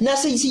better. Now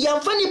say see young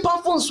funny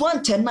phones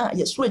 110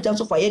 yes sweet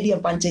dance of a yedi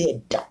and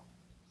pante da.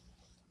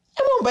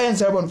 I won't buy and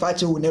serve on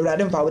fat you never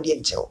had found the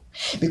angel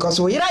because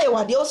we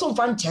are the also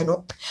fan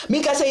channel.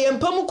 Make us say and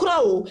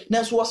Pamukrao,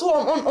 Nas was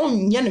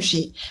on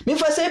Yanushi. Me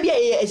for say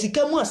as he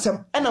come was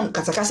some and I'm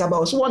Casacasa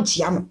about 1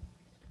 tiano.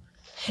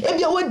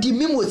 If you want the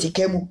mimo to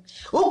come,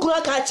 who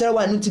could catch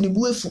one into the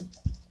buff?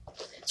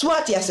 So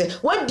what I say,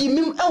 what the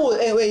mim our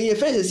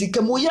friends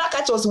come, we are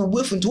catch us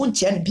with into 1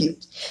 tian bill.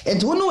 And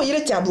to know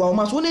your tableau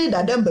must only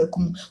that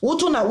Dumbercum,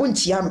 what on a 1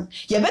 tiano.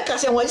 Yabeka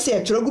say one say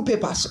a trogu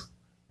papers.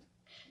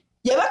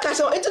 Yabaka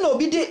so it no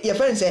be your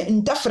friends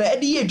in Tafra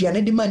at the Adrian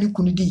and the man you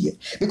couldn't do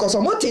because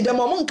I'm not the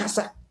Mamon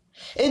Casa.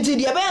 Until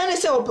the Abana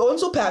say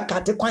also per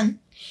catequan.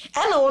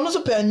 And I want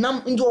to pay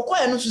nam into a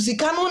choir no to see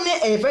canon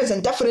a friends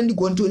and different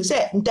going to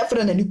say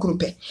different and you couldn't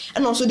pay.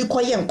 And also the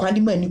choir and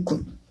quandy man you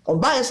could. Or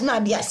bias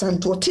not the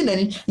assent to a tin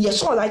and you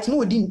saw like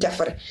no didn't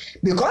differ.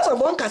 Because of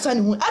one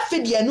Cassan who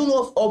after the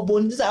no of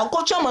bones, I'll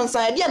coach on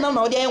side, yeah,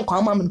 now the young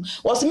common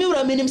was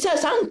mirror mean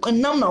himself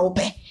and now now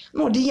pay.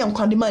 No, the young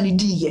quandy man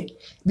dear.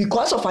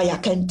 Because of I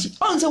can't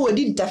answer we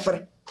didn't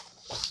differ.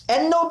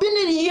 And no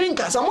been hearing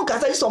Casamo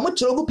Casa so much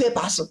trogu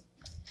papers.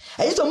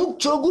 I used to move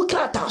trogu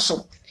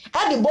cratasso.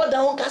 At the border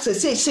on Casa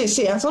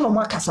say, and son of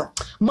Macassa.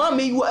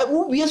 Mammy, you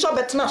will be so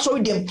better not show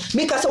them.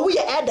 Make us a wee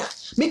adder,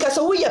 make us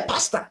a wee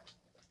pastor.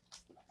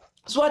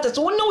 So what is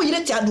one no you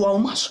let you do our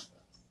much.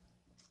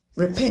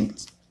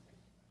 Repent.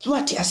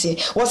 What I say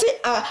was it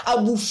a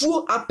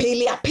bufu a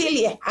pele.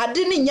 I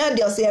didn't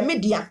yell say a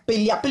media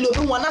pele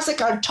one as a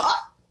car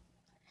talk.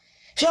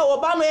 Shall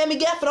Obama me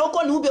get from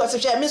Con who be also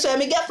share Miss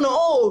me get no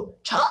oh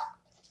chop.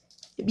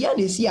 Beyond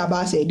the sea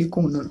about say the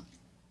corner.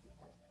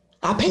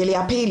 A pele.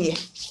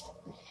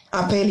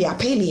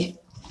 Apeli.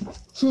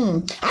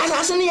 As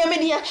I say near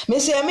media,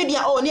 Miss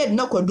Media or near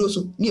no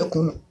quadroso near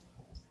Kuno.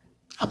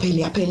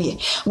 Apeli.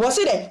 Was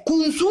it a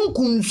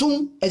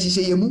kunsum, as you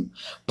say, you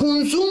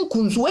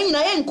kunsum, when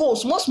I ain't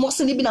cause most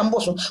silly bin and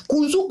bosom,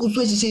 kunsum,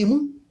 as you say,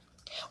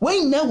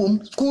 when now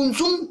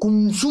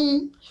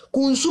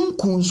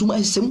kunsum,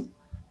 as some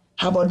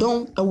have a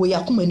don away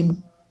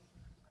acumen.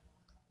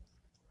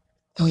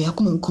 Away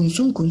acumen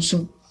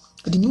kunsum.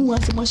 The new one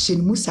so much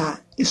sin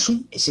musa is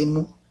soon as in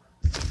mo.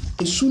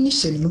 Soon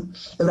is in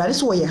a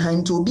radical way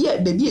hand to be a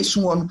baby a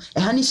swan,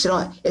 a honey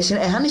shrine,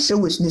 a honey show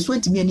which is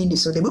 20 million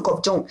so the book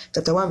of John,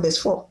 chapter 1, verse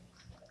 4,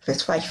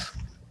 verse 5.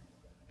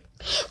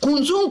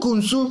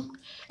 Kunsum,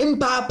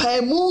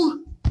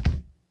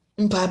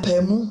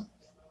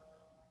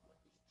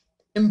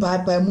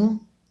 impapemu.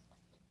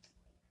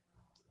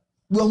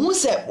 Who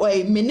said,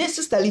 why,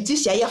 Minister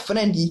Leticia, your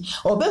friendy,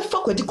 or be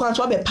fuck with the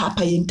quantity of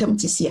papa in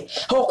temptation.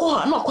 How call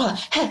her, not call her,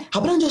 hey, how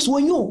about just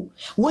when you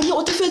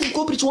want to face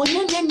go pretty one,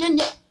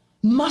 yeah.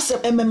 Master,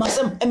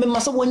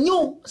 master, when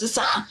you,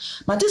 sir,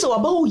 Matis or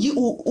about you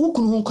who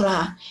can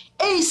cry.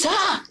 Eh,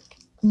 sir,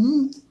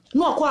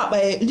 no, quite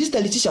by Sister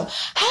Leticia.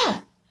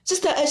 Ha,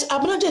 Sister as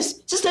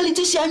Abnages, Sister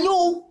Leticia,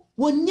 no,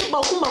 one yet,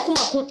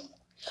 Bakum,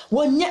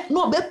 one yet,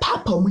 no, be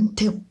papa win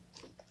tell.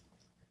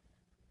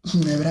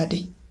 Never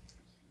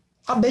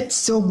I bet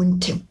so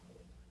wintem.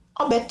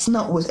 I bet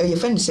not was your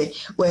friend say,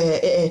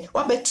 where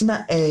I bet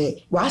not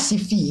was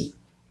fee.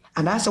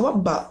 And I said, what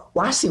about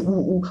was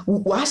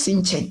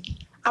in chen?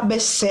 I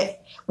bet say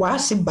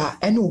was ba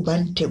and no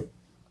bantem.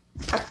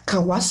 I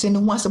can was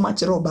in once a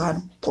much robot,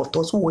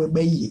 portos who were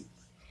bay.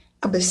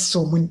 I bet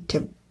so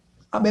wintem.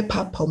 I bet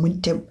papa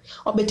wintem.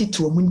 I bet it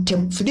to a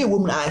wintem for the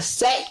woman I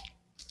say.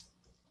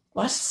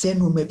 Was say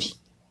no maybe.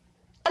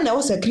 And I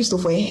was a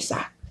Christopher, yes,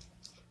 sir.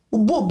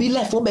 Who be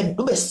left for bed,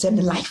 do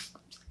send life.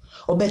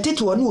 Or better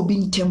to one will be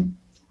in Tim.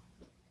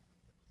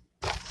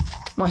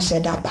 My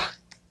said up.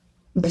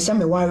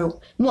 Besame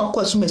waro, no, of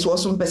course, Miss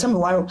Watson, Besame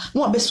waro,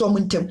 no, best one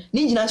wintem,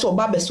 needing us or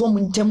Babes one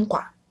wintem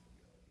qua.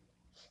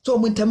 So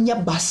wintem ya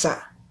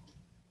bassa.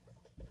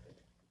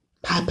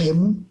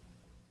 Papemu,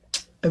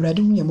 a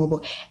radum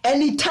mobile.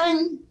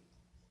 Anytime,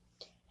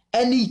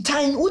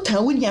 what I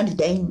win ya the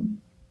day.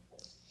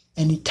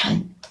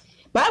 Anytime.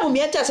 Bible me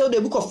tell us the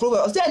book of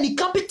Proverbs. There any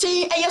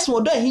competing, yes,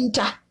 what do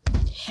hinter.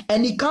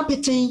 Any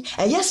competing,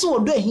 yes,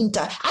 what do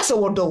hinter. As a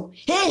word,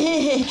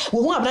 hey, we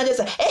want to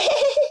say, hey,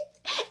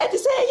 and to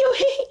say you,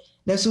 hey,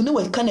 there's no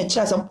way can a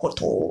chance and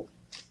portal.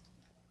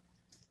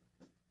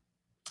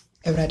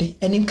 Everybody,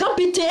 and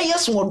incompetent,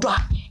 yes, what do a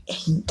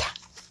hinter.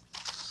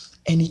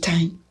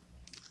 Anytime.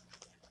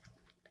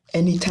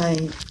 Me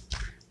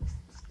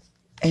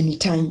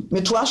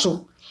to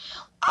also.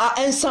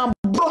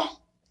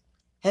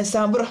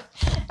 ensambro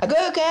ago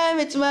ka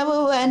mitma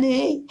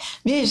buwane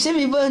mi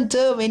shimi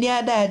bonto me ni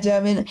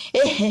adaja me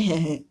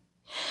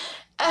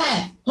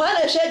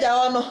wana sheja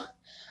ono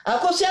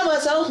akosi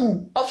amasa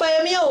hu ofa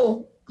yemi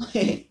o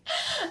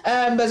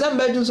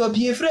bezamba dun so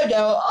pie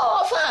freda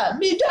ofa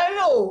mi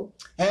dayo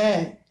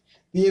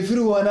pie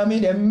fru wona mi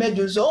dem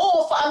medun so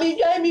ofa mi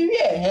dai mi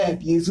wie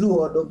pie fru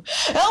wodom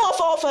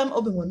ofa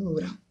obi wonu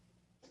wura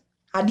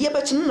ade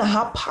betin na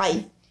ha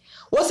pai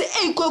wo se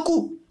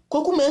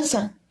kwaku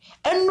mensa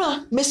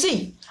enwa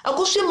mesi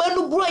akosi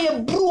manu bro ye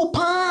bro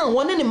pa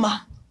wona ne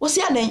ma wo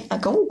se adan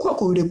aka wo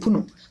kwaku repu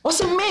no wo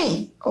se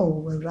me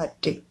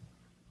rade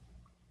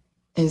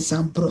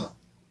ensambro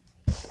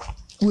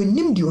we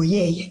nim the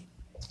oyeye.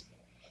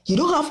 You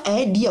don't have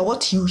idea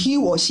what he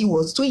or she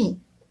was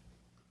doing.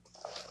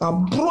 A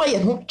boy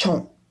and hook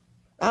chong.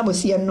 I will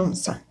see a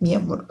nonsa, me a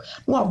mother.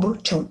 No, bro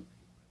chong.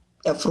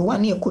 If for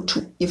 1 year,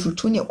 could if you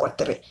 2 near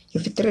quarter,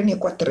 if you 3 near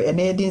quarter, and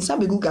then some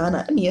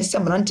Gugana, and yes,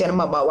 some Rantan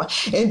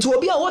Mabawa, and to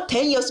be what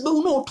 10 years, but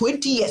no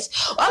 20 years.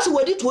 As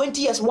we did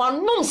 20 years,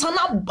 one non son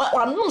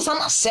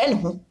send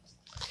home.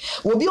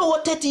 Will be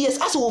over 30 years,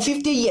 as well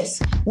 50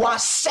 years.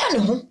 Was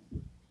send home.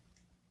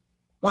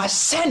 Was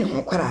send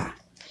home, cry.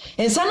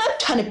 And sana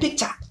trying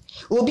picture.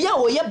 Obi a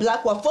oye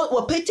black wa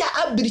picture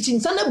a breaching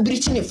sana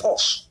breaching a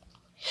force.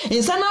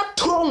 And sana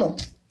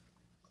trono.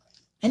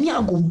 Any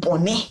ago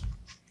bonnet.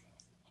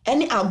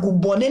 Any ago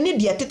bonnet ni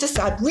dia tete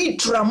sa we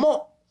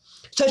tramo.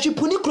 So she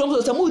puni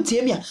krom so mu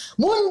tiemia.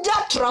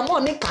 Munda tramo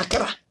ne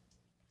kakra.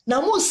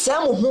 Na mu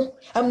sam ho.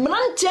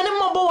 Amrante ne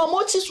mabo wa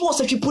mo ti so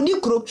she puni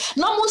krom.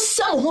 Na mu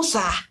sam ho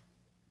sa.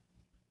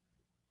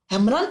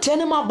 Amrante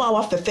ne maba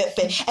wa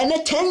fefefe and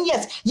 10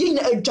 years yin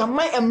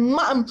adwamai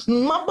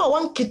maba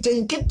wan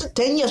kitten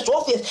 10 years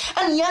of years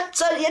and ya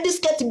tell ye this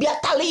get be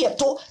atale ye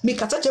to me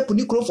kata chepu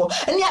ni krofo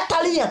and ya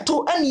atale ye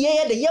to and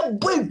ye de ye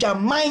boy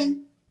adwamai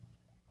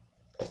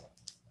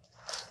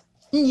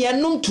ye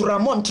num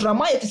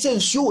turamo ye se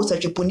nsuo wo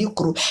chepu ni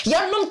kro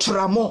ya num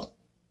turamo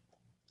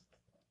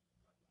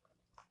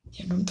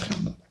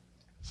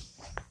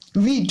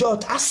we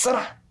dot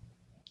asra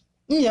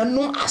ye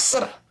num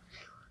asra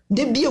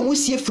de bia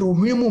wusie fro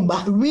hwemu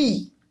ba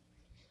wi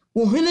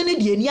wo hwene ne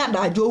de ani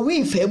adajo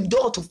wi fam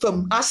dot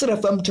fam asra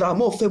fam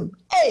tramo fam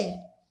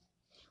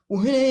wo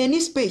hwene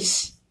ni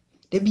space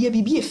de bia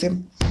bibi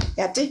fam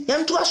yate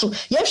yanto aso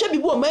yehwe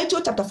bibi o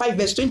Matthew chapter 5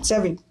 verse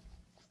 27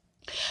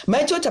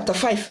 Matthew chapter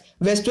 5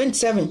 verse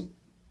 27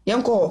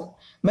 yanko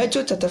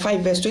Matthew chapter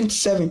 5 verse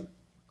 27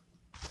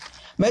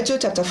 Matthew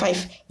chapter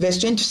 5 verse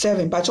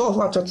 27 but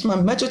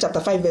Matthew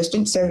chapter 5 verse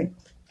 27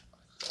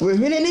 wo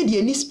hwene ne de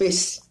ani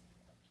space.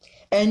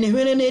 And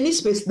when any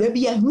space, there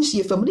be a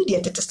musie family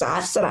de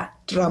asra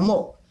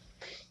tramo.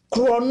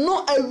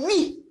 Chrono a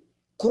we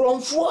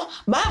cronfo,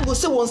 Bible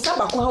say one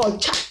sabako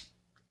cha.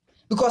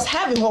 Because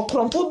having her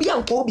cronphobia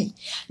and Kobe,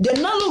 the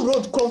narrow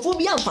road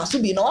cronphobia and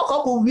fasubi, no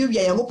cocko will be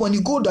a young upon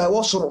you go to a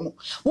washroom.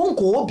 Won't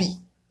Kobe.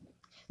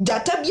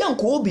 Data be and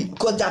Kobe,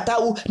 because data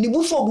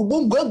nibufo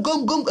boom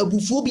gum a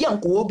buphobia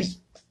and Kobe.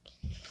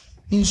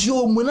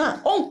 Injio muna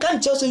on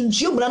can't just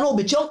injio muna no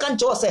be on can't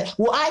just say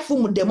wo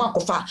iPhone de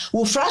makofa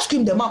wo flash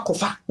cream de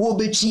makofa wo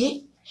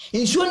betie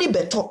injio ni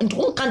beto and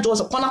on can't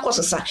just kwana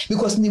kwasasa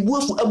because ni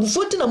bufu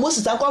abufonti na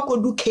Moses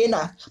akwakodu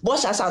Kena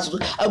boss asaso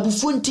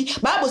abufonti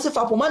Bible say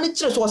fa poma ni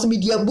kire so was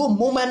media bom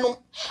moma no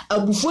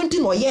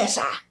abufonti no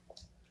yesa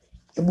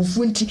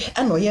abufonti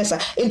ano yesa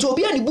enti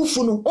obi ani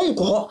bufu no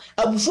onko ho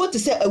abufonti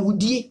say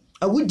awudie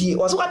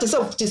was what to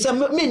say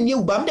men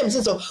new bam them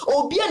say so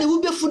obi ani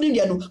wo befu no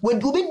dia no we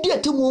be dia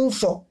temu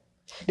mfo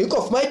the book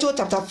of Matthew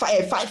chapter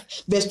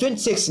 5 verse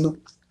 26 no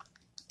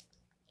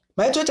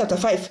Matthew chapter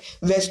 5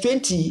 verse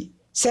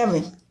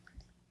 27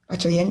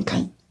 acho yen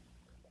kan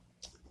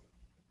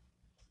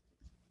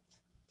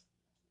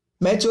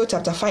Matthew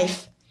chapter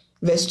 5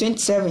 verse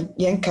 27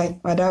 yen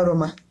kan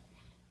madaroma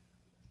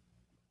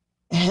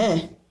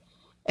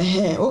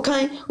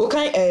okay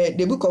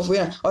the book of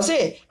Wena or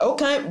say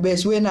okay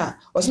verse Wena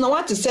or na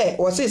what to say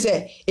or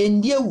say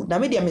endieu na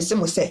me dia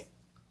mesemo say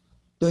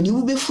do ni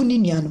wo befu ni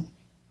nia no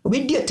obi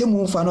dia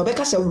temu mfa no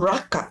beka say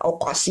raka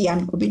okwasea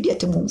no obi dia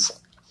temu mfa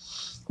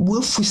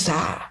buafu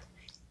sa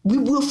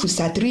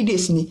 3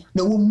 days ni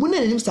na wo muna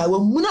nanim sa wo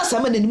muna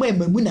sama nanim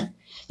amamuna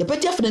ye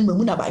pati afena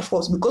mamuna by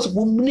force because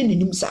wo muna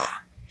nanim sa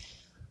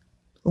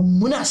wo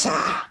muna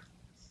sa.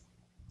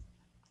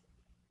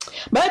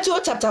 Matthew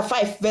chapter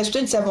 5 verse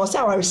 27 was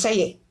our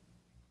say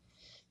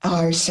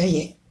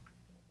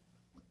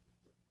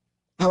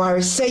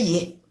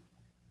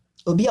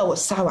obi awo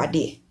sawa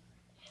de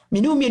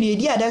me no me no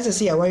edi adanse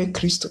say our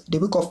Christo the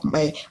book of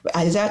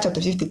Isaiah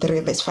chapter 53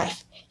 verse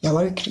 5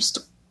 our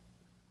Christo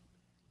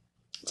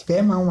ti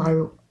be man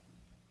waro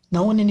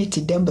na woni ne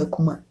ti demba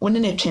kuma woni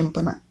ne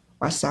twempana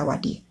wasawa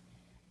de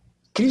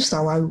Christo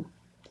awaro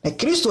na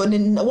Christo ne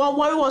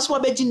waro was wa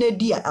beji na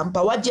dia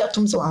ampa waje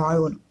atum se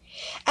waro no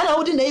ana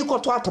wodi na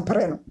yikoto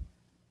atopere no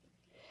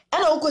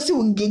ana wokosi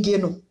wungege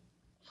no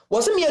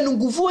wosi me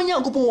anungufu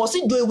onyankopon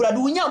wosi do ewurade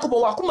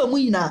onyankopon wakoma mu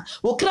yina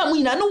wokra mu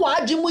yina no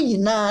waadwe mu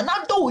yina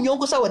na do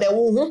onyanko sa wode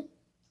wo ho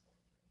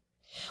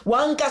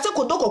wanka se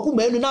kodoko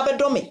kuma enu na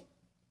bedome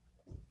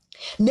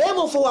na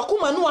emo fo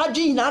wakuma no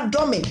adwen na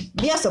adome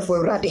me asafo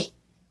Awurade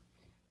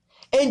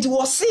enti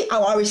wo se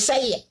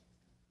awareseye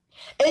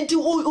enti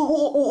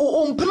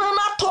umpana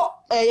na to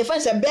ye fa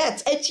se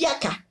bet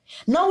atiaka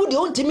na wo de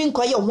ontimi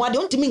nkoye ho ade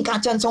ontimi nka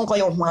chanse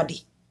nkoye ho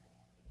ade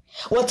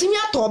wotimi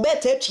ato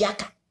bet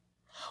atiaka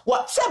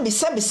what sebi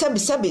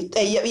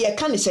ye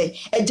kan say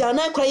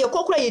ejana kra ye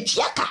kokora ye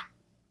tiaka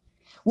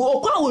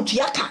wo kwa wo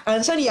tiaka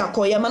ansa ni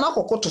yakoye mana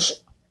kokoto so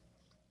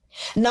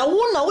na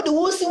wo de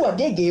wo si wa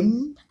de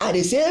game at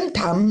the same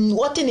time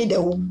what in the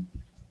home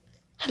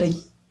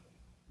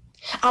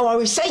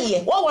our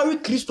say what worry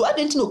Christo I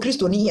didn't know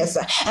Christo ni yes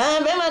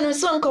be man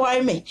so nko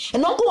worry me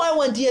and nko worry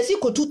want yes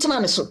ko tutena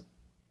ne so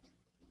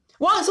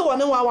one so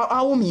one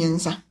wa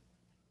miensa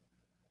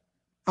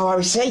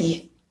our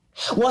say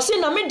was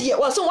in a media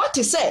was what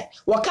to say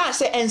what can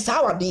say and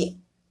sour de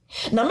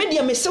na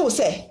media me say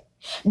say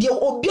de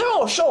obia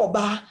o show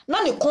ba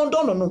na ne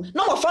kondo no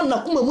na wafa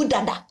na kuma mu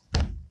dada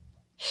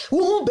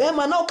wo be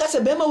ma na o ka se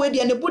be ma we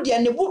de ne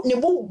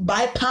bu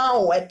by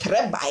pound e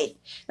tre by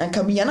na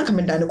kamiya na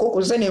kameda ne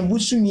kokko se na bu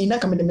sunyi na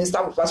kameda me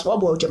start fast for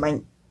about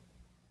jaman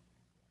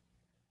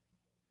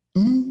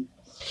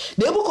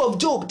The book of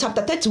Job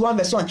chapter 31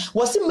 verse 1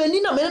 was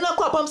many na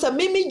kwa pam say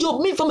me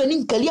Job me for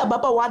many nkali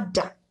ababa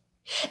wada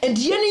and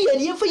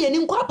yeni for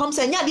yeni kwa pam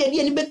say nya de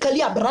yeni be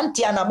kali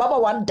abrante na baba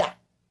wada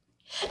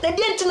na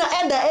de ntina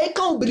enda e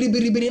kan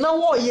biribiri na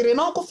wo yire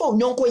na ko fa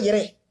onyonko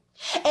yire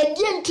e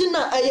de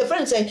ntina your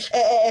friend say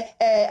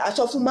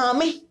asofu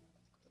maame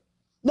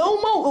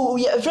no mo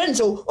your friend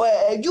so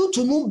you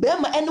to mu be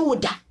ma ene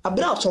woda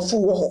abra asofu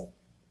wo ho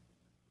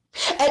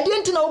e de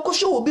ntina wo ko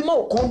hwe obi ma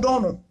wo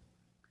kondon no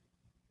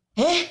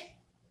e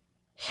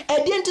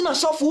de ntina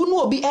asofu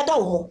no obi eda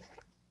wo ho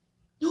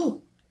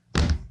no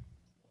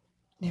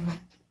never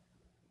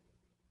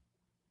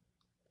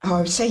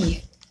I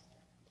say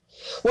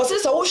was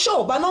it so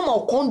show ba no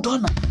ma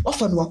kondona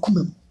ofa no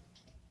akoma mu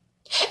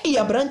e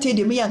abrante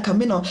de me yanka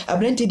me no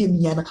abrante de me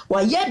yana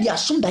wa ye de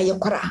asum da ye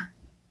kwara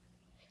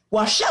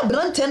wa hye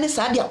abrante ne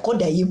sa de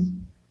akoda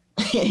yim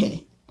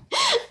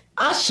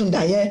asum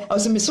da ye o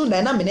se me sum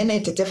da na me ne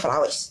tete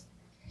flowers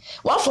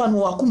wa fa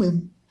no akoma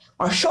mu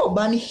wa show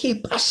ba ni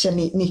hip passion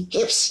ni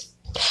hips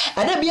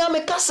ada bia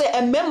me ka se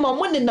emema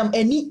mo nenam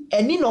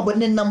ani no bo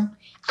nenam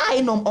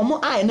I know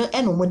I know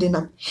any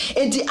modernam.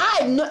 And the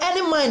I no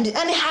any mind,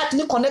 any heart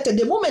no connected.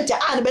 The moment your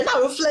eye be now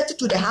reflected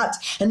to the heart,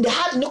 and the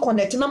heart no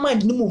connected, no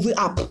mind no move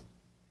up.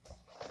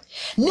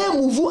 No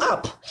move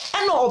up.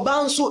 And no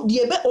bounce so the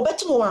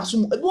obet no one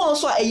so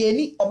also a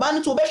yeni or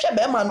ban to be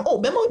man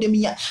oh bemo de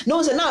mia.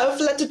 No say now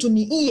reflected to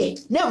me ear.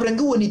 Never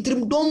go any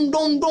trim don.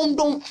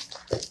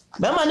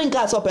 Bema nin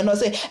gas up and no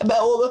say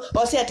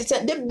or say at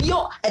the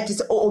bio at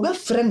his over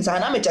friends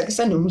and I'm a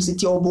jackson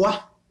university or bois.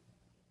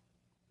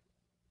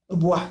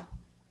 Bois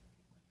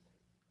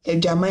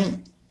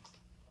Edjaman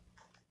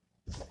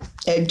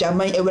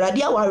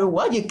Ewradi awaro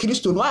wa ye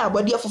Kristo no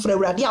abode afofra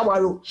Ewradi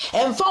awaro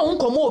emfa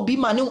nkomo obi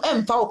mane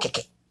emfa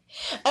okeke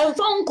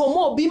emfa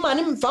nkomo obi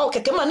mane emfa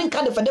okeke mane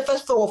nka de fede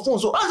first for phone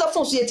so answer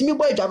phone so yetimi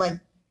boy edjaman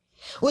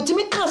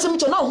otimi kan sem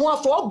to na ho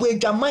afo obo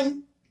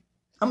edjaman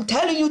I'm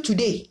telling you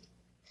today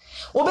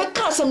obe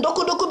kan sem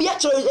doko bi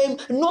atro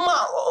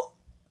normal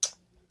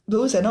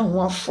those are na ho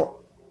afo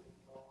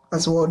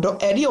as wo do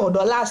eri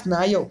odo last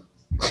na yo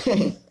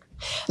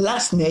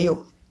last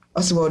nayo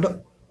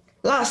oswodo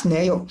last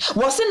nayo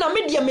was na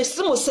media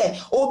mesimo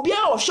se obi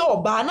a ohwe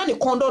oba na ne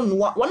kondo no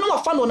wona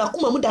wafa no na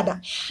kuma mu dada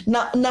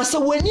na se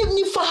wani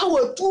nifa ha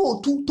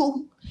watu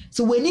to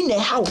se wani na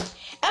ha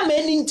ama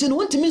ni ntino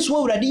wontimi so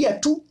Awurade ya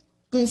tu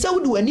nse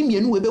wudi wani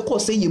mienu we be ko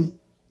se yem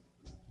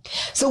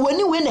se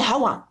wani we na ha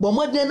wa bo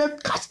modern na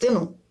cast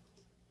no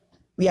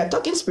we are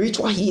talking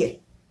spiritual here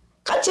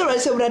Katira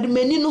se Awurade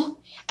mani no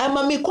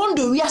ama me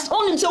kondo wias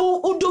onim se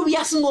udo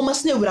wias no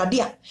mas na Awurade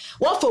a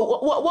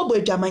wo bo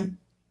adwaman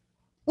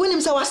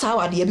wonim se wasa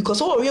awade because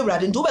wo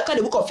Awurade nto be ka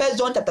the book of 1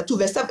 John chapter 2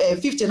 verse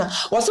 15 na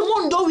wo se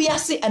mo ndo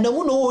wias and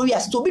wo no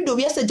wias to be do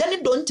wias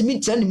jani don't me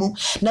tiranimu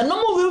na no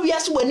mo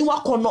wias wani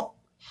wakono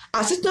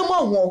asistem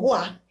anwo ho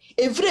a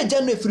every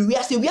janu efiri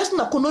wias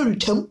na kono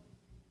retam.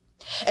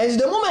 And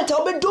the moment I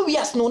obedo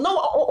wias no now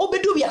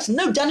obedo wias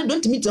no jani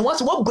don't meet and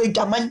what boy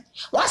jaman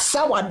what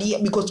sawa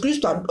there because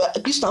Christo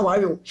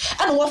wario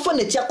and what for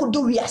netia could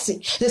do wias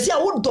they say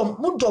I would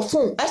do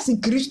phone as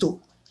in Christo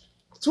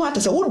so what I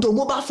say would do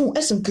mobile phone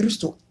as in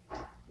Christo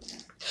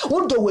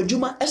would do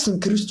wejuma as in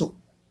Christo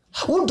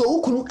would do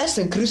ukunu as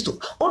in Christo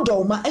would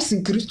do ma as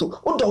in Christo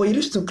would do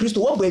in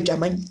Christo what boy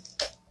jaman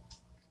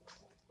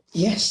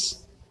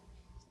yes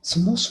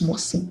small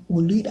thing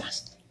will lead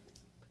us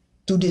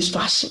to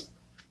destruction.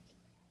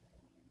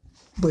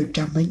 Boy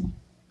jaman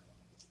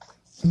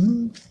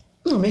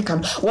no make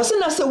am was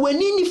na se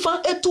wani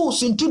nifa eto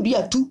suntu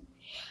bia tu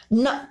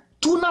na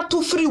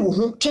to free wo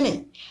ho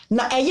twene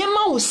na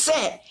eyema wo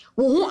se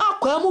wo ho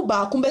akwa mu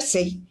ba ko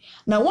besei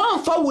na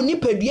wamfa wo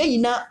nipadua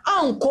yina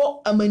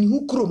anko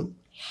amanihu krom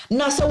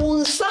na se wo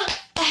nsa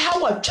ha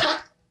watwa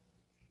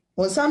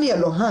wo nsa ne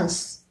yellow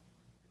hands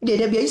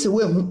de bia ise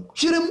we hu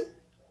hwirem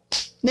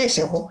na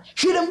ese ho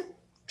hwirem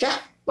twa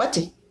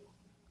wate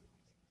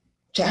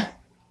twa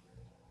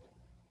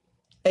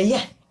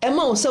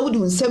Emma o sa wudi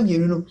nsam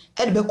yenu no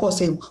e de be ko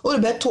say o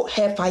de be to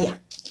hair fire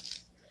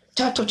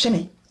twa to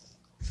twene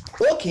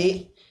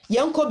okay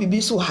yanko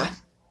bibi so ha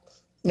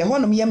ne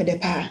honom ye me de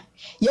pa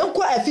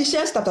yanko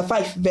Ephesians chapter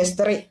 5 verse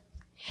 3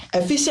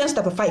 Ephesians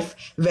chapter 5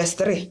 verse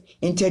 3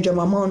 into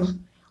adwamama no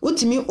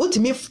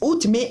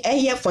utimi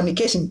ehia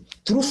fornication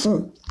through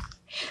phone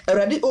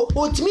already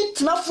utimi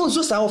tena phone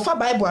so sa ofa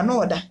bible ana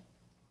oda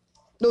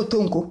no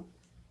tonko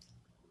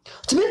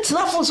utimi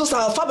tena phone so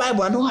sa ofa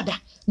bible ana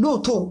oda no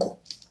tonko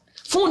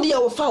phone dia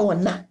ofa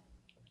wona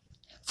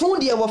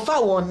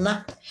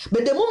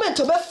but the moment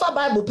oba fa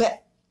bible pe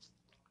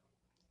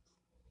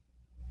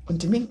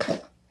utimi nka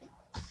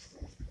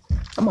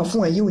ama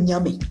phone ayi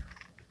unyame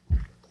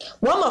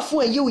wama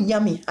phone ayi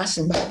unyame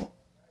asin bible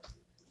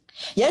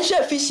Yansha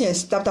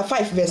Ephesians chapter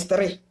 5 verse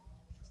 3.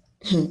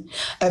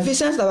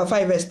 Ephesians chapter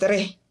 5 verse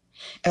 3.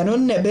 And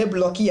on never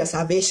block your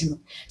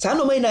salvation. So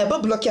no may never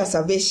block your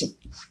salvation.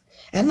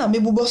 And na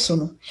mebu boso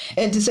no.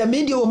 And this a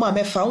media woman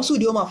me found so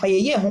the woman for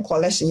ye home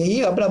collection,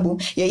 ye abrabum,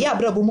 ye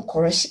abrabum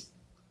correction.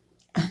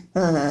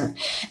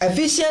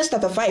 Ephesians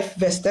chapter 5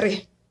 verse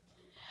 3.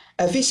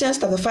 Ephesians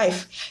chapter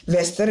 5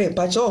 verse 3.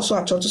 But also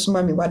a church to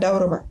mommy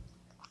wadauroma.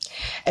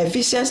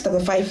 Ephesians chapter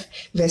 5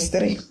 verse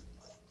 3.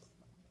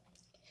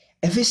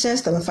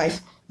 Ephesians chapter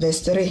 5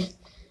 verse 3.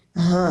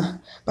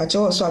 But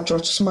also a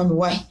church to mommy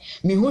why?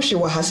 Me who she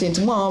was sent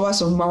to one of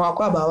us of Mama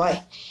Quaba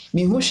why?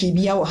 Me who she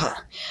be our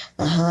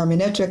ha. Me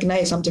network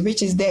nice something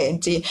which is there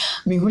and say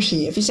me who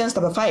she Ephesians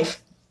chapter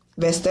 5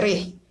 verse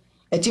 3.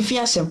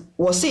 Etifiasem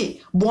was say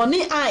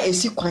Bonnie I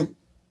is sequine.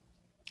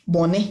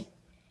 Bonnie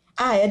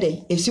I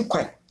ede is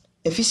sequine.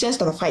 Ephesians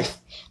chapter 5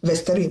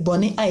 verse 3.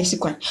 Bonnie I is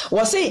sequine.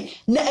 Was say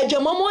na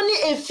ejamamoni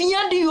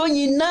efia di yo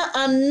nyina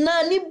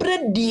anani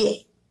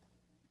bredie.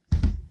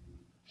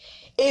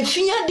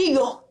 Efia di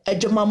yo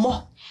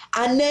ejamamo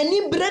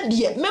anani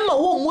bredie mema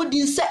wo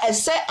modi nse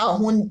ese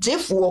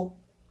ahontefo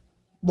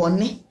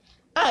Bonnie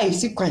I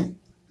is sequine.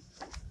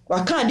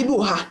 Waka di bi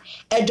wo ha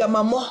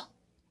ejamamo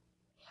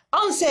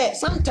on say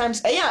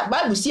sometimes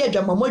Bible see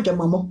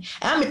adwamamo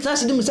am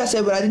trans dim say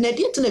everade na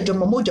di tina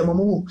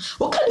adwamamo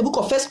what kind the book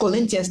of 1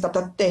 Corinthians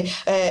chapter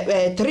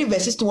 3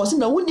 verses 2 was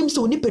na wonim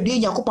say oni pedue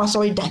Yakobon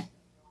sorry dan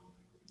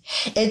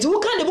and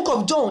what kind the book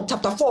of John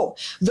chapter 4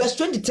 verse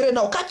 23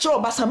 now catch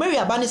up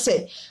Samaria ban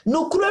say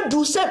no kura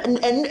do say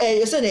and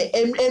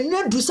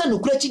do say no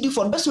kura chidi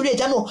for be so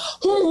reja no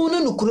hu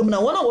no kurum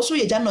na wona wo so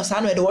reja no sa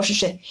no e de wo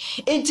hwehwe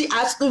enti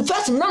as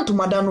first man to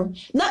madano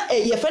na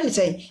ye fa ni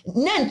say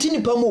na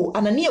ntini pamu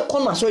anane e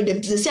kono aso dem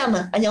tse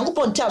ana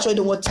Yakobon ti aso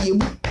dem wotie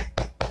mu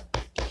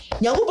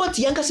Yakobon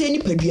ti yanka say ni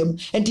paduam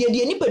enti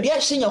ye ni padua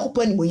hye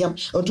Yakobon ni monyam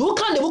enti wo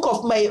kan the book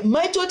of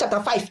Matthew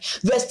chapter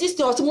 5 verse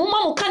 16 o se mo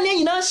ma mo kan na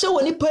nyina hye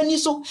woni pani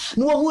so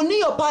no wo ni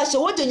your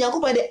pastor wo je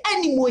Yakobon de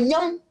ani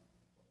monyam.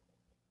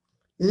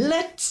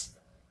 Let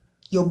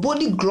your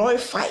body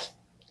glorify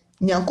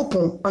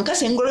Yakobon anka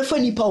se glorify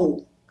nipa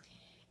o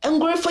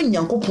glorify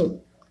Yakobon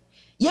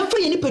yemfa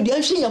ye ni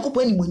padua hye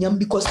Yakobon ni monyam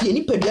because ye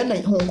ni padua na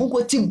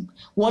honkonko tim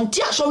won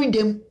ti asori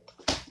dem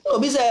no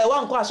bi say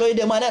wan ko asori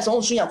dem na se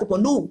won so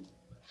Yakobon no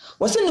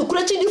wose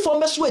nukura chi di fo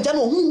meso agya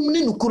no honhum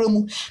ni nukura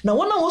mu na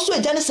wona wo so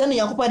agya ne se ne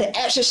Yakobon de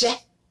ehwehwe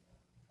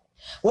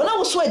wona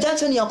wo so agya ne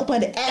se ne Yakobon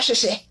de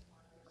ehwehwe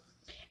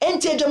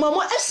enti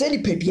adwamamo ase ni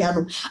padua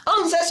no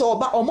anse se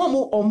oba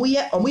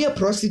omoye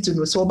prostitute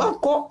no so oba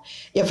ko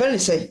ye fe ne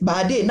se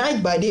by day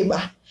night by day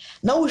ba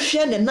na wo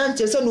hwe ne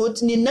nante se no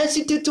ni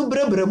nansiti tu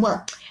brebre mu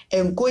a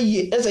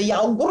enkoye ese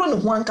ya goro ne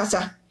ho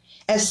ankasa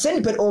ese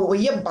ni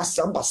oye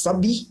basa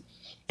bi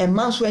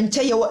man so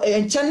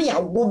enche ne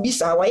yawo bi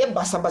sa wa ye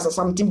basa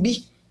something bi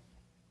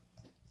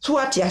so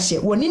ati ase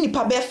woni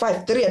nipa be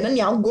 5-3 na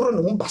ne agoro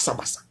no basa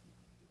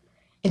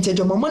ente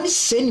jo mama ni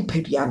se ni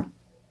padua no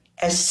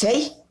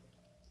essay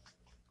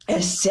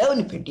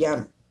ni padua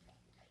no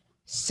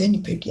se ni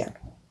padua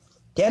no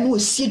then we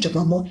see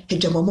ejomamo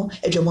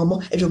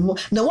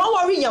na wa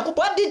wari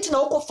Yakobon didn't na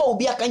okofa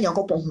obi aka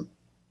Yakobon ho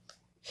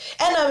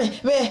ena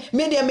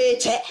me dia me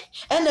che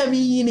ena mi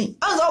yini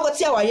anza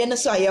ogoti aware ne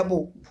so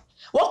ayebo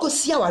wako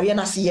si aware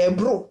na se ye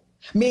bro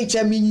me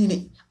cha mi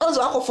nyini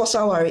onzo akofo so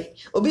aware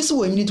obi so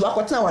wanyini to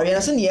akotena aware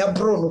na se ne ye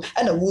bro no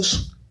na wosu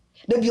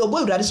da bi obo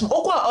urade so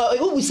okwa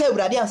obi se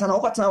urade ansa na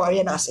okotena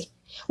aware na se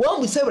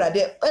won bi se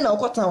urade na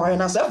okotena aware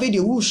na se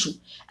video wosu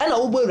na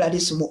obo urade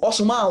so mo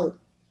osoma awo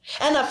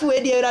na fi we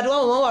dey urade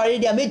won aware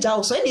dey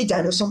meja so dey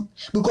jane so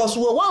because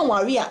we wan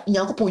ware a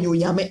Yakobon yo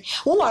yame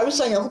won ware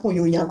so Yakobon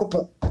yo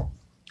Yakobon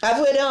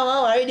afi we dey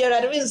wan ware dey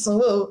urade win so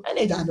wo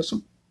na jane so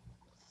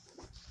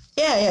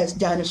yes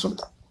jane so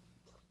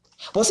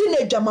wosi na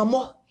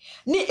adwamamo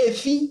ni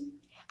efi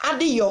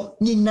adeyo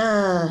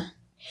nyina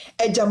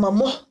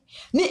adwamamo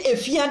ni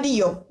efi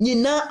adeyo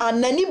nyina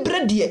anani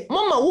bredie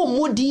mama wo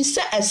modin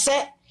se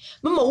ese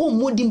mama wo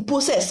modin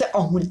po se ese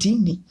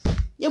ohudin ni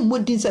ye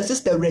modin sa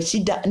sister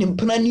Rashida ni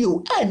mpanani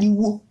o ani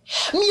wo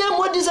me ye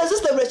modin sa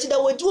sister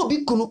Rashida wo di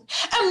obi kunu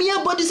me ye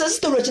modin sa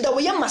sister Rashida wo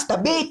ye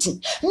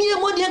masturbating me ye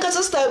modin ka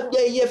sister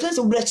ye friends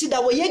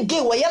Rashida wo ye gay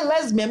wo ye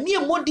lesbian me ye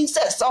modin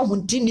sa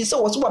hontini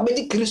so wo so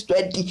abedi Kristo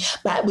adi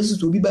Bible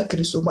so obi ba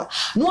Kristo ba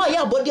no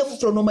aya abodi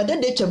afoforo no mada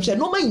de chamse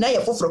no ma nyina ye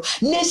foforo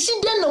na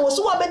sida na wo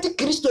so abedi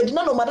Kristo adi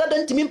na no mada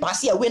da ntimi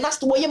mpase ya we na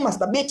sto wo ye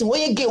masturbating wo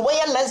ye gay wo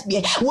ye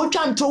lesbian wo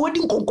twa ntro wo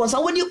di nkonkonsa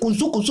wo di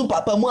kunsu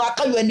papa mu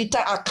akayo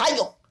anita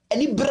akayo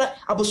any bra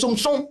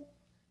abosomsom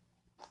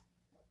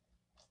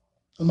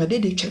o ma de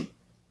twem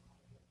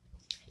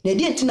na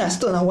de ntina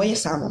still na woyɛ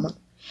saa mama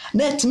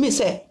na to me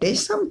say there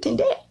is something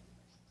there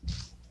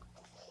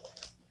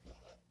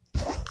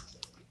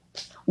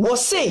wo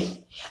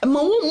say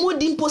ma wo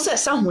mudi mpo say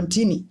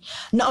hontini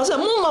na o say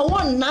mama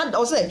won na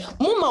o say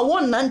mama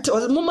won nante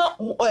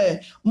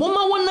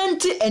mama won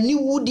nante ani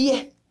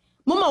wudie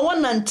mama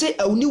won nante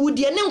awuni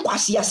wudie ne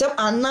nkwase asem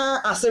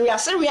ana asere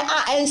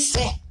a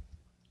ense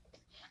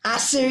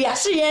Assyria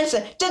ense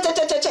how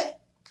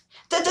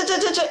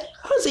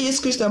say yes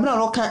Christ am na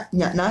roka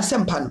na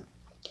asempa no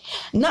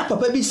na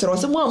papa bi sere o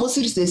say mo am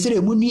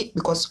sere mu ni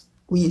because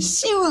we are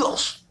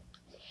serious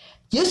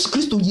yes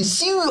Christ we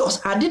serious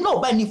I did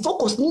not buy ni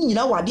focus ni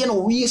nyina wade na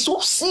we so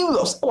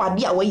serious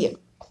wade a we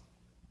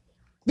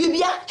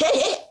bibia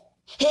he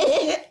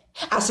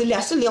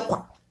Assyria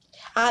kwa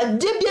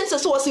ade bi ense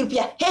so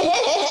Assyria he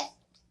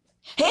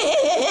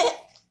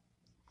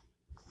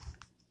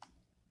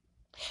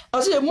I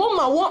say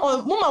mama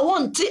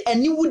want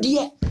any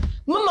woodie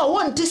mama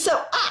want to say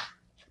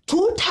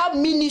to have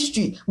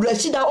ministry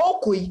Rashida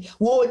okoi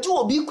wo ju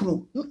obi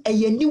kru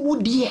ni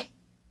woodie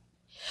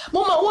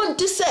mama want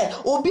to say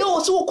obi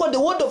was so called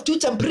the word of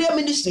truth and prayer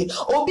ministry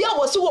obi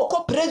was so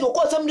called praise wo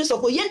call somebody so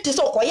yente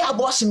so koya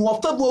abortion wo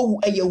fabu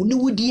ni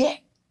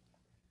woodie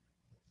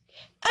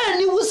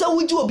ani wo sa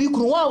wuju obi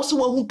kru wa so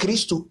hu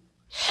Kristo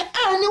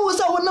ani wo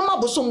sa wona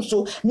mabosom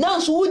so na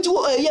so wuju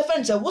ye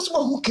friends wo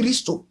so hu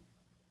Kristo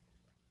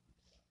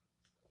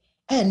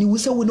ani wo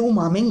se wo no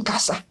ma men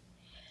kasa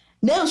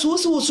na nso wo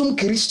se wo sum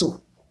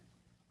Kristo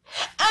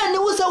ani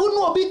wo se wo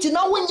no obi ti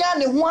na wonya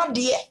ne ho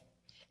ade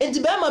enti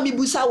be ma mi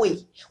busa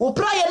we wo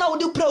praye na wo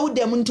de pra wo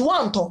dem nti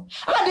wanto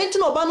ade nti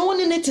na oba no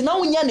woni ne ti na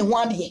wonya ne ho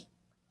ade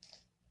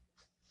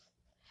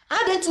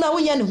ade nti na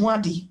wonya ne ho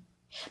ade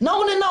na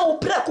woni na wo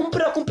pra kun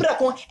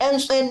en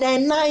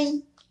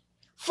 9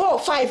 4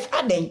 5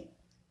 aden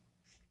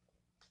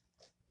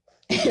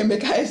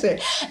make I say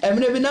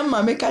emre bi na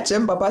mama ka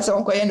chem papa say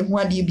onko ye ne ho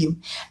ade biom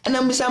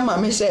na mbisa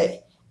mama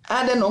say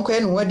ade no onko ye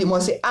ne ho ade mo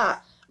say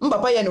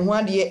papa ye ne ho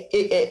ade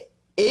 8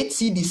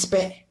 cedis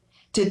pe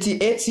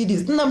 38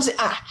 cedis na m say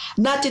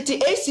na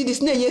 38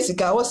 cedis na ye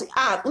sika wo say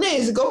na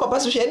ye sika papa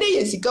so hwe na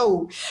ye sika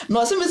o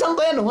no say me say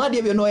onko ye ne ho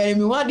ade bi no ye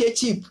me ho ade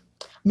cheap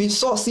me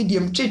sauce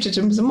diem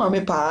chichichi me say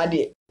mama pa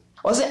ade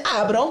o say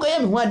bra onko ye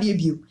me ho ade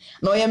biom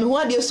no ye me ho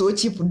ade so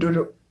cheap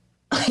dodo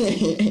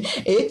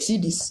 8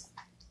 cedis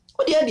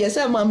odi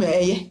say mama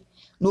eye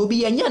na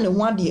obi yanya ne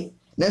ho ade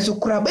na so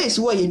kuraba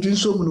esi wo ye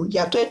dwunsom no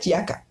ya to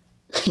etiaka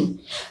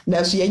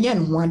na so yanya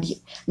ne ho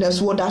ade na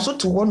so oda so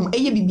to won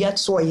eye bibia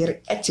so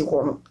yere eti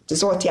ho no te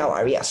so oti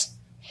awarias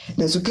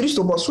na so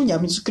Kristo bo so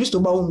nyame so Kristo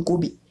ba won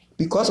kobi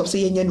because of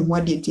say yanya ne ho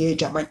ade tie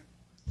adwaman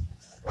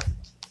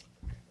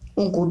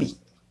won kobi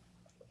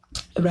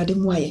Awurade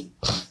mu aye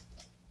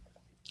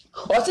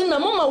o tin na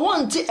mama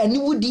want ani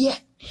wudie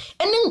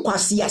eni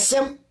nkwase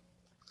asem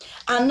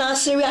ana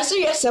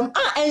serious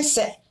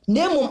ense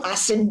nemum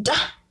aseda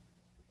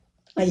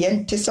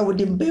ayente sa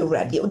wodi mbe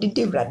Awurade odi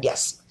de Awurade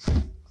as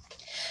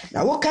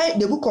na wo kai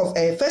the book of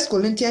 1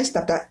 Corinthians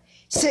chapter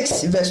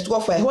 6 verse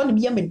 12 I want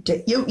be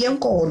yen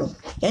ko ho no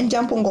yen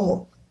jampo ngo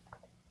ho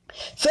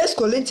 1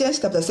 Corinthians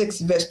chapter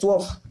 6 verse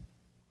 12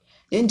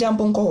 yen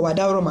jampo ngo ho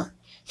wada Roma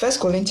 1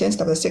 Corinthians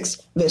chapter 6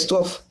 verse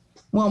 12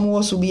 mo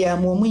amu so bia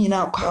mo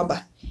nyina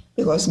akwaba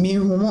because me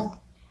humo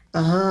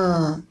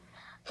 1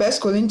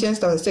 Corinthians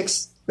chapter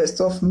 6 verse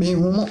 12 me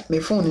humo me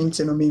phone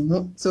ntino me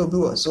hu so bi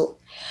wo so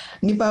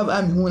nipa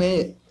am hu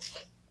ne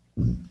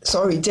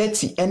sorry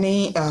Jetty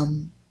any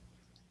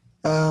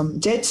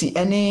Jetty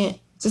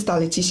any sister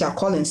Letitia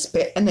Collins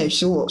pe na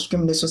show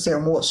scream the so say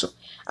mo so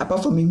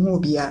apart from me hu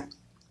bia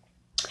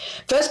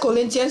 1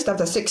 Corinthians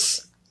chapter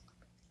 6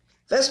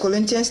 verse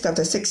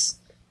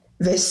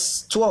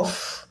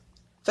 12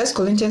 1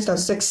 Corinthians chapter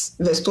 6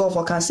 verse 12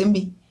 o kan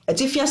sembi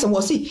etifia se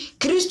wo si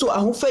Kristo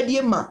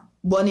ahofadie ma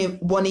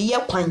bone ye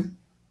kwan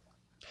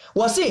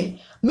wo si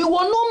me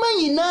wono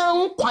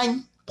manyina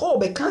kwan Paul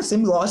be kan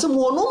sembi wo si me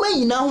wono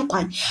manyina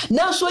kwan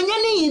na so nya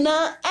ne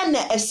nyina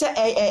na ese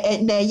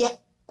na ye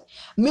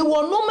me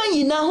wono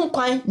manyina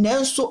kwan na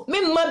nso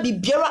me ma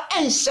bibiara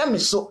enhye me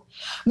so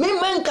me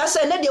menka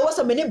se ne de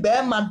wasa me ne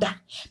be mada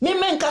me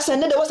menka se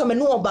ne de wasa me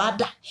no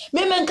obada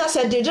me menka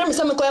se de me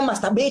se me ko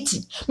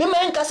masturbate me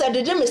menka se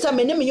de me se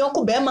me ne me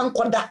yonko be ma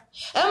nkoda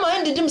e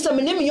ma de me se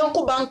me ne me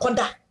yonko ba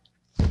nkoda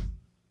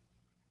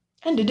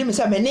ende de me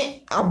se me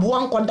ne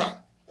aboa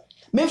nkoda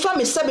memfa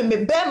me sabe me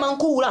bema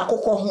nko wura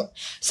akokɔ ho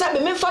sabe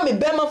memfa me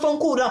bema fa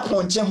nko wura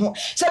ponche ho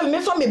sabe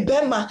memfa me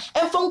bema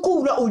emfa nko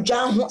wura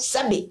odwan ho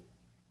sabe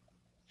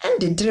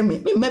ande dire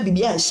me ma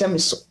bibia anhye me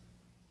so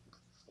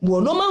wo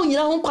no ma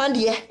nyina ho kwan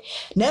de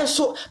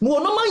nanso wo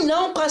no ma nyina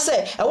ho kwan se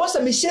e wo se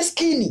me hye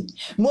skinny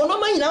wo no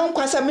ma nyina ho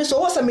kwan se me so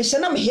wo se me hye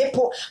na me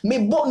hipo me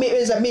bo me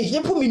eza me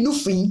hipo me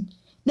nufin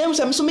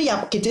nanso me so me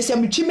ya kete se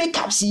me twi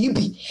makeup si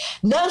bi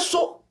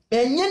nanso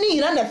enye ni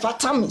nyina na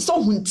fata me so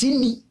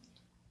huntini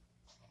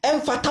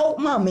emfataw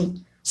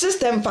mami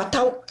system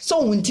fataw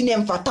so huntini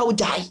emfataw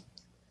jai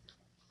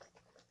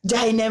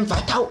na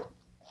emfataw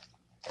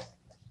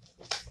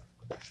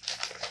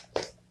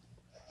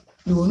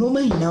no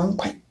ma nyina ho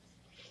kwan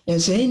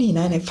enso ni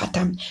na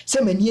fatam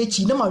se mani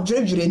echi na ma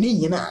dwedwere ni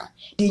nyina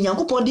de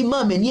Nyankopon di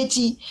ma mani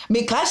echi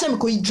me ka se me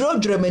ko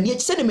dwedwere mani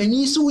echi se de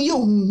mani so ye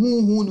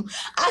huhuhu no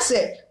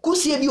ase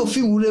kusie bi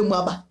ofi wure mu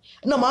aba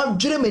na ma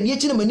dwere mani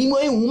echi na mani mu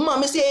ehu ma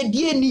me se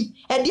edie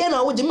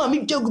na wo je ma me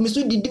dwagu me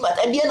so didi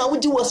mata edie na wo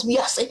je was bi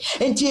ase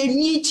enti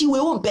eni echi we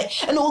wo mpe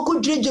na wo ko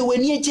dwedwere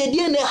wani echi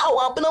edie na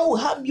hawa abna wo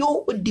ha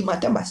bio di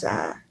mata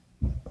basa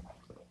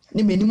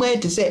ni mani mu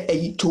ayete se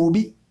eyi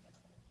tobi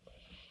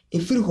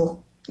efiri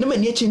ho na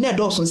mani echi na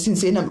dɔɔso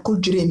sinse na ko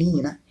dwere ni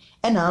nyina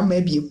ɛna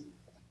ama biem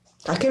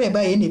akere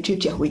ba ye na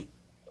twetwa hwe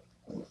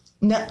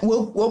na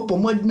wo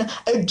pomod na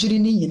adwiri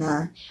ni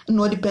nyina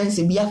na odi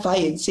pense bia fa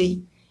ye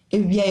nsei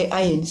ebia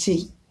aye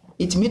nsei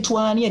etimi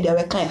toa na ye da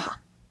bɛkan ha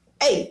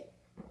ye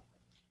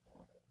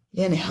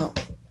ne ha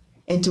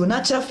enti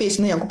natural face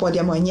na Yankopɔn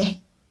dia ma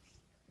onye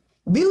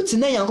beauty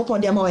na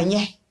Yankopɔn dia ma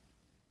onye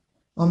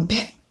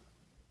ompe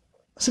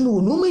sɛ no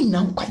no ma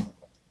nyina nkwan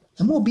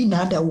ama obi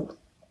na ada wo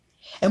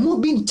emo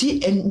bi nti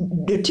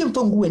de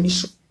tempo ngu ani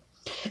so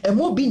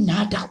emo bi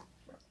na ada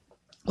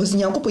osi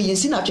Nyankopɔn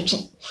yensi na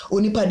atwetwe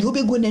onipa de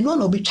obego na no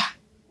na obetwa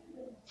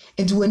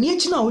enti wani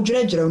echi na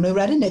odweregyere no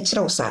Awurade na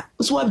kyerɛw sa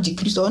so wabji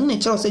Kristo on na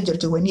kyerɛw sa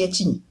gyerete wani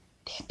echi ni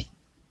debi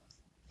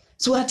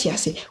so ati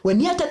ase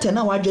wani atata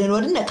na wadwene no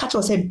na ka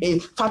kyerɛw sa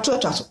fatu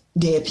atwaso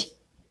debi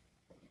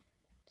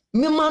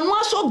me manu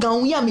aso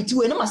gan wi ameti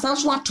we na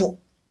masanso ato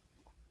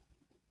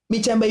me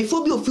tamba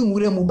ifo bi ofin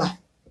wure mu ba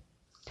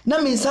na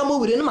me nsamo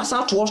wure na masa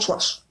ato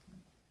oswaso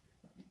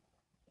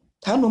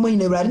ta no man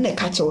na Awurade na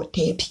ka kyerɛw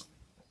debi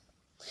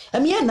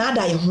amiye na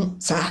ada ye ho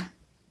sa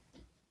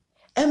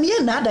amiye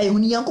na ada ye ho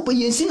ni Yankopɔn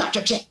yensi na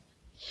twetwe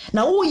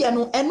na wo ye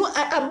no eno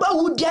aba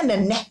wo dia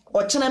nenne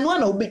ɔkyena no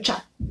na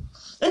obetwa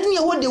enti ye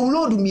wo de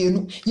load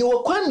mienu ye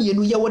wo kwa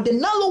mienu ye wo de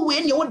narrow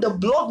way ye wo de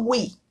broad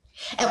way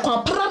e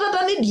kwa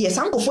prada ne de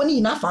sankofo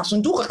ni na fa so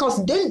ndu ka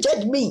cause don't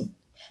judge me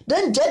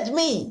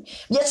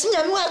yes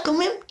nya me wa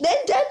come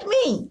don't judge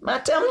me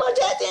matter I'm not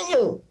judging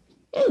you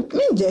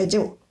me judge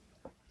you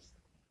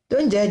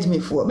don't judge me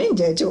for me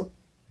judge you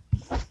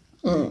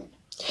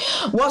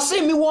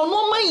wase mi wo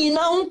no man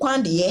yina ho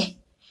kwan de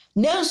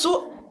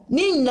nanso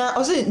ni nyina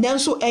o se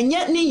nanso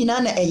enye ni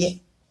nyina na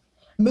eye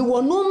mi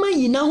wo no man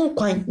yina ho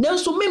kwan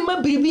nanso me ma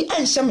biribi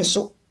anhye me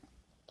so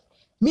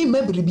me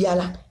ma biribi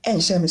ala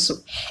anhye me so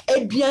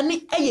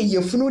aduane eye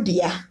yefunu de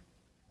ya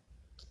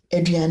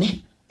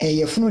aduane eye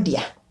yefunu de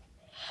ya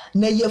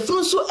na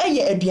yefunu so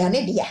eye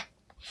aduane de ya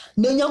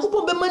na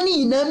Nyankopɔn be ma ni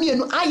nyina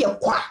mienu aye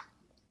kwa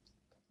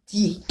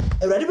tie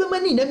Awurade be ma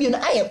ni nyina mienu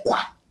aye kwa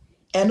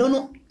eno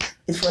no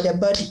is for the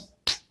body.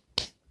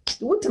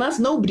 What trans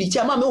now bridge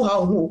ama me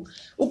ho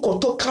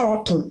ukoto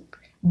carroton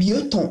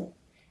bioton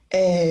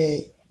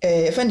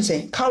fanny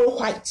say carrot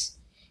white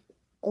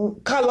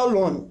color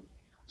lawn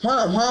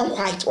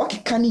white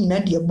what can in na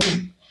dia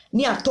bom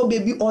ni ato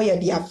baby oil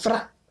dia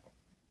afra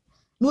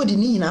no di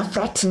ni na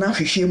afra tena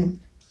hwehwe mu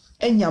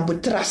enya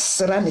botra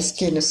sra ne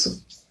skin so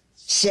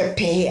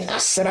shepe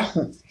asra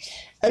ho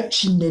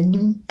atwi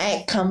nanim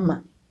ai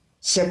kama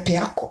shepe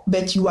akọ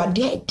but you are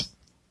dead.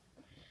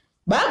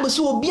 Bible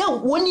so obi a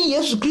woni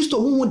Yesu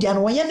Kristo hu dia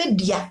no woye ne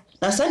dia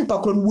na san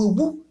pakro no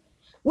wu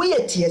wo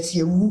ye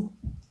tie wu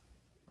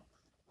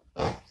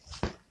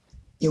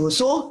you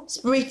so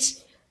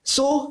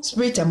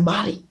spirit and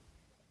body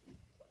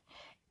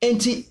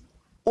enti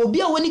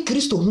obi a woni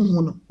Kristo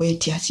hu no wo ye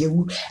tie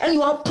wu and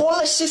you are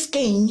polish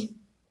skin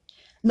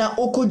na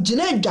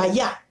okogina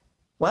dwaya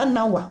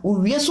wana wa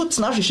owie so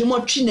tena hwehwe mo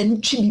atwi na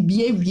ntwi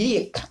bibia wie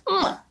ye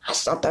kama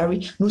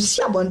asatari no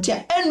si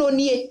abonte eno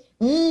nie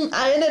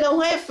I ended up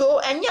with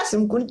and yes,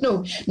 I'm good.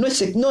 No,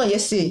 sick, no,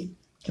 yes, say.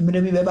 I'm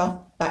going to be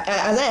about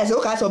as I say,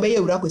 okay, so be a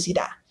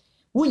racosida.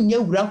 Wouldn't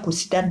you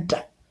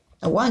racosida?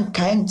 A one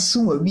kind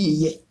soon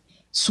ye.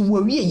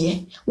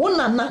 One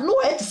no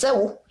way to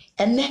sell.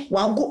 And then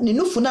while go,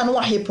 no for no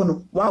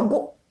happen, while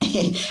go.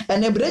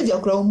 And a Brazil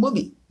crown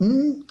movie.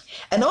 And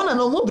on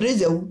no more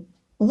Brazil.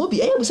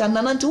 Movie, I was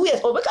an to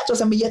it, or catch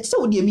us and yet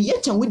so dear me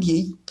yet and with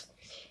ye.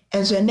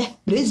 And so,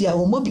 Brazil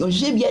will move on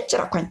shave yet,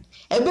 Charapan.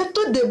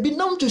 Ebeto de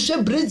binom to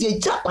share brazier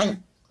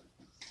chapin.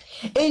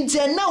 And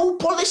now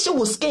polish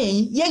was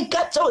skin, yen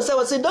cat so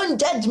say, don't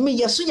judge me,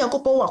 yes, soon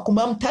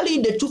I'm telling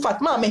you the truth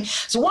at mammy.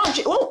 So one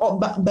or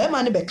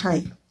Berman be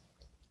kind.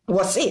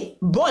 Was it,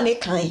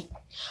 bonnet kind?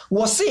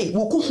 Was it,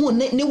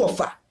 Wuku ne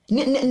wafa,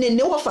 ne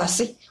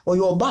wafase or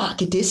your bar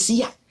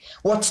kitesia.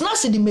 What's not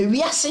the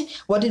Mariasi,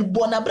 what did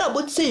Bonabra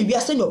would say, we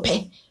are saying your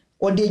pay,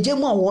 or the gem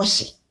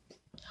washi.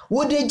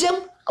 Would the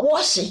gem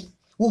washi?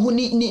 Who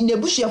need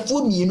Nebushia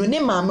food me, no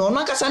name, mamma, or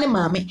Nakasani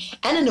mammy,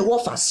 and in the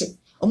wafase,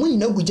 and we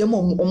know good gem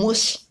or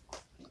moshi.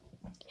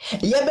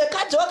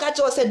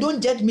 Yebeka said,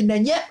 don't judge me,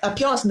 and yet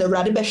appearance the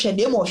radibe shed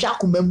them or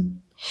shakumem.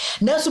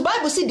 Now, so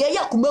Bible see there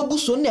Yakumabu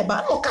so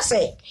never no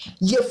case.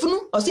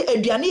 Yefunu, or say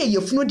Adriani,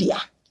 Yefunu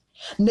dia.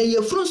 Na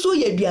yefunu so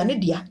Yadriani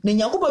dia, na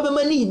Yakuba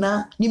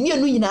Manina,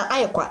 Nimianu in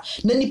Ayakwa,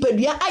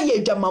 Nanipedia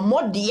Ayajama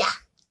modia.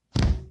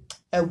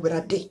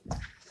 Ebrade.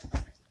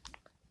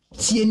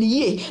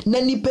 Tienie,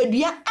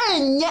 Nanipedia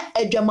Anya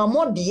Ajama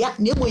modia,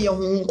 Nemo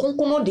Yahun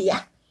Concono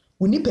dia.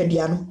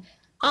 Unipediano.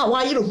 Ah,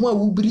 why you don't want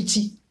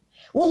Ubriti?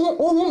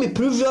 Who me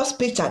previous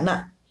picture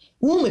na?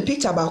 Who me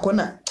picture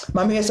bakona?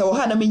 Mammy said,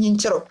 Ohana meaning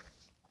chero.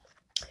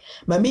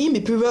 Mammy, me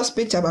previous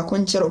picture back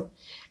on chero.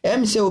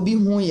 Say, Obi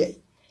Huye.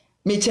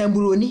 Me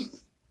tamburoni.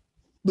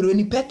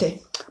 Bruni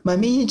pete.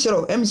 Mammy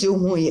chero. Say,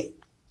 Huye.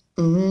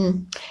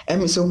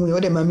 So who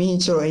the mammy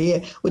chero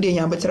here. Would the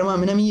yambetra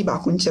mammy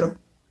back on chero.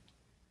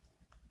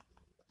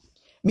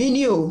 Me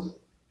knew.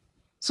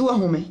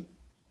 Suahome.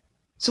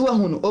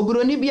 Suahun.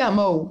 Obroni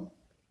biamo.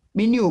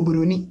 Me knew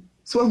Bruni.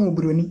 Suahu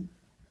Bruni.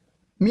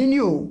 Me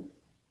knew.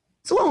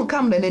 Suahun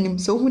come the name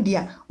so who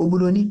dear.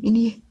 Obroni in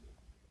ye.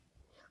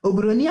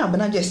 Obroni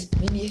abena just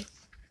minie.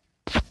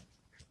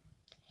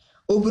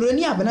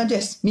 Obroni abena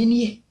just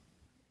minie.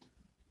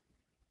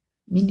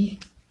 Minie.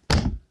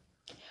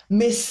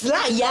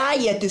 Mesra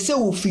ya te se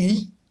wo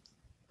fili.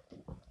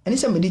 Ani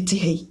se mediti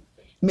hey.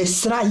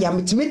 Mesra ya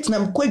metimeti na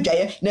mkwadwa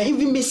ye na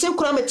even me se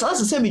kura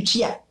metanse se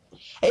metwia.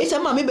 Eyi se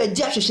ma me be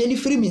di ahwehwe ni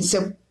firi mi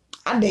nsem.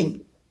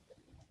 Aden.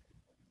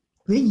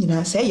 We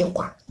nyina se ye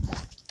kwa.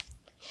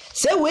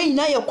 Se we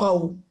nyina ye kwa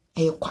o.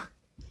 Ye kwa.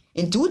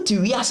 Enti wuti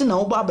wiase na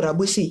wo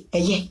abrabo sei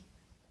enye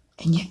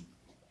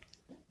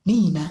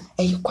nina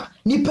eyikwa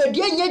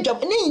nipadua nya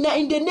job nina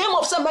in the name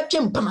of some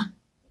mpana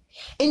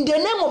in the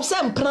name of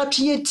some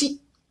mpratwenti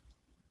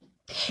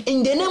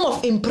in the name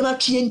of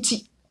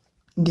mpratwenti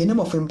in the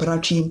name of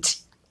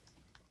mpratwenti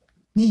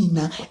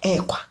nina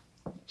eyikwa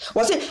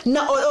wose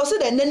na o se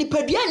da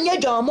nipadua nya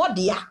job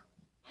modea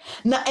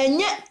na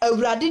enye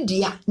awurade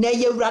dia na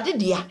ye awurade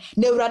dia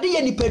na awurade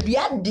ye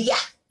nipadua dia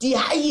di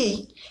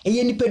haye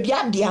eye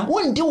nipadua dia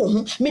wonde wo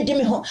ho me de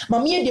me ho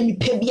mama ye de me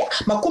pebia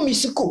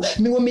makomisiko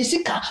me wo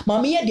mesika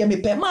mama ye de me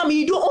pe mama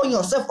you do own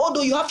yourself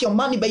although you have your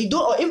money but you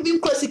don't or even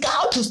classic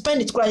how to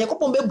spend it kura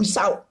yakopon be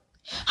busao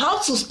how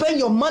to spend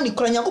your money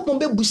kura yakopon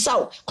be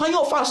busao kwan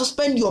you fast to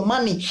spend your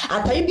money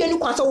ataye bia ni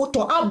kwasa wo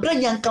to abra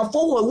nyankafo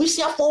ho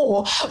wisiafo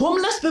ho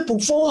homeless people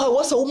for ho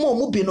was wo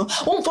mo bi no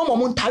won fo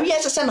mo ntare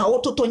esese na wo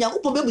to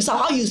yakopon be busao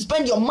how you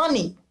spend your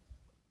money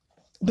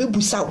be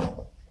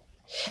busao.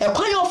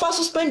 Can you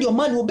also spend your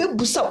money?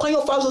 Can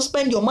you also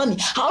spend your money?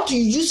 How do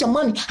you use your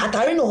money? At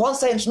I know 1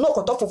 cent, no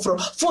cut off for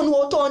phone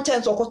water on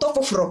 10 or cut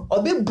off for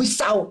or be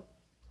busao.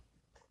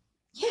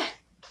 Yeah.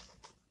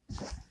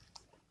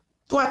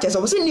 What else? I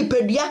was in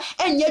Nipedia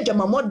and yet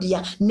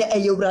Jamamodia, ne a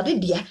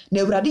Euradidia,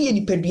 Neuradi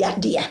Nipedia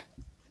dear.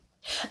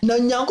 No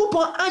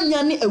Yankopo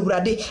Anyani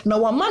Eurade,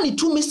 now a money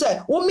to me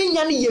say, woman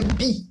yani ye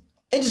be.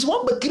 And it's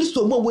what but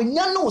Christo mo when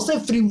ya no say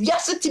free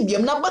viacity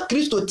biam na ba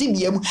Christo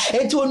tibiam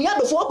and to onia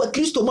do for ba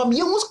Christo mam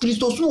ye mus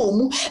Christo so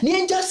mu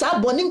ne nja sa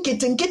boni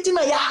nketenketi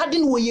na ya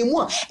hadin wo ye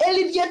mu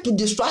elivia to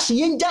distraction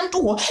ye nja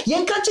to ho ye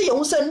nka che ye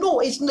hu say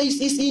no it's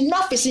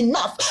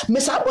enough me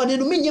sa boni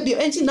no menye bi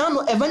enti na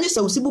no evangelist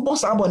usibu bon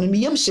sa boni me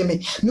yem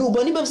hyeme me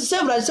boni bem se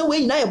Ewrade se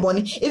we na ye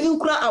boni even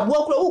kura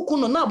abo kura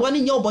ukunu na boni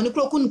nye boni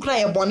kura ukunu kura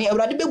ye boni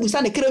Ewrade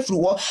bebusa ne kra firi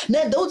wo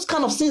na those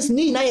kind of things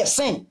ni na ye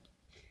sin.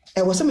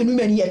 I was some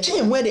women yet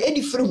where the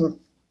Eddie Fru.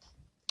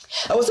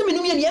 I was some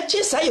women yet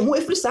chase I am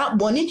with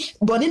Bonnie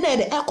na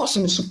the air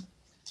cosmos.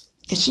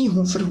 And she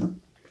who flew.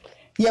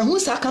 Ya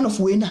who's a kind of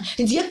winner,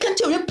 and you can't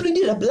tell you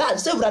pretty the blood,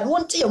 so that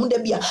one tea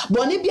won't be a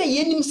Bonnie be a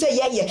yen say,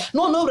 yeah,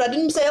 no, I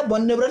didn't say a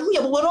bonnet, we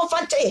have one of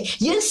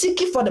fate. Yen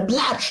seeking for the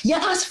blood, ya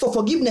ask for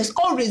forgiveness,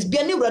 always be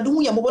a new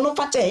radu, ya one of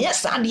fate.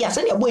 Yes, Sandy, I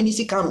send your boy in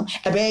his account,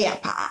 a bear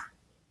pa.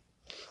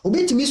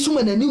 Obey to me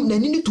soon and new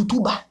Nanini to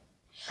tuba.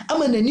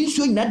 I'm an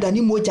initial in that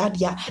Danny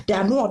Mojadia, they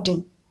are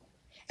nodding.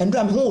 And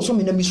I'm also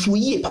in a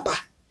misui, papa.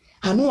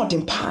 I know what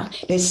in pa.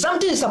 There's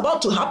something is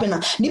about to happen.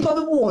 Nipa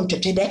people want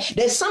today.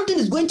 There's something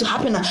is going to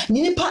happen.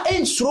 Nipa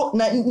and stroke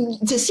na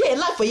to see a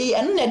life for ye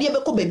and never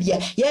beko baby.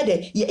 Yeah,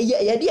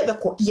 dear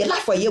beko, ye life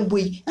for ye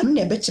boy, and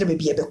never better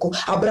baby beko.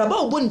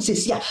 Abraba won't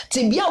say,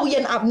 Tibia, we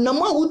an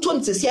abnormal who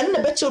told to see and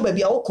never better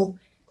baby oko.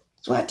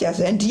 So what yes,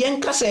 and the young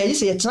Cassa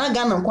is a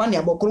Tragan and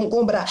Quania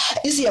Bokumbra,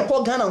 is a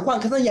poor gun and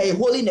Quancasania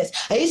holiness.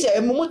 I is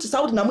a Moti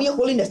South Namia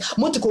holiness,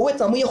 Motico wet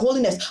Namia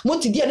holiness,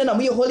 Motidian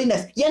Namia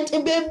holiness, yet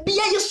and baby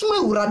a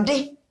smooth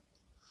rade.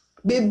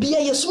 Baby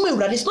a smooth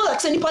rade, it's not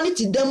like any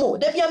panity demo.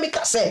 Debia make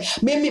us say,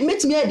 maybe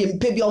meet me at him,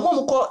 baby, or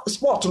mom call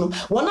sport,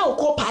 1 hour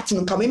call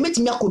party, come and meet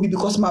me a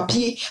because my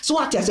PA. So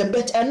what as a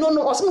bet and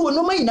no, or some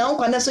no money now,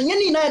 and so you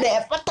need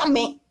a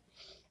fatame.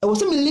 I was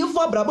some live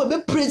for Bravo,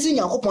 be praising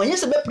your home,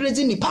 yes, a be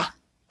praising Nipa.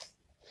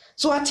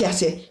 So what I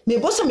say, me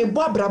boss me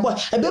boy brabo,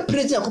 I be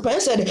president ko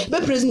said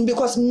be president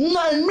because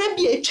na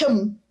be a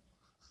chemu.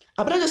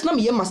 Abra just na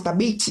me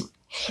masturbate.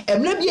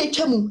 Emre be a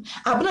chemu.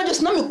 Abra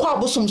just na me kwa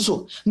abosom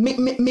so.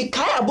 Me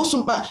kai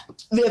abosom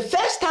the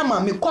first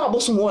time me kwa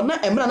abosom wo na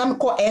emra na me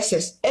call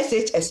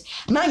SHS.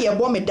 Na ye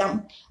bo me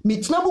dam. Me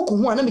tina buku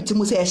ho na me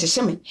timu say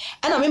ehye me.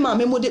 E na me ma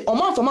me mo de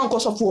omanfo man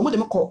kosofo mo de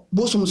me call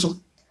bosom so.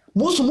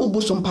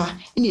 Bosom pa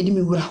ina edi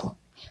me wura ho.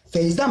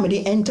 First time me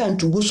de enter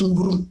into bosom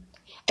room.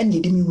 Ina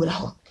edi me wura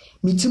ho.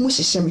 Me timu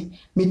hye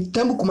me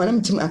tambu kuma na me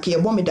timu ake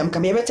yebo me dam ka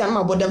me beta na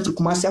ma bodam fi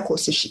kuma sia ko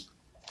seshi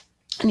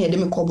na yede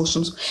me ko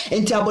bosom so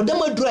enti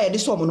abodam aduro yede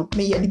so mo no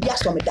me yede bia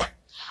so me da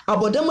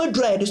abodam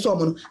aduro yede so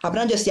mo no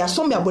abranja sia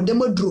so me abodam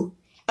aduro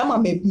ama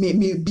me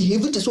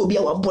behave to so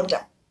bia wa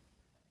bodam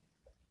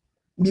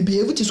me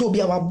behave to so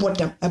bia wa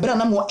bodam abra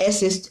na mo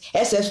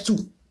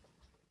SS2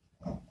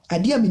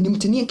 ade a me nim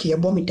tini nke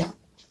yebo me dam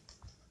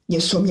ye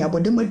so me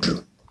abodam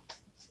aduro.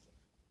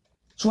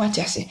 So what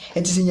I say,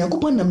 it is in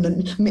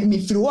Yakupon me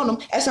through one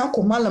as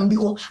Uncle Malam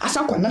Bigo, as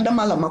Uncle another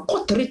Malam, I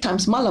caught 3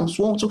 times Malam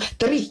swung to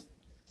 3.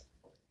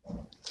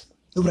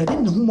 You read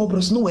no more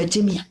bros nowhere,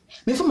 Jimmy.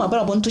 Me from my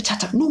brother want to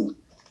chat up. No,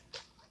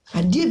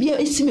 I did be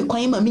a see me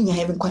quite mammy, I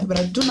haven't quite, but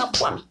I do not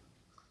want me.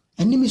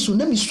 And let me soon,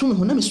 let me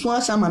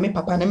swan some mammy,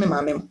 papa, and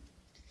mammy.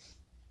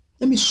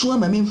 Let me swan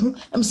my man,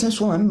 I'm sent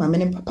swan my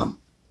man and papa.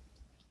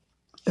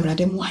 You read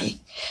them why?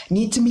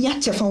 Need to me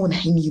at your phone,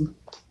 I knew.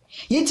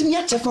 Yet me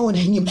at your phone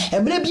him,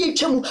 and maybe a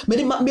chum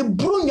made me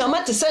broom your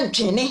matter sent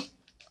Jenny.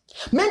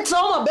 Men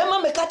tell my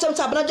bema me catch up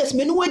sabranges,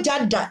 men who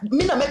jada,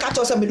 mina me catch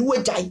us a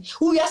midway die,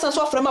 who yes and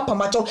so from a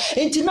pamato,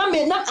 and Tina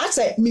may not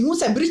answer me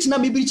who's a breach,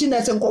 not be breaching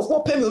as and go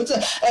for payment.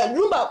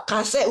 Rumba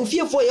can say, who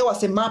fear for you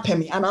was a map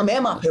me, and I'm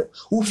a map,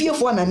 who fear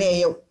for an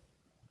ale.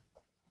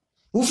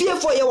 Who fear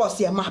for you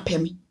was a map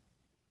me.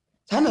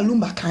 Hana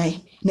Lumba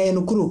kai, nay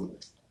no crew.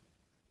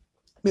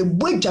 Me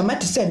boy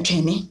jamat sent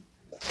Jenny.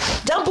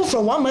 Jump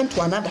from one man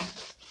to another.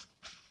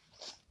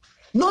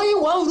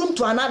 Knowing one room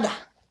to another.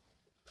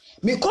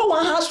 Me call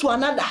one house to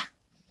another.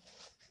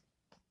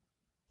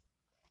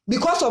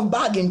 Because of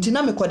bargain,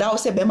 Tina me koda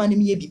ose be mani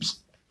ye bibi.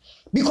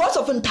 Because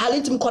of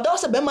talent, me koda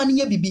ose be mani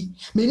ye bibi.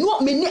 Me no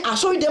me ni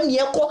asori dem ye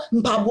ko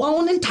mpaboa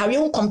ho ntare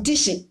ho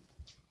competition.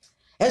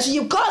 And so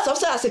you cause of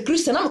say as a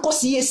Christian, am ko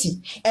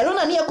CAC. Elo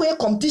na ni ye ko ye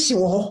competition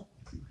wo ho.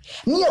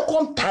 Ni ye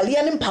ko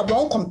ntale ne mpaboa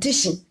ho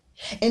competition.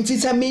 And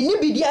since I may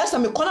be the ass,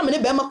 I'm a corner,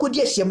 and Bama could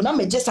yes, I'm not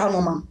just our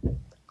mom.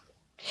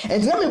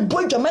 And then I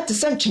boy dramatic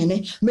sanction,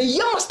 may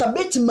you must have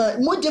bet my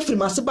more Jeffrey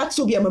Massabat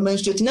so be a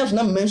menstruating,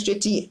 not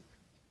menstruating.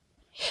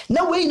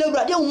 Now, we know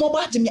radio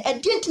mobile to me, I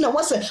didn't know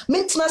what's a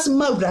maintenance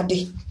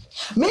malgrade.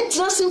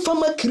 Maintenance in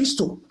former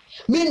Christo.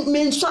 Mean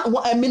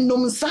what I mean,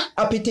 no, sir,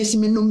 appetition,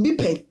 minum be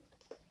paid.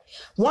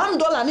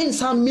 $1 in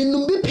sound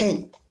minum be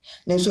paid.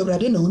 Then so I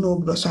didn't know,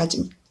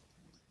 brosaging.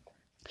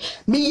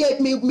 Me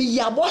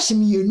ya boss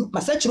me you my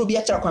central be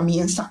a track on me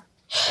and son.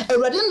 A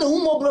radin the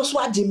whom more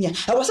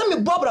swagimia. I was a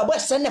me bobber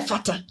west send a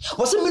fatter.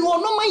 Was a me one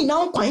no mind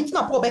now quite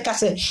not poor Becca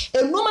say.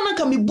 A woman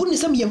can be bunny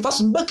some and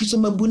fasten buckets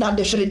on my buna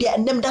de shredia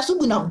and them that's who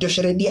bun up the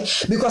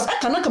shredia because I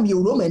cannot come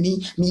you Romani,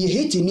 me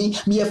hating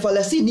me a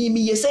fallacy,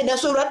 me say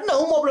that's so right now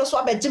more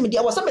swab at Jimmy.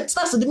 I was a bit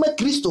stars of the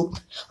Christo.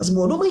 Was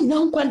more no mind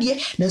now quite dear,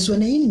 that's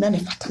when I ain't none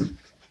of fatten.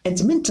 And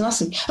to mean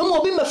nothing. I'm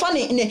more be my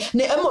funny in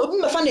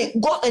a funny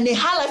God and a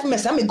high life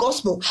mess. I'm a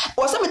gospel.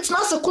 Was I'm a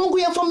tnas a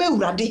conquer for me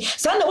ready.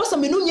 Sunday was a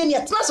minunian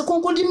yet tnas a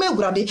conquer me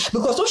ready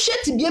because so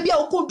shit to be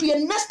able to do your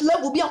next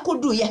level be a could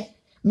do ye.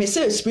 May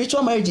say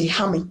spiritual marriage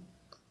hamming.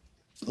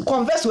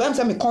 Confess when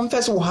some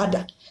confess or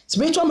harder.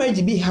 Spiritual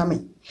marriage be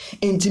hamming.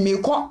 And to me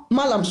call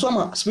Malam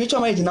Summer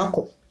spiritual marriage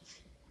nako.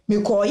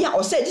 Me call ya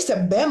or say this a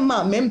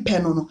bema men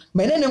penono.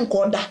 Menen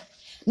call that.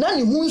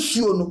 Nani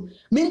hunsuo no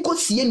me nko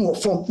sie no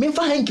form me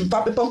fa hanki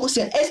papa panko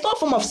sie it's not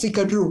form of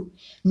sikadro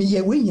me ye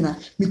we nyina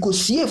me ko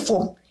sie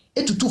form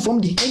etutu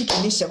form de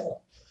hanki ne se ho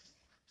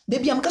de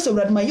bia am kasa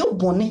urad ma yo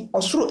bone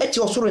osoro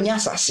eti osoro nya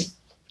asase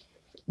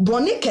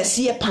bone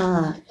kase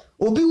pa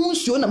obi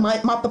hunsuo na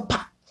ma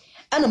papa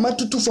ana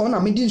matutu form na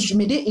me de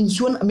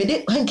insuo na me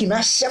de hanki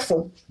na hye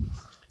form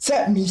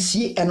se me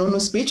sie eno no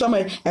spiritual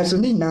man enso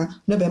ni na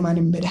no be man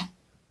mbeda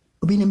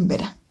obi ne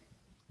mbeda.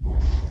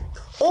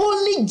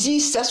 Only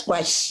Jesus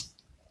Christ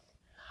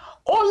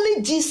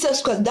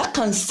that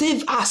can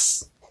save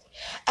us.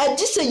 And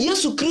this is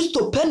Jesus Christ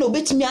pen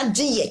obet me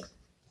adie.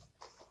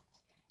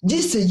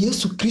 This is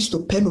Jesus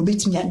Christ pen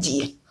obet me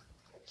adie.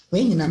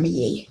 When you na me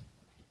ye.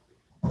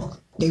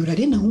 They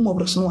ready na humo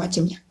bros no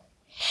atemya.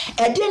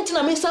 E dent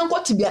na me san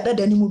kwati bia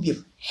dada ni mu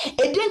biem.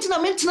 E dent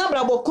na me tena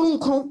brabo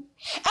kronkron.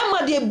 E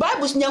ma the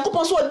Bibles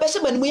nyankopon so be se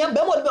banimu ya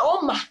be mo be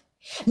o ma.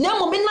 Na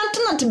mo me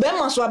nante be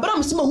ma so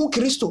abram se ma hu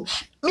Kristo.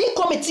 Me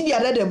committee bi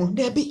adada mu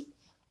debi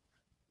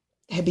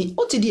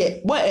oti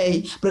de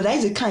boy brother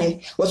Isaac kan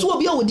was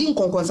obi a wodi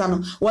nkonkonsa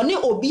no woni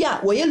obi a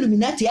wo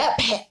illuminati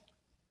epe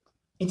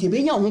enti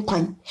be nya ho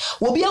kwan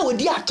obi a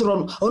wodi atoro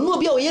no ono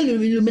obi a wo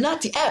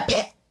illuminati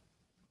epe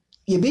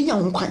ye be nya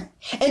nkwan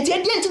enti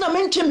ade enti na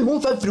mentwe me ho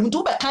fa firim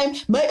to be kan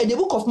in the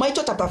book of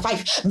Matthew chapter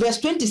 5 verse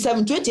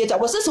 27 28 I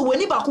was say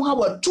wani ba ko ha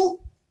wa tu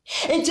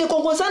enti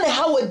konkonsa na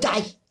ha wa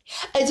die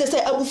enti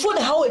say abufo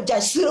na ha wa die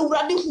sire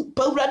urade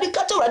pa urade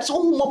kata urade so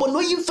hu mobo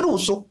no yimfiri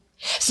so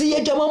si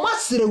ye dwamama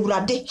sire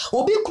urade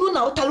obi kru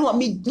na otale wa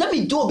mi na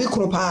mi do obi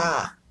kru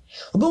pa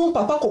obi mu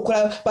papa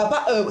kokora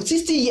papa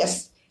 60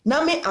 years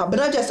na me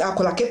Abena Joyce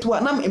akola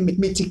ketwa na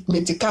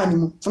metika ni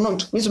mu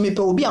front me so me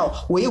pe obi a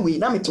we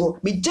na me to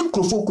me je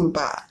krofo kunu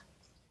pa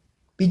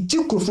me je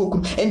krofo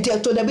kunu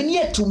enti to da be ne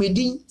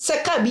atumedin se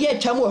ka bi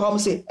atwa mo ho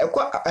se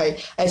ekwa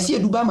asi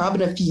eduba ma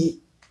Abena fie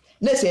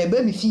na se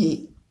eba mi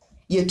fie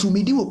ye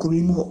tumedi wo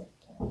kuru mu ho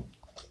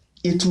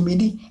ye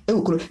tumedi e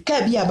wo kuru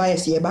ka bi aba ye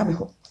se eba me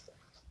ho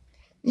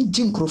me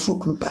je krofo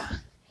kunu pa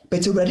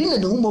but uradi na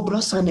no mo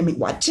bro san me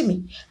waji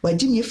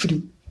me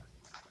efiri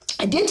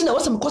Identity na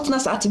wasem kotna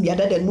sa ati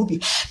biada den mu bi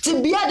ti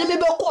biada me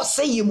be ko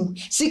sey mu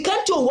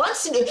sikanti 1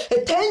 cedi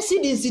 10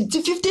 cedis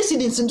 50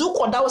 cedis ndu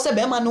ko da wo se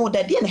be ma no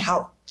da de ne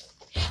how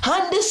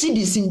 100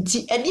 cedis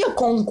nti e de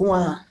konko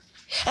a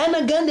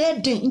ana ganda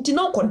e den nti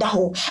na ko da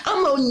ho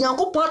ama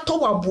onyankopon atọ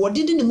wabo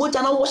de ne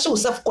moja na wo hye wo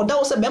se ko da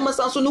wo se be ma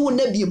san so no wo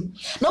na biem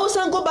na wo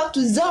san go back to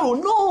zero.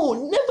 No,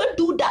 never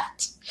do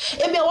that.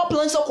 Ebi a wa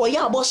plan so ko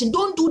ya abortion,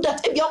 don't do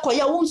that. Ebi a ko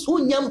ya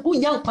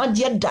unyam pa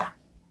de da.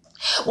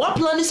 What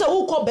plan is a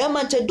who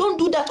Bema? Don't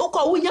do that.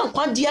 Okay, we young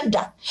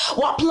Pandiada.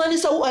 What plan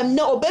is a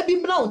no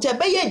baby brown?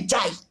 Be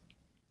die.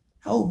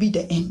 How will be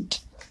the end?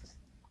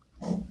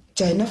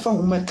 Jaina fa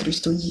uma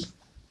Christo ye.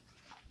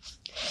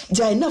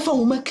 Jaina fa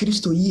uma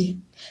Christo ye.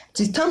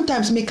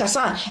 Sometimes me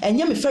kasa and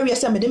yam ferry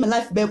as I made my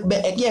life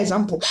be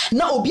example.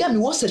 Now obia me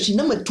was she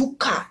number 2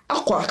 car.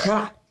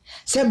 Aqua.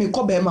 Say me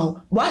ko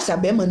Bema. Was a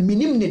Bema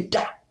minim ne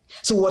da.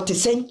 So what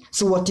is saying?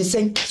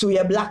 So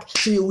you're black.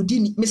 So you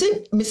didn't. Me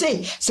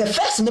say. Se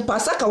first ne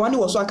pasaka wani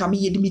was one kami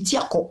yedi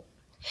mitiako.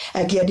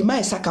 Ake yedi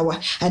ma sakawa.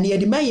 And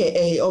yedi ma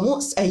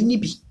almost a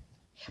nibi.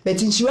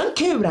 But in she wan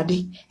care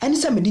rade. And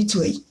it's a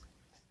meditue.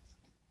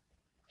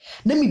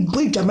 Let me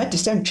boy dramatic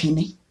stand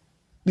training.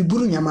 Me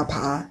buru nyama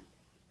pa.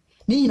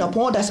 Ni na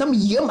pon da some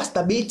year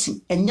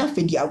masturbating and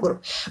nyafe di agoro.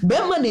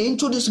 Bema ne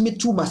introduce me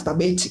to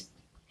masturbating.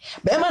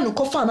 Bema no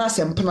kofa na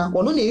asempna.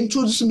 Wono ne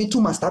introduce me to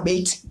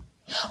masturbating.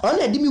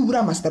 Only did me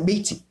wura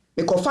masturbating.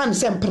 Because fan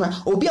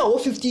sempna obi a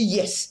 50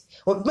 years.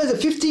 Or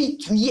 50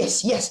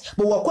 years, yes.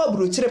 But wakwa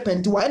bro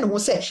tirepenti wa eno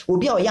say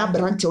obi a ya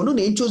branch ono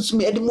na introduce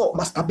me edimo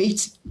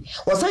masturbating.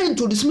 Was I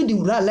introduce me the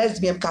wura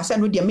lesbian kasa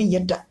no dia me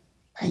yeda.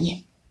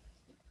 Anye.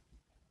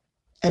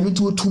 And it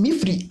will to me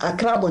free a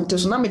crab on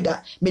so na me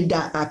da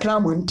a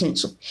crab on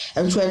so.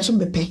 And so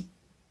me pay.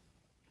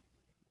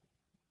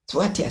 So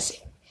what you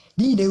say?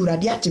 Di de wura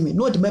dia me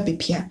no de me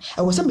pepia.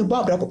 I was me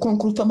bobra ko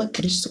konkuru fama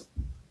Kristo.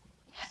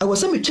 I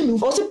was some chimney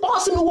was a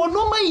person who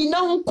no may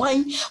now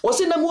quine,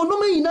 was in a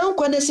monoma now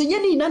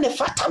quanesini and a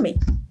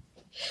fatame.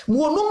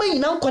 Monoma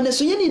now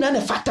quanesini and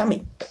a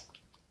fatame.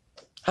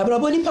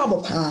 Abraboni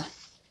pabo pa.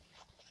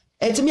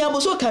 Et me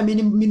aboso can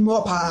mean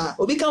more pa,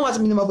 or become as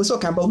minimum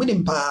aboso can, but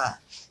winning pa.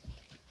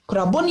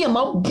 Crabonia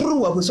mouth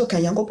brew aboso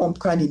can yango pomp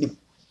craning.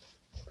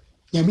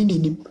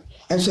 Yaminin him,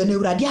 and so no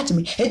radiate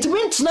me. It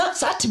went not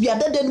sat to be a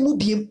dead and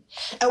mubium.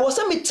 I was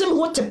some Tim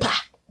what a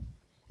pa.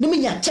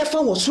 Nimian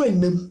Tefan was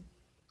swim.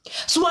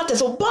 So what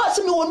is a boss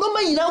me or no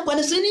man now when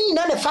it's in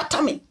a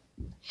fatame.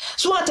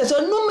 So what is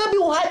a no maybe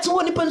white to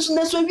one person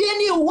that's when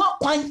you walk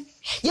quine.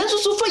 Yes,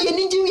 so for you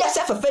need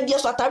yourself a fed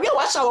yes, what I real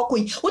was our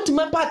queen. What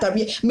my part of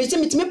it, Miss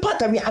me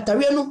part of it at a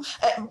real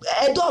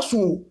a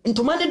dorsal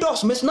into money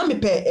doors, Miss Nami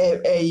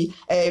pay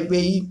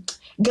a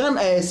gun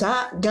as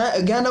a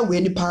Ghana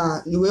winnie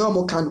pa, you will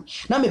more can.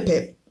 Nami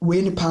pay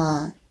winnie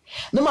pa.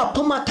 No ma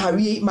poma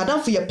tari,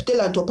 Madame for your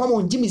patella to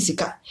Pamo Jimmy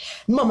Sika.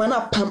 Mamma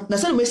na pam,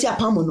 Nasan Messia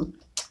Pamono.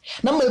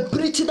 Na my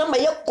pretty na my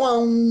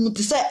yakon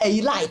to say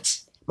a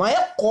light. My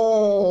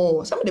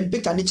yako, some of the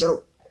big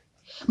nature.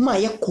 My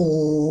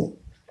yako,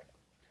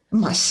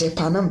 my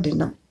sepanam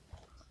dinam.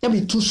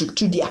 Nabi too sick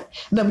to dia.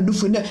 Nabi do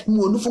for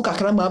no for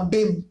Kakrama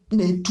bem,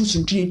 ne 2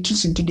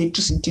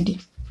 today.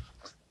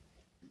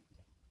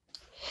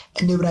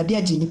 And the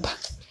radia jinipa,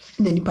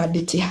 Nenipa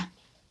detia.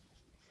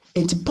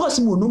 It's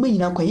possible no man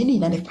in a quay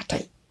in a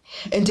fatai.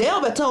 And the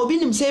Alberta will be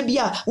him say,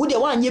 Bia, would the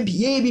 1 year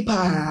be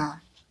pa.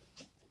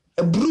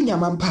 A brunya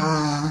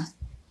mampa.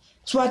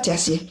 Swat ya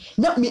say,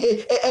 not me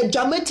a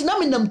jamant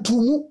naminam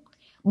tumu.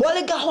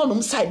 Bolega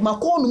honum side, my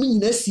corn me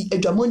in a sea, a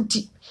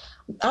jamonti.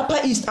 Upper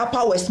east,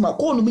 upper west, my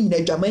corn me in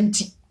a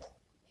jamonti.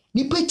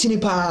 Ni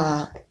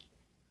petinipa.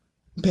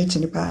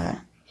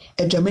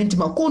 A jamanti,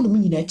 my corn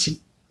me in a chin.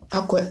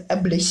 Aqua a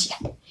bless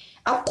ya.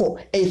 Ako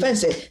a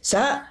fence,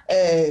 sir,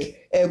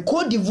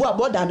 Cote d'Ivoire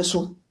border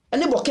so.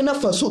 And the Burkina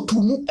Faso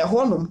tumu a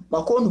honum,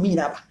 my corn me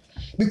naba.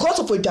 Because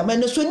of a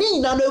German, so ni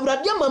na no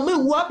radia mama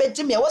wu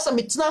abeti me was a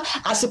mitna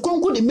as a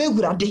konku de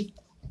megurade.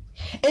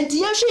 And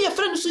yashe your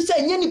friend so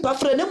say nyani pa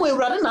friend mo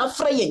ewrade na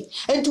afraye.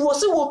 And to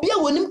was wo bia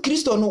wonim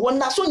Kristo no won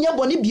na so nya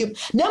boni biem.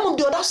 Na mum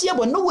de odaso ye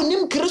bon no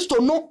wonim Kristo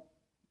no.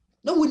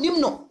 No wonim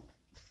no.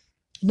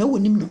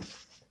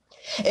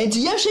 And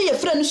Yasha, your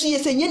friend, she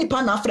is a yenny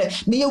pan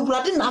afre, near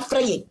Radin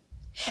afre.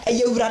 And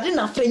you Radin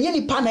afre,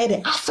 yenny pan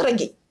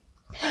afre.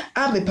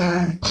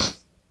 Abepa.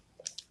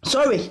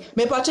 Sorry,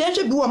 me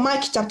patient be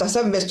Mark chapter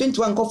 7, verse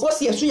 21. Go for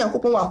see a swing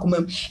coupon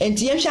wakumum, and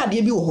Tiamsha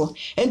de Buho.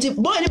 And if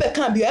boy never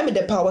can be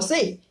the power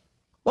say.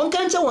 One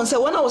can't say one say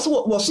when I was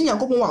seeing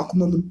Yakumum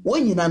wakumum,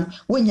 when you nan,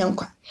 when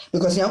yanka,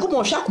 because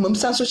Yakumum shakumum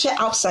sans so share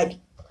outside.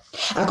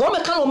 I go me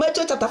can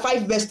Matthew chapter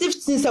 5, verse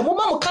 15. Say,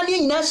 Mamma can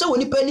you answer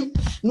when you penny?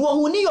 No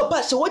one knew your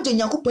pastor, what the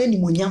Yakup any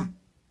munyam.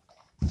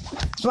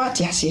 What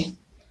ya say?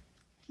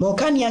 More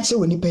can you answer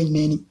when you pay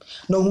any?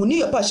 No one knew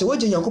your pastor, what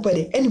the Yakup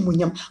any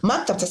munyam.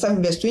 Mark chapter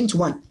 7, verse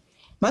 21.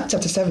 Mark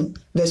chapter 7,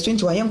 verse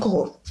 21.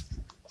 Yanko.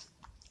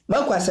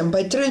 Mark was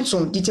by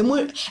Trenson,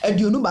 Ditemu, and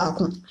you know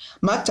Bakun.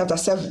 Mark chapter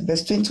 7,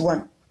 verse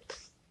 21.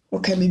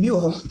 Okay, maybe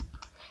you.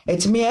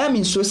 It's me, I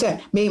mean, so say,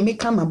 may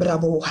come a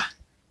bravo.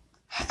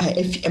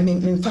 If I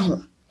mean,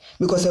 found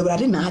because I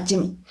rather not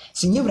him,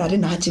 senior rather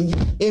not him.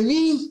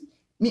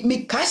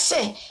 Me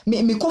casse,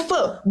 me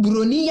cofer,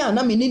 Brunia,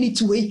 na me need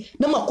to way,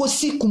 Namako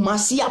si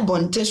kumasia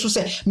bonte, so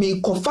say,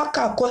 me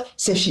kofaka ko,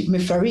 say she me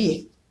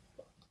ferry.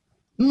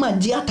 Ma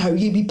dear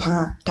Tari be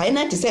pa,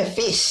 Taina to say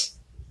fish.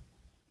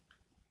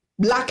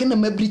 Black and a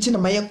me bleaching a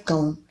my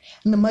account,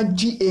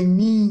 Namaji and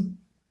me.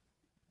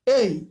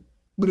 Eh,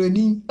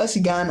 Bruni, a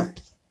cigana.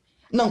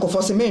 Nanko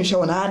for some men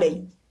show an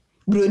ade.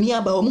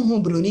 Brunia ba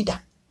omu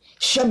brunita.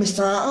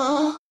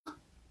 Shamisa.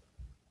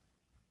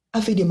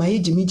 Afide my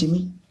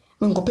Jimmy.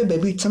 When go pay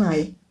baby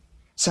tonight.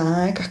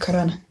 Sai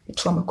kakarana.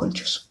 It's from a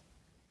conscious.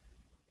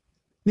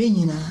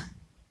 Venina.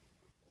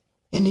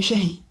 Any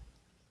shay.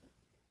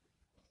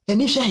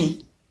 Ready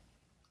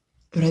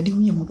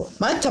me mobile.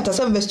 Mark chapter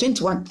 7, verse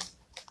 21.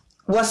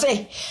 Was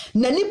say,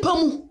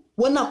 Nanipamu,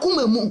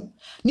 wanakumamu,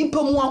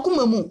 Nipamu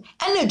akumamu,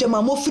 and a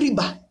jamamo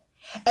friba,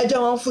 a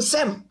jamam for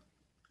sem,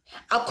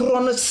 a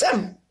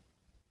chronosem.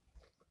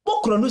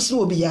 Chronos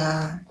will be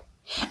a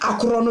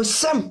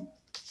chronosem.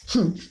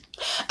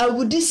 I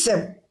would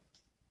disem.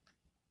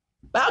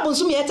 Bible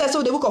so me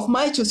tell the book of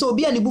Matthew so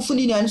be an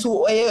bufuni and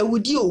so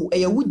would you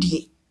a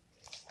woody.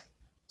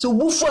 So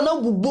buffon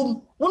no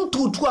boom 1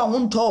 2 2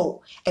 1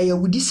 tall a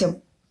would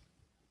disem.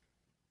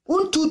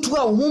 1 2 2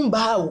 1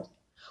 bow.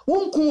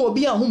 1 cool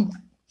be a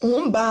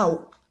home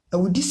bow a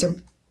would disem.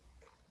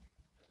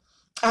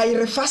 I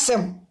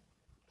refasem.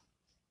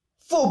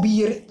 4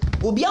 beer.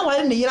 Obi a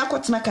wale ne yira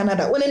kwatena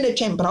Canada wona ne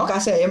twem pra o ka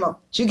say ema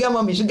sugar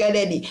mommy sugar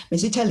daddy me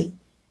si tell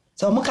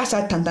so mo ka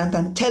sa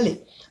tantantan tell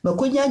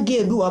makonya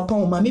ge bi wa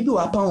pon ma me bi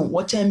wa pon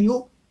what time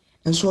you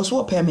and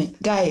so pay me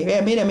guy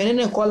me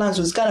ne call and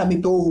so skara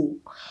me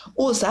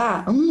o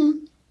sa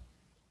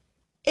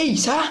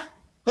sa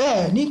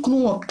ni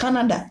kunu wo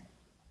Canada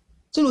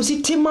so no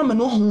si tim mama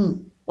no ho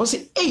o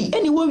say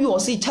anyway we o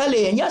say tell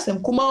and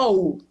yasem kuma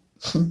o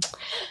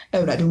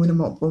everybody won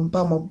mo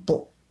bomba mo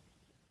bo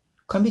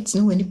commit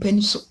no any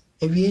penny so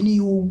ewieni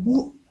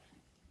owu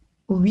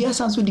owi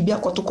asanso di bia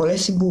kwato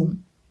kolesi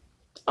bom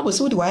abo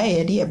so di wa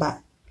ye de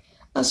eba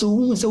aso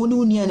wu se woni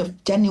woni an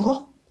jani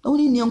ho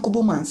woni ni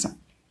ankobo mansa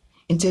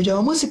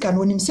entejo mo sika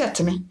no nim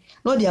setme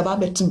no di aba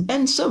betim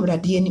en so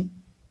brade ani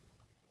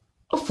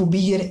ofu bi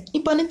yere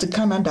ipa ne to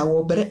Canada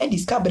wo bere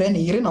ediska bere ne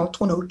yere na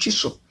oto na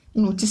otwiso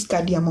no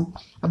tiska dia mo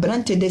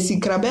abrante de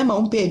sikra be ma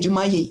umpe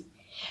adwuma ye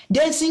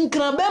de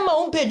sikra be ma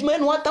umpe adwuma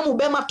no atam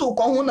be ma to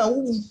ko ho na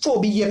wu fo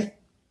bi yere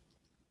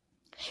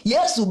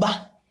Yesu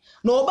ba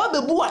na oba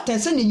bebu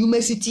atense ne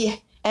university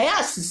e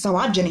asisa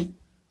wadwene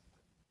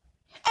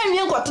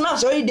enwe nkotena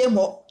sorry dem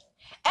ho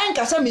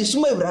enkasa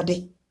mesuma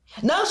ewurade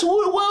na so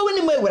wo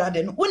woni ma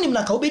ewurade no wonim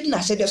na ka obedi na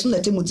hyede so na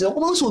temuti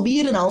ko so obi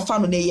yire na ofa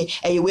no na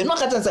eye we no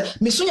kata se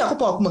mesunya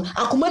kopɔ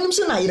akoma nim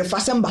se na yire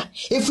fasemba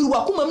efiri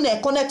wakoma m na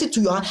connected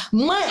to your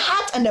my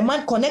heart and the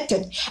mind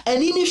connected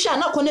and initial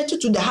na connected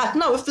to the heart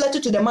now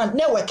reflected to the mind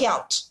na work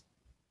out.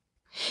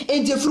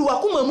 And if you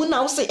are come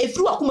now say if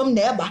you are come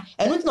never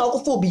and not now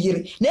for be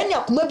here, then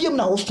you come be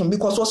na hostum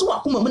because was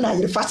wakuma na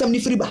your fast family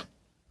friba.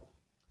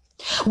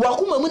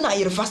 Wakuma na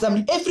your fast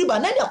family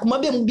everybody then you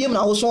come be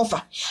na hostum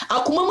fa.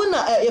 Akuma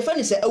na your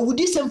friend say a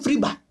woody sem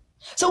friba.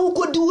 So who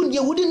could do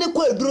you wouldn't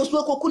call bros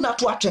work na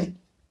to attract.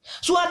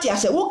 So what I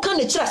say, what can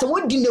the church and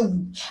what dinner?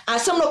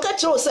 As some no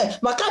catcher say,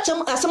 my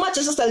catcher as much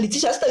as sister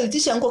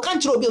Letitia, and go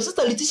country be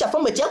sister Letitia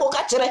from a Jago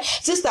catcher,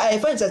 sister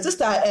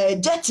sister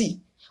Jetty.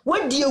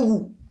 What do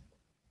you?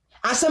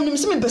 Asem nim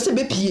se me pese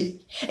be pie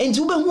enti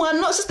wo be hu an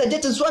no sister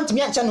jet so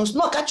antimi ancha no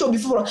no catch obi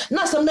before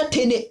na asem na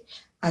tene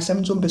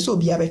asem so pese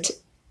obi abete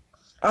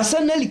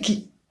asem na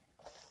liki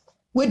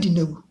wedi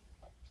newu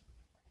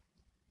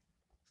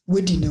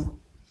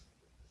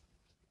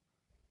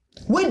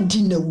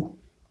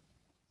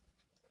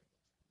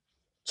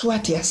so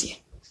what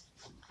yase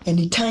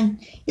anytime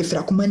if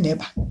rakuma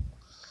neba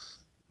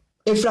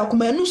if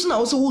rakuma no so na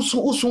wo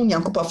so usu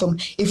nyankopa fam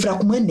if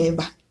rakuma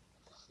neba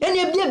ene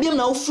ebia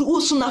na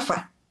usu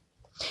nafa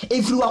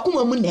Every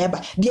wakuma mu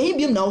neba, de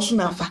hibim na osu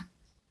na afa.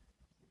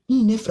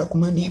 Ni efra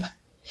kuma neba.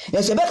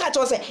 Ya se beka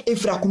to say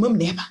efra kuma mu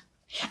neba.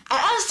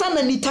 I answer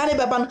na nitane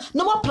baba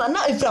no more plan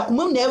na efra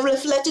kuma mu never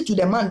reflected to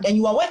the man and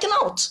you are working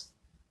out.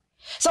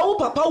 Sa wo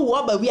papa wo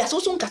aba wi aso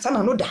so nkasa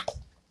na no da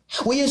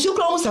wo yensu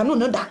kra wo sa no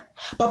da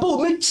papa wo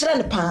metire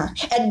ne pa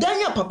edan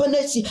ya papa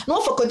na si na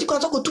wo fakoti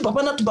kwa so tu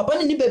papa na tu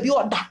papa ni baby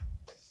oda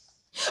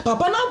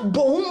papa na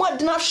bo hu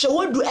mod na hwe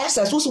wo du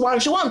SS wo wan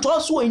hwe wan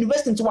to so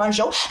university to wan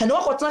hwe and wo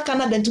kotena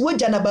Canada nti wo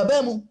na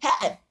baba mu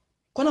he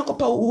kona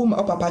kopa wo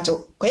papa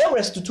cho ko ye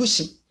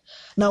restitution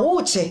na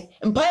wo che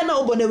mpa na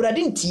wo bo na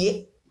urade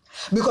ntie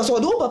because wo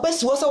do papa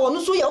si wo sa wo no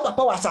so ye wo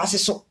papa wasase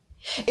so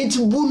enti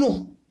bu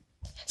no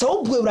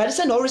so bu urade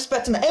se no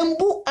respect na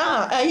embu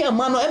aye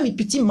mano emi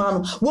piti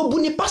mano wo bu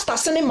ni pastor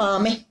se ne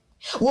maame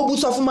wo bu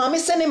sofu maame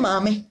se ne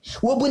maame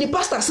wo bu ni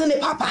pastor se ne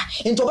papa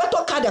enti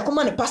obeto card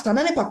akoma ne pastor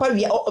na ne papa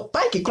wi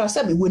pike kra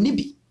se be woni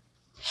bi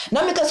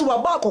na me kasi wa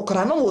ba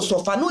kokra na wo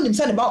sofa no nim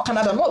se ne ba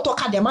Canada no to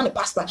card ma ne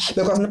pastor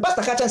because ne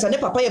pastor ka chanse ne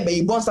papa ye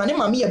bayi bonsa ne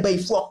maame ye bayi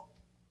fo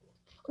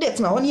det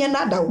na woni ye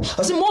nada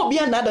o se mo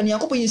bia nada ni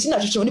akopɔ yinsi na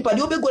hwehwe oni pa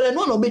de obegole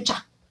no na obetwa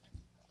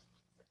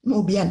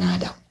mo bia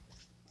nada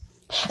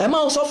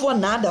ema osofo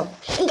nada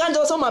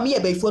nganje so mama ye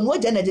baifo no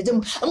je na jejem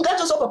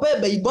nganje so papa ye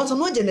baibon so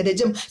no je na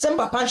jejem se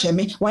papa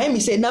nhweme wan mi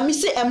se na mi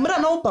se emra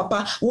na wo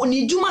papa wo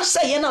ni djuma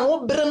say na wo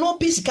bere no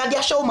pisika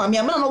dia hwe wo mama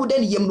emra na wo da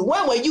ni yem no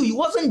when were you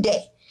wasn't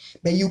there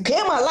but you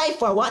came alive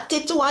for what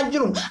to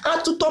wadrum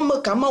atuto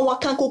maka ma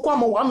waka kokwa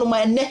ma wano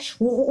ma ene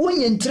wo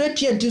nyentre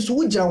tue ntiso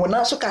wo gira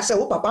wona so ka se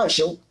wo papa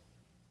nhwe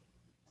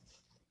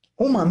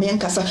wo mama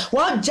enkasa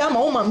wa jama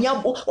wo mama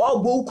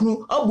abo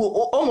ukunu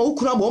abo o ma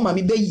ukunu abo wo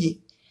mama beyie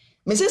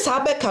Mese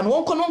Sabeka no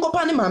onko no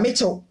ngopa ne maame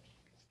chew.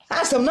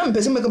 Asem na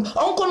mpese mekom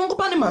onko no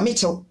ngopa ne maame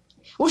chew.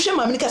 Wo hwe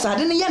maame kasa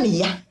ade ne ya ne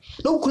ya.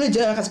 Na wukunu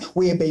jira kasa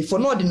we ye bayi for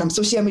no de nam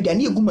social media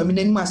na egu maame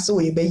nanim ase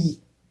we ye bayi.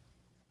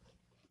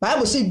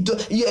 Bible say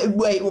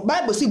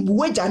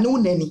buweja ne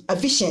unani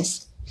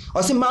efficiency.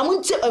 O se ma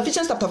munti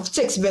Ephesians chapter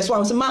 6 verse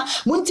 1 se ma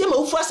munti ma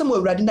ufu asem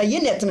awurade na ye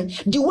netene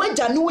di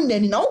weja ne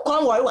unani na wo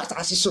kwan ware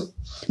wasase so.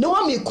 Na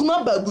wa me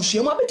kuma ba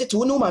guhwe mu abetete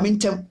wo ne wo maame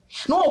ntem.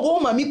 Na wo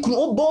maame kunu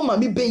wo bo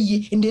maame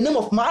bayi in the name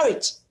of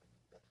marriage.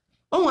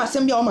 On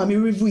asem bia wo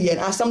maame review ye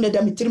asem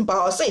da me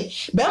tirimpa o say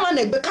be ma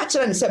na egbe ka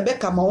kire ne se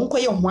beka ma wonko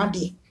ye ho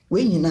ade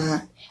we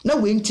nyina na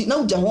we nti na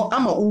uja ho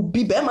ama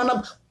obi be ma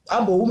na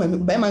abo wo maame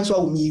be ma so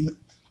awo mienu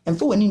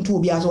emfo wani ntu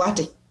obi aso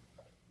ate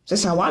se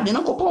sa wa de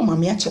na kopa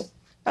maame ache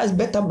that's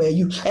better by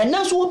you and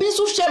now so obi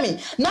so share me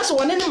na so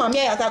woni ne maame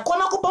ya ka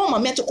kona kopa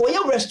maame ache ko ye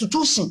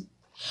restitution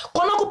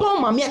Kona kupa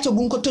mama ya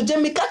chobunko to je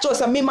me catch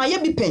us me ma ye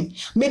bi pen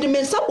me de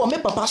me nsabo me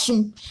papa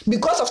sum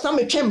because of some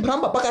me twem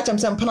pram papa ka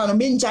chamsam pana no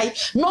me njai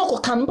no ko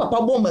kan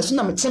papa bo ma su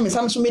na me teme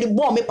sam so me de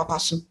bo me papa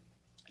sum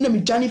na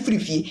me dwane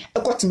frifie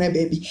ekotena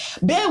baby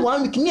be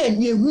 1 week ni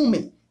anwie hu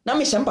me na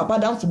me hyem papa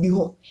danfo bi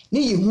ho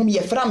ni ye hu me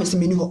ye fra me se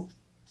me ni ho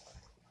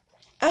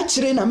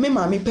achire na me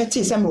mama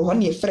peti se me ho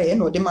na ye fra ye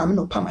no de mama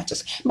no pama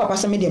chese papa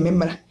se me de me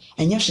mra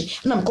enya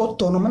hwe na me ko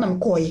to no na me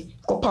ko ye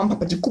ko pam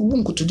papa de kubu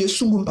nkuto de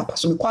sungu papa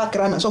so me kwa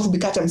kra na so fu bi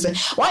ka cham se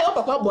why your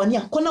papa boni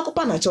a kona ko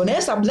pa na che na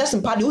esa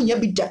blessing pa de onya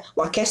bi da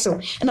wa kese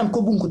na me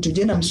ko bu nkuto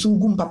de na me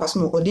sungu papa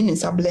so no odi ni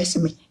sa bless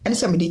me ene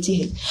se me de ti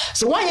he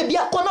so why ye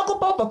bia kona ko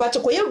pa papa che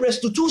ko ye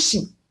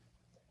restitution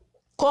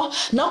ko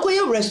na ko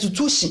ye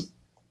restitution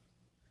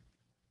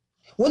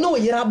wono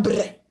yira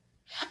bre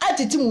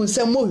atiti mu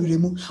nsem mo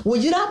yiremu wo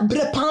yira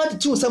bre pa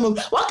atiti mu nsem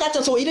waka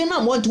cha so yire na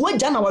mo nti wo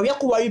ja na wa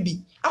ko ware bi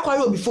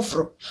akware obi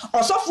foforo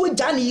osofo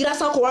ja ni yira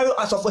san ko ware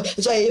asofo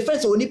so e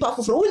friends oni pa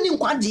foforo woni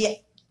nkwade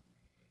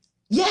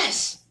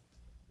yes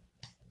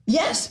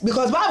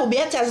because Bible be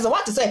tells us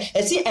what to say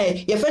see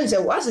your friends say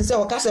what to say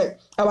o ka say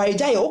aware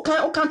ja ye o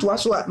kan to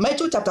aso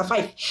Matthew chapter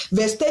 5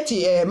 verse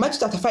 30 Matthew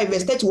chapter 5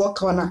 verse 30 wo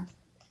ka na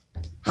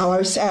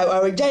aware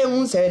ja ye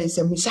hun say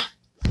nsemisa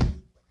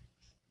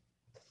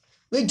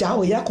we ja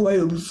wo ya ko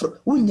ware obi foforo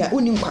wonya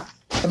oni nkwa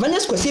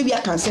evangelist kwase bi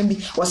aka nsem bi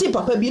wo say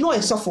papa bi no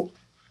e sofo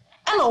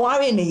ana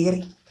ware na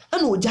yire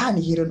ana oja na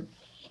yire no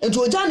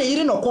ento oja na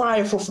yire no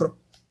kware foforo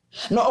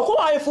na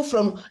okware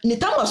foforo ni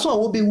tamaso a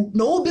wobewu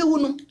na wobewu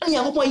no ana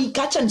yakopon yi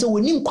ka cha nse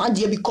woni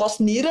nkwade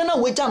because na yire na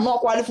weja na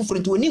kware foforo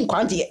nti woni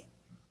nkwade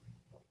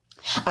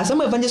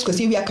asama evangelist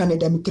kwase bi aka na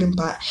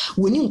damitrimpa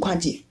woni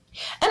nkwade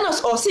ana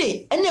o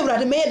say ene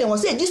urade me yeden wo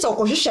say Jesus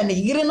okohwehwe na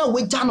yire na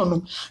weja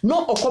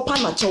no okopa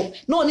na chew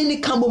na oni ni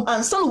kambom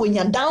ansa no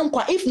wenya down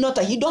kwa if not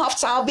you don't have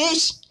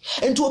salvation.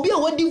 And to be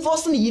a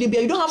divorce in you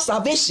don't have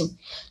salvation.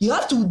 You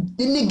have to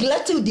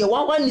neglect the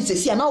one is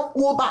see and now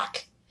go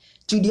back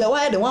to the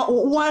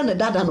one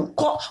that no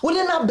call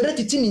wouldn't have bread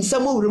it in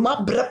some room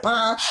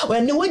brepa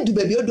when they went to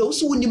baby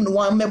those who wouldn't even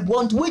want me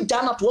want wait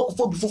down at work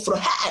for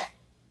her.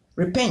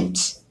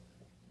 Repent.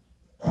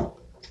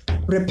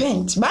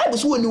 Bible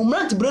so when you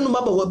rant brand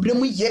maba wa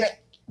bremu yere.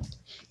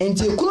 And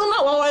you couldn't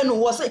know why no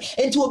was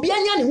and to be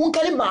any one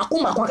can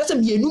makuma kwakasa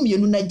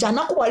mienu na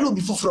jana ko wale obi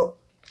foforo.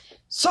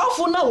 So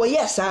for now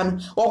yes an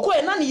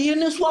okwe na ne yire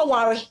nso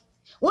aware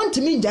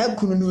wontimi nja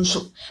kunu no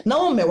nso na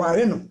wo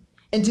meware no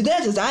enti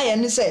that is I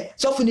and say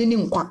so for ni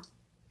nkwa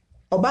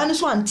oba ne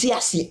so ante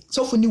ase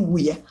so for ni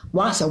wuye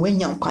wansa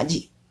wanya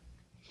nkwaje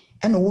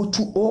ena wo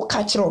tu o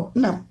ka kiro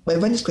na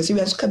evangelist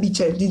kwesi so ka bi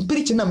chere the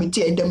spirit na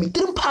meti edam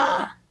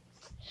trimpa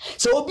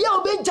So obi a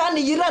obi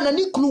jani yira na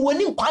ni kunu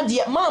woni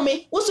nkwade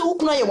maame wo se wo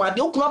kunu aye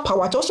wade wo kunu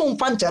apawa to so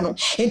mfa nche no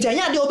enti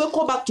anya de obi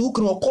call back to wo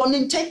kunu ko ne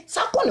nche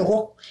sa ko ne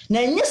ho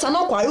na enye sa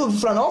na kware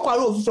ofifra na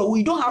kware ofifra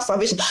we don't have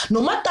salvation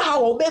no matter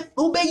how obi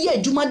ye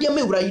adwuma de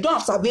mewura you don't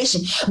have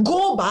salvation.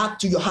 Go back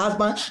to your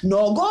husband,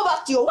 no, go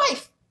back to your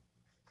wife.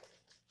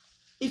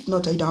 If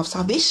not, you don't have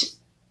salvation.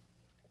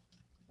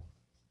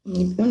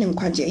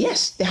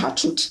 Yes, they have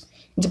truth.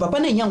 The papa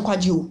na nya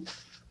nkwaje o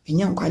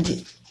nya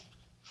nkwaje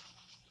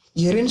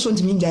yere nso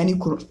ntimi ndani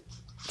kuro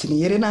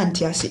tini yere na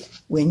anti ase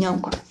we nya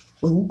nkwa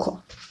we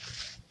wuko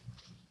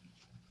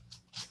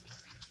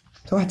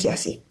to ati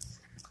ase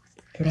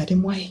erade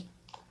moye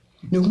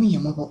na hu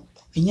yemobo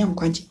nya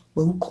nkwaje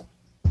we wuko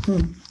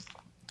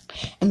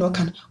and what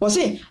can was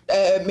it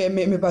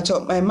me pato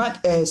my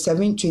Mark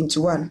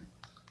 7:21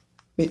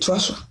 me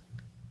twaso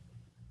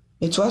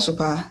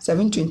pa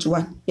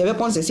 7:21 ye be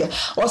pon sesia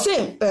o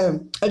say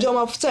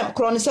adwoma sem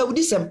kro ne sa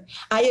wudi sem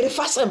ayere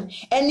fasem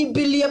eni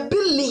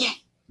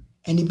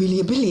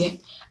bilie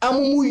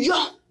amumuyo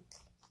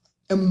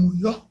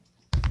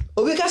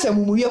obi ka se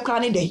amumuyo kra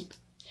ne dey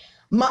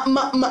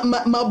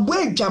ma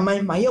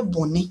boadwaman ma ye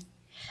bone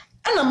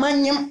ana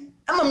manyem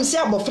ama mse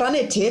abofra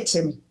na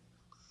tietem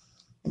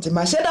nti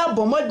ma sheda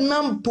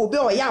bomodnam po be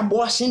o ya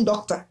abortion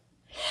doctor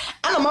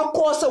ana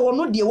makọ se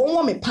wono de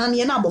wonwo me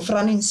pane na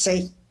abofra ne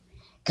nsei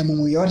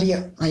amumuyo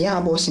de aya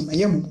abortion ma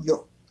ye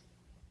amumuyo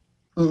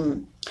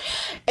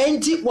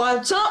enti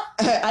wanta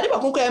ade ba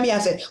konko ya me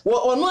ase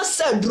ono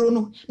saduro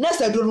no na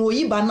saduro no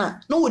yiba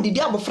na wodidi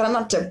abofra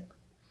na tem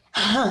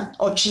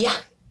ochia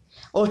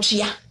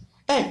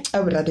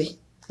awrade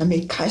na me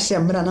kaise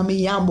amra na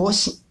me ya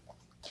abortion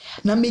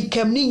na me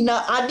kamni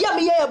na ade a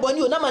me ye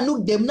boni o na ma no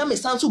dem na me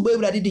sanso bo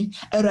awrade din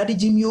awrade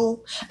jimio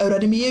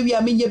awrade me ye wi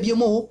a me nya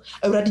biemo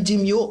awrade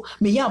jimio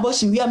me ya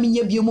abortion wi a me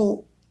nya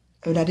biemo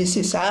awrade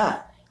se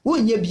sa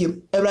wonye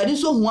biem awrade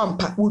so hu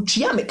ampa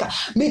wotua meka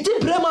meti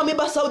brema me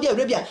ba Saudi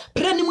Arabia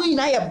prani mu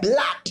nyina ya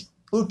blood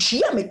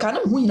wotua meka na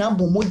hu nyina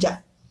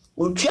bomoja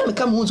wotua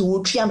meka mu zo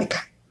wotua meka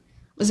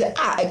ze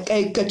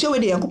kachewe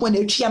de yankopo na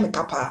wotua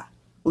meka pa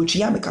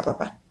wotua meka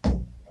papa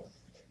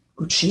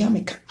wotua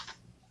meka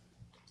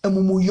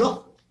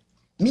amumuyo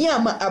mi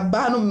ama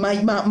abano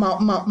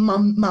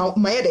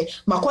ma yede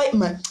makwai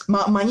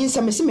ma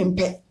nyinsa mesi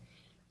mempe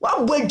wa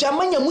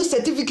boadwamanya mu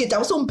certificate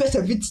awo so mpe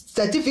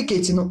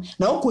certificate no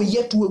na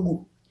okoye to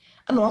egu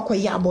ana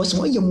wakoye aboso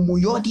wo ye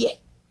mumuyo de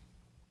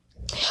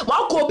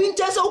wa ko bi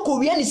ntese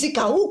okowie ni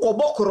sika wo ko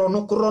bokoro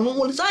no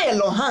wo sa ye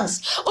long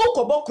hands o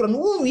ko bokoro no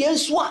wo wie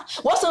nso a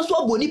wo san so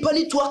aboni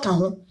pani to aka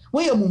ho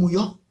wo ye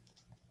mumuyo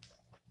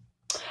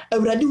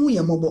awrade hu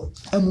ye mobo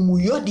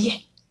amumuyo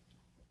de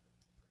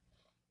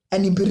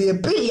ani bere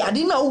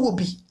ade na wo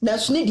bi na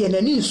so ne de na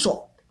ni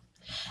nso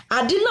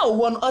ade na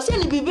won o say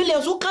ni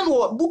Biblia so kan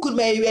wo book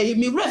me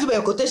refer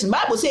by quotation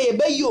Bible say e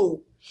bayi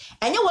o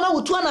enye wona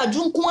wotu na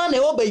adwunku na e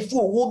obaifu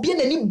wo bi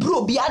na ni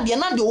bro bi ade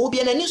na de wo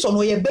bi na ni so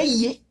no ye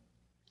bayi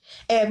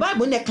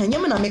Bible ne kan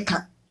yem na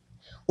meka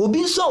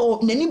obi so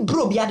na ni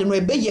bro bi ade no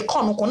e bayi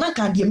kon ko na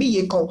kan de me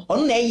ye kon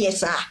ono na ye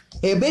sa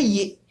e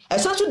bayi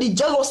esa so di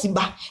jealousy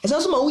ba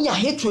esa so ma wunya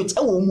hatred e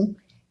wo mu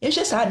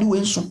ehwe sa ade we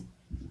nso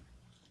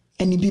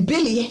ani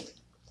Biblia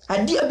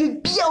ade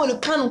abibia wo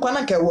kan ko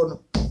na ka wo no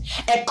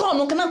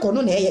ekono kana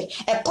kono na eye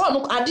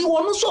ekono ade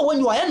wono so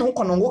wonyi wa ya no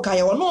kono ngo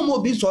kaya wono mo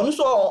bi so no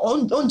so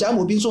onja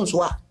mo bi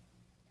so a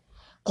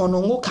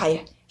kono ngo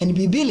kaya eni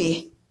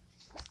Biblia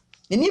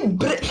ni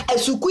bre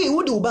asukui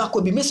wudi uba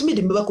ko bi mesimi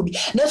de meba ko bi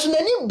na so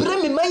nani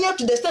bre me maya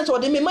to the extent o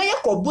de me maya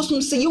ko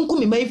bosum se yinku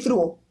me mai firi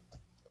wo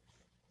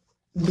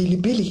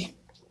Biblia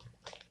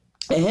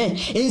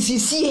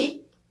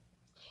insisie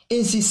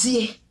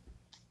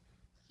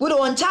wudi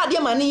won cha de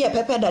mane ye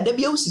pepe da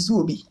bia usisi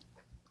obi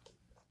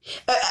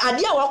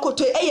ade a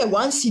wakoto eye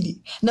 1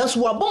 CD na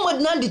so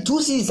wabomodna de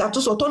 2 CDs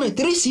atoso to no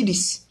 3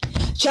 CDs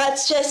chat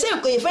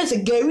say ko e fence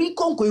Gary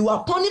konko you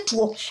upon it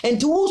wo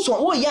enti wo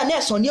so wo ya na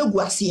eso ne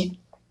aguase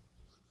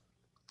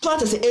to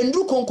atase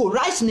endru konko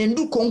rice na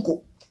endru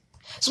konko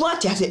so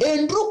atase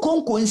endru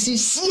konko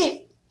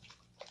nsisie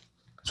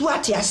so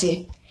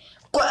atase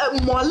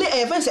mole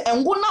e fence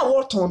engo na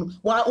woton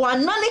wa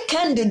nane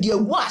candle de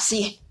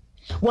aguase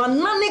wa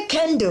nane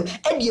candle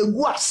e de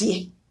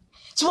aguase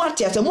so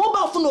what yes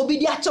mobile phone obi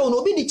di acha no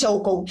obi di cha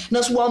ko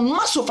na so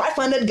maso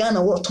 500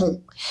 Ghana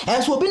woton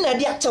and so obi na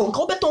di acha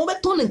ko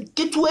beton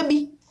ketua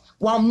bi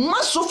wa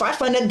maso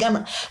 500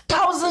 Ghana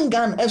 1000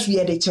 Ghana as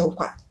we dey cha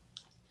kwa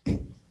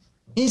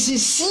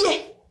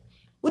insisie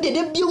we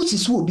dey bi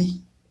usisi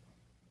obi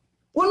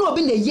wonu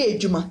obi na ye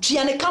adwuma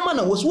tua ne kama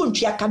na wo so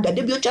ntua kada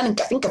de bi o tua ne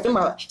nkafe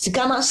ma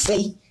sika na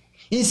sei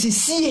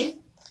insisie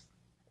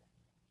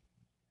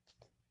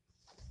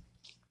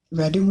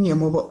radi mu ye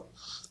mobo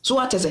so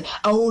what is it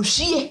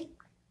ahohie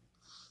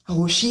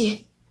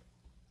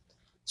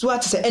so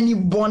what is any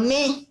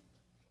bone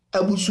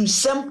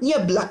abususem ne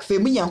black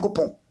fame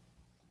nyankopon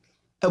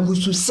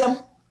abususem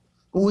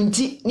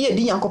wonti ne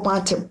edi nyankopon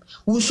atem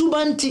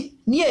wusuba nti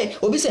ne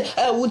obi se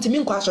wonti mi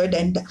nkwa asori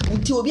den da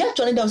nti obi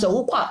atwo ne dem se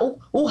wo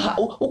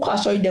kwa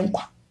asori den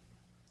kwa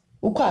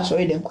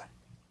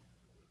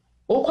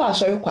okwa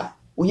asori kwa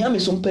onyame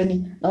so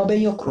mpani na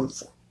obenye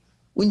okromfo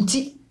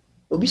unti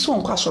obi so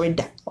nkwa asori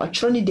da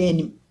watwro ni da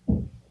anim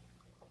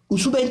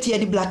usubenti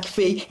ye black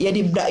face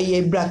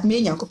ye black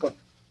me Nyankopon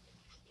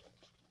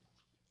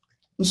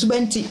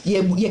usubenti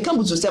ye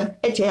kambuzo sem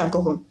etia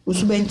Nyankopon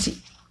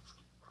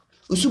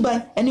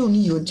usuban ene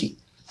oni yonti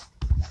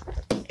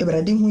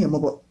ebrade hu ye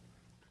mobo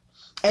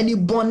eni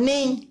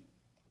bonni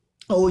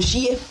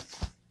ohie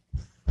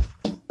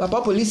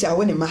papa police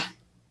awone ma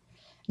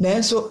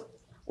nanso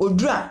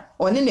odura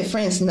one ne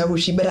friends na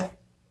hoshibera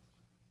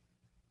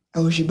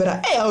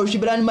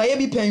ni ma ye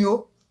bi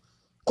penyo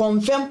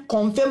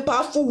confirm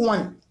powerful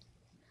one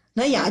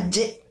na ya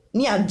je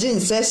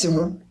nsese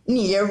ho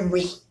ni ye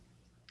re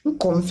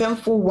confirm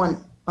for one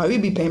ma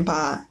bi pen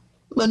pa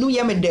manu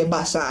ye me de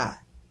basa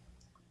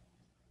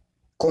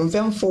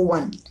confirm for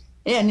one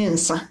e ne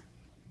nsa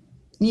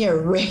ni ye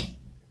re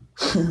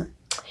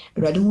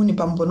rade hu ni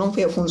pampo no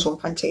fa fun so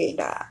pante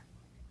da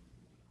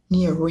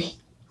ni ye re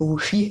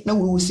ohwie na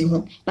wo si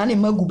ho na ne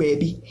magu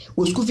baabi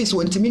wo school fees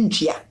won timi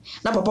ntwia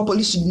na papa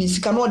police ni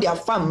sika no de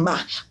afam ma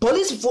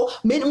police for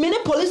me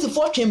police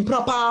for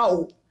twempra pa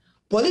o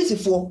police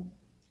for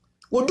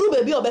wo du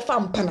baabi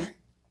obefam pana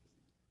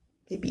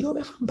baabi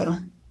obefam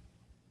pana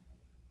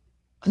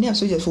ani am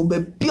soldier for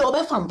baabi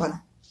obefam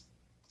pana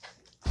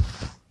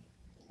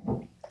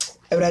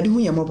ewrade hu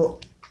ye mobo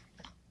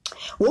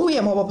wo hu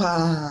ye mobo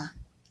pa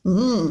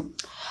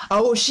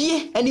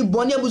ahohie ani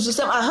boni abuzu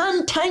sam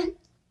ahantan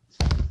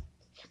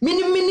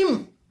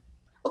minim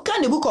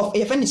okan the book of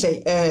efeni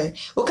say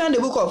okan the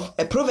book of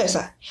a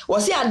professor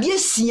was say ade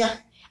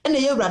asia na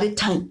ye wrade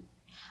time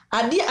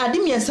ade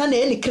miensa na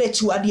eni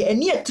kretu ade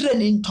ani etre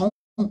ni nton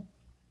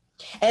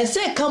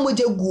ense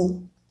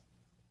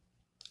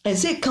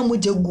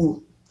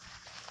kamojagu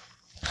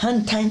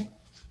hantan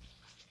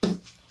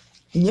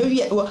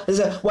nyewi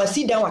was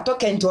sit down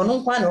atoka nto no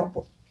nkwa na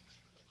opo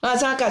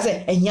asa ka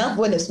say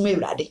enyafo na suma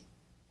wrade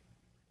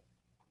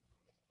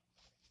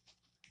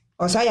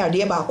osaya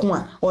de ba ko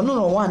a ono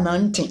no wa na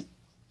nten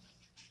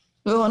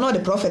no no the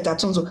prophet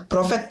atunzo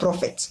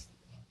prophet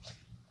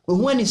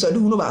ohun ani so de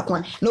hunu ba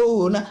ko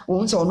no na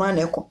wo nse ono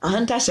ana eko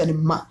ahanta hye ne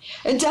ma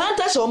enti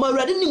ahanta hye o ma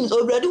wrade nim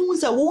wrade hu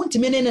sa wo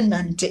ntime ne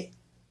nante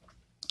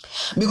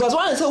because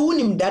one say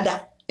wunim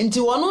dada enti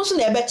wono so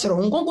na ebe kire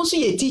hu nkonko so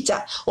ye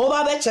teacher o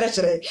ba be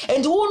kire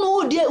enti wo no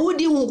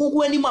wodi hu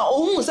nkonko ani ma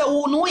ohun say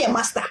wo no ye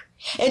master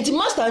enti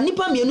master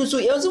nipa mienu so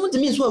ye so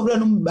ntime so awura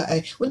no ba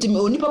ntime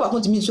onipa ba ko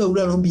ntime so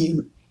awura no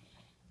bienu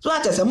so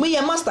atese mo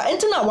ye master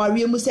entina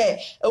wawe mu say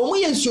mo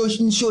ye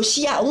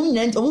nsuohia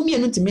o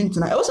mienu ntime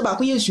ntina e wo se ba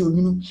ko ye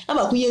nsuohunu na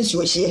ba ko ye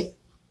nsuohie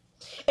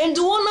enti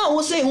wo na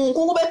wo say hu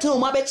nkonko betan o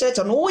ma be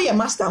kire no wo ye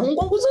master hu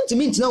nkonko so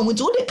ntime ntina o mu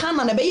nti wo de kan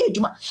na be ye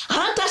adwuma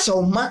hanta hye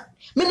o ma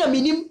mina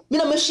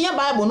mehia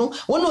bible no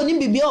wo na oni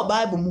bibia o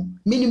bible mu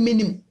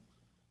minim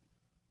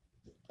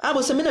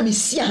abo se mina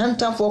mesia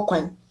hanta for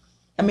kwan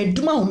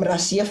ameduma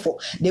homrasiye for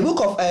the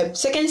book of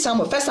 2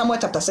 Samuel 1 Samuel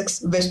chapter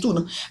 6 verse 2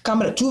 no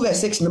camera 2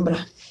 verse 6 no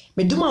bra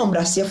meduma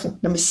homrasiye for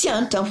na mesia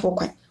hanta for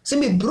kwan se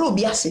me bro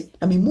bi ase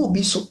na me mu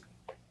obi so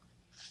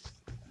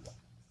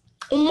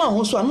umma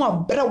ho so anu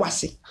abra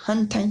wase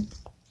hantan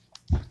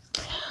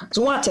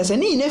so what ase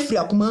ni na firi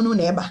akoma no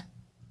na eba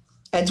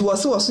enti wo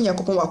so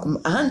yakopon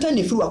wakoma hantan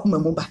na firi wakoma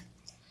mu ba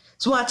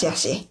so what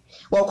ase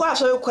wo kwa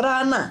so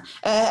kora na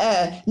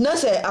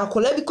se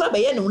akola bi kora be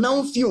ye ne na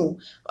mfio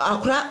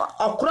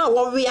akora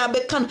wo we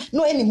abekan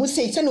no eni mu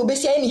sei se na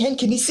obesi eni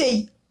hankini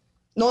sei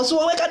no so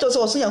wo ka to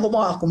so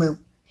yakopon wakoma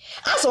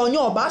asa onye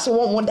oba asa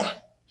wo moda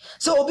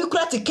so obi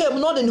kora tikem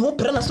no de ne ho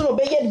pere na so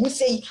be ye ne mu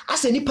sei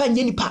asa nipa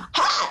nye nipa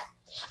ha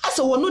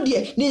asa wo no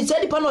de ne nsa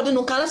nipa no de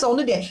no kan asa wo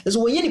no de so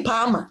wo ye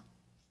nipa ama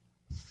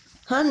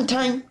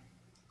hantan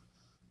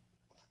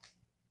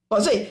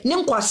ose ni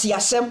nkwasi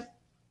asem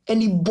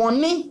eni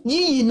boni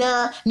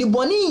yiyina ni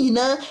boni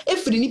yiyina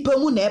efiri nipa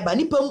mu na eba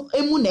nipa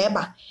emu na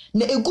eba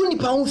na egu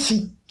nipa ho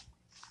fi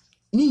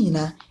ni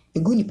yiyina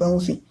egu nipa ho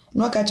fi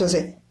no aka cho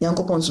se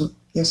Nyankopon so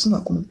yesu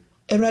makom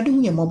ewrade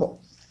hu ye mobo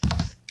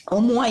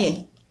omo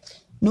aye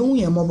no hu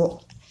ye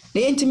mobo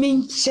na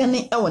yentimi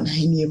hyene e wona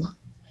haniemu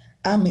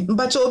amen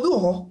mbacha obi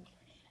ho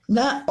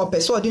na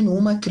opeso de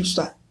no ma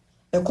Kristo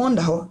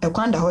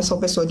ekwanda ho so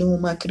opeso de no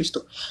ma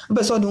Kristo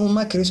opeso de no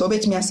ma Kristo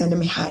obetimi asende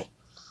me hai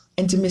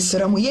enti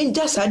mesra mu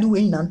yenja sade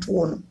we nanto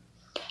wo no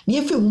na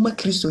yefe huma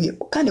Kristo ye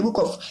kan the book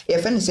of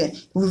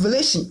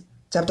Revelation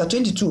chapter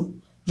 22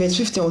 verse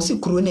 15 o si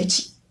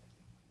kronachi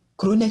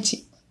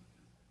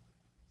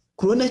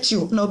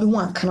na obi hu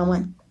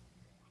akanaman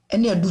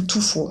ene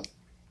adutufo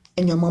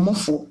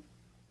enwamamofo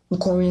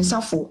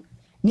nkonwensafo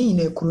ni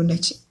nyina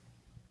kronachi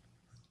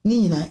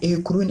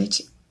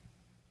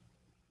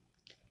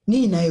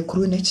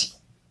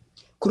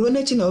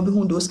na obi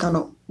hu those kind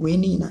of we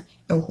ni nyina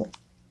eho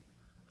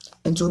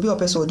enti obi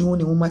opese odi hu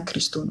ne huma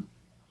Kristo no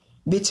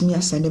betimi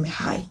asende me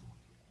hai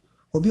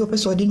obi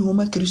opese odi ne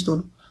huma Kristo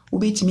no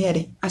obetimi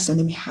ere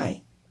asende me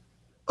hai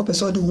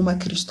opese odi huma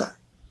Kristo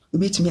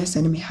obetimi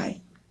asende me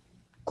hai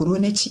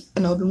kronachi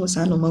na obi hu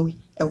sa no mawe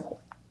eho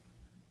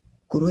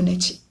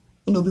kronachi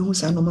na obi hu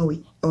sa no mawe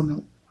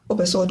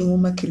Opeso de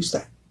Uma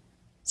Krista,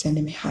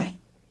 send me high.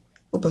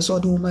 Opeso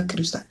de Uma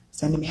Krista,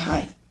 send me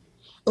high.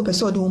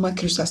 Opeso de Uma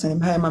Krista, send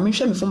me high. Mammy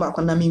shame from back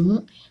on a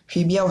me,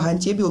 she be our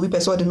hand, she be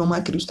Opeso de Uma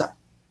Krista.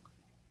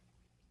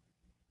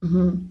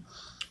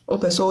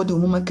 Opeso de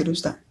Uma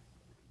Krista,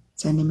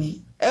 send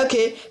me.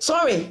 Okay,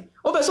 sorry.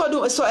 Opeso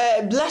do so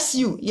bless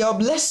you. Yeah,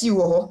 bless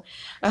you.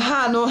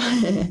 Aha, no.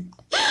 I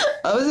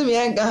wasn't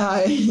me.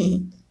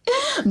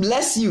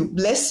 Bless you,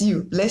 bless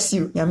you, bless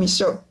you. Yeah, me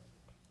sure.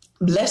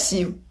 Bless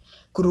you.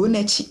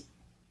 Kuronechi.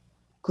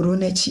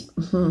 Kuronechi,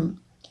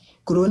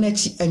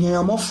 and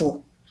you're more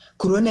for.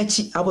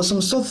 Kuronechi, I was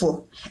some so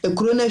for. A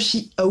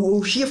kuronechi, a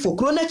woeful.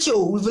 Kuronechi,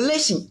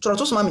 Revelation.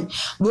 Trotos, mommy.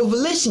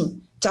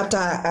 Revelation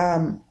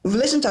chapter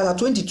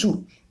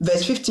 22,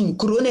 verse 15.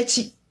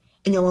 Kuronechi,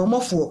 and you're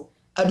more for.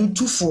 I do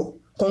 2 for.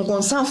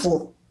 Conconsan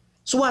for.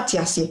 So what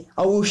you say?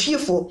 I will share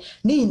for.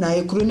 Ni na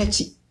a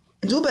kuronechi.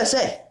 And you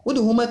say, what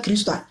the woman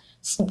Christa?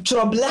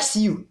 Bless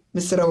you,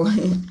 Mr.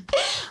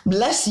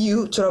 Bless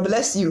you,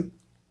 bless you.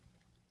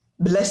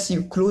 Bless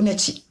you,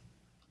 Kronechi.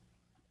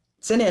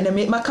 Send and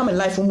make my come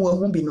life for more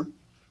humbino.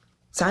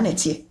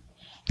 Sanity.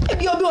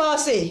 If you do,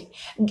 say,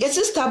 get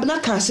a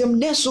stabna cansem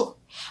neso.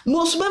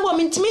 Most member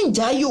mint me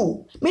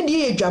jayo. Me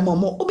dear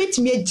Jamomo, obey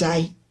me a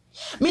jai.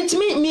 Mint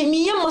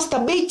me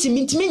masturbate,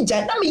 mint me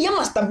jai. Now me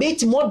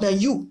masturbate more than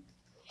you.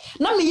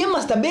 Now me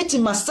masturbate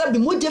myself be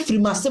more Jeffrey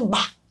Masseba.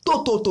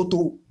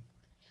 To.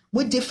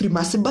 What Jeffrey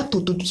Masseba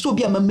to so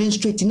be a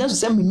menstruating. Now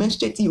send me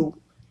menstruate you.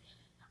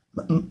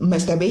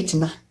 Masturbate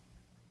na.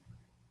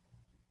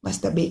 My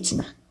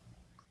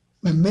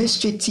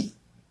menstruate.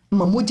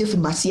 Mamu Jeffrey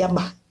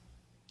Massiaba.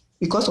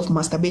 Because of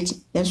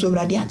masturbating. Then so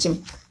radiating.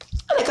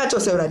 And I catch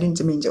yourself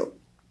radiating me, Joe.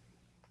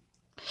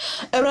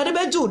 A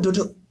radibejo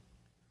dodo.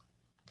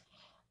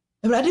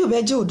 A radio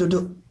bejo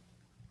dodo.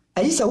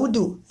 I just would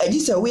do. I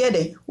just aware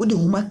de would do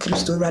Uma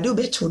Christo radio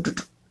bejo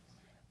dodo.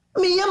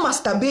 Me ya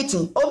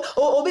masturbating.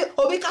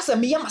 Because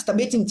me ya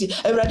masturbating.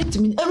 I read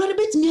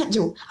me.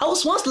 Joe. I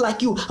was once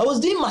like you. I was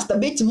doing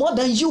masturbating more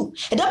than you.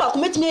 And that back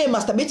met me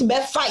masturbating by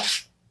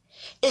 5.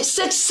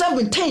 6,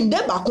 7, 10.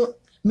 That back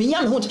me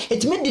ya me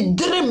it made the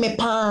dream me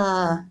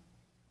pa.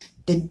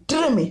 The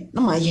dream me.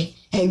 No my ye.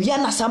 Hey we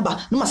na samba.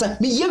 No masa.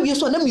 Me ye we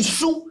so na me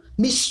just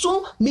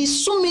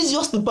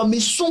pa me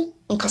so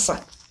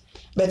nkasa.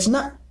 But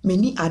na me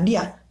ni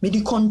idea me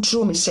di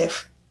control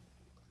myself.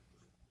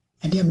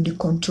 And I am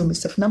control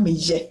myself. Now me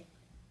ye.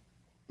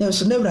 Now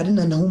so never did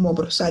na home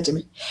over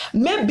me.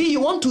 Maybe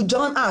you want to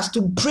join us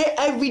to pray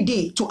every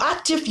day, to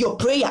active your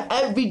prayer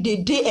every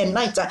day and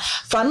night.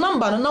 For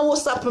number na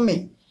WhatsApp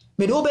me.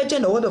 Me do be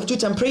the word of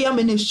truth and prayer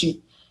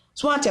ministry.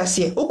 So what I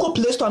say, Oko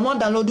Play Store not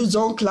download the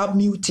Zone Club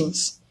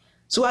meetings.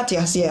 So what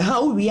I say,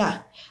 how we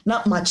are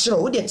not much sure.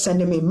 We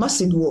send me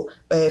massive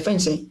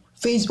fencing,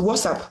 Facebook,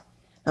 WhatsApp.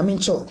 I mean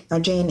sure, na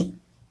join.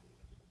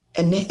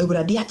 And then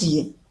everybody at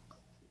ye.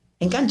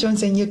 And can't John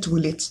say you're too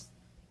late.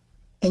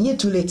 And you're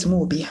too late,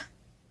 more beer.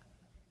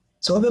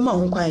 So I'll be my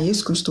own quiet,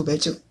 yes, Christo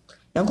Bejo.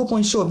 Yanko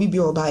point show be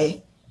or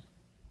by.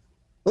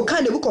 What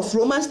kind of book of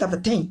Romans chapter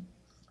 10,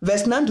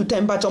 verse 9 to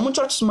 10, but on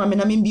church, mamma,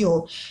 I mean, be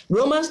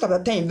Romans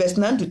chapter 10, verse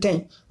 9 to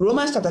 10.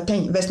 Romans chapter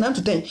 10, verse 9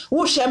 to 10.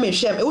 Who share me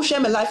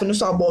life in the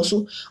saw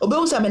bosso?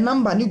 Obey a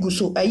number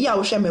niguso, a year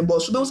will share me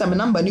boss, obey a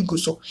number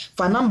niguso.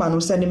 For number no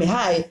send him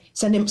high,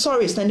 send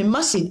him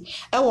massive.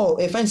 Oh,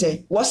 if I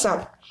say, what's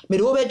up? Me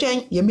do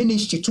obey your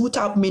ministry,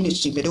 2-type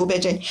ministry, me do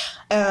obey.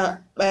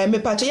 Me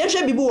patch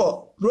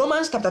bibo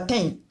Romans chapter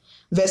 10,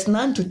 verse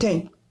 9 to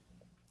 10.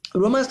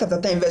 Romans chapter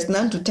 10, verse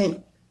 9 to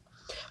 10.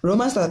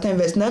 Romans chapter 10,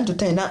 verse 9 to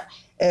 10. Na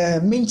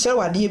min chere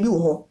wade bi wo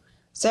ho.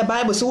 Say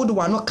Bible say wo do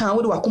wano kan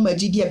wo do wakoma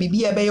gidi a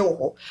bibia be wo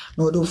ho.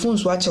 No do fun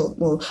so ache.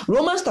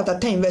 Romans chapter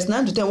 10, verse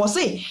 9 to 10 was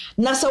say,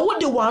 na say wo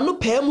de wano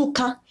pa mu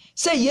kan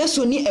say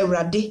Yesu ni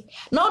Awurade.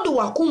 Na wo do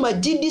wakoma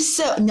gidi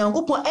say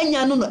Nyankopon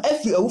anya no no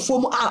afiri awufo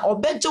mu a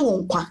obeje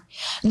wo nkwa.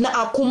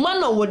 Na akoma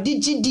na wo de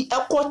gidi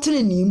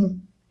ekotere ni mu.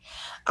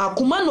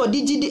 Akuma no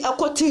di gidi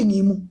akotere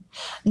ni mu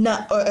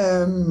na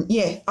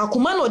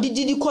akuma no di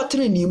gidi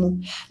kotere ni mu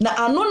na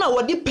ano na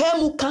wodi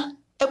pemu ka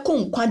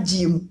ekonkwa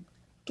gie mu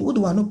to wodi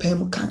wano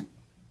pemu ka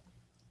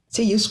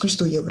se Yesu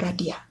Kristo ye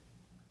Awurade a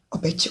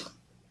obecho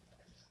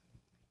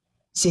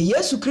se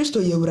Yesu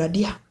Kristo ye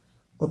Awurade a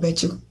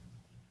obecho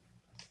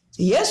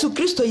Yesu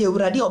Kristo ye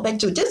Awurade a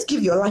obecho. Just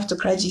give your life to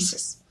Christ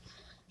Jesus.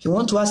 If you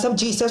want to accept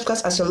Jesus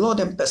Christ as your Lord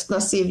and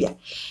personal Savior,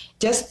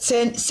 just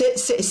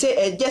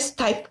just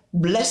type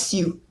bless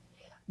you.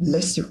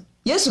 Yesu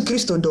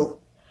Kristo do.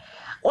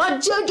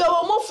 What judge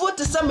our more for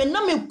to some and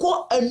me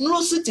call a no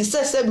suit to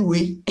say every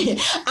way. And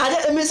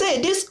me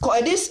say this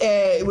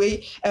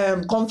way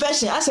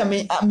confession as I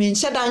mean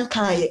said and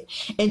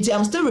and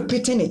I'm still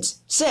repeating it.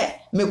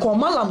 Say me call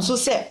malam so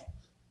say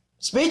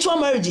spiritual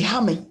marriage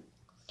hammy.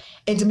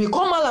 And me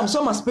call malam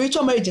so my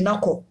spiritual marriage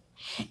nako.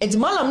 Enti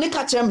malam ne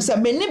ka kire me se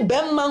me ne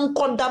bemma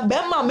nkoda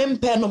bemma me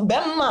mpe no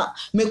bemma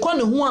me ko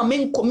ne ho a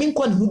me nko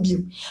ne ho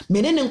biem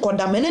me ne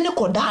nkoda me ne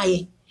koda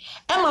aye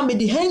ema me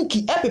de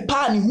hanki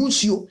epepa ne ho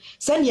suo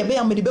se ne be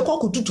ya me de be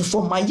kokututu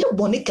fo ma ye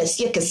bone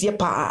kase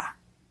pa.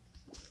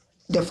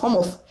 The form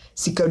of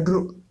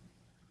sikaduro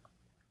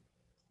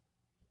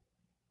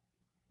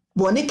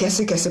bone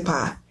kese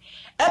pa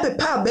ebe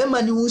pa be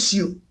ma ni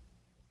wusuo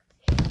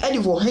edi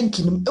wo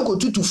hankinim ego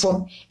tutu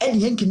fom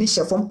edi hankini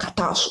hye fom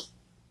kataso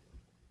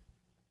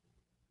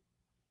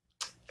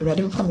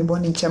Ready for me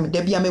born in Cham,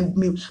 Debbie,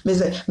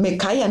 me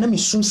kaya na me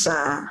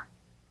sunsa.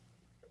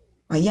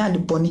 My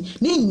yard bonny,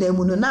 ni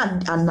nemuno na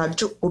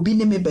anajo,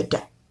 obine me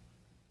better.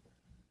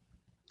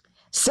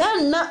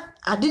 Sana,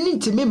 I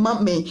didn't to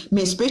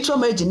me spiritual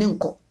marriage in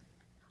Inco.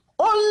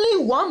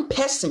 Only one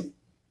person,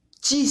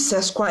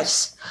 Jesus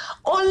Christ.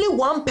 Only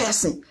one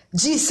person,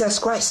 Jesus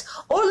Christ.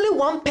 Only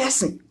one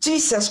person,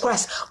 Jesus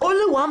Christ.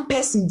 Only one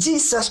person,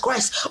 Jesus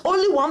Christ.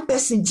 Only one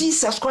person,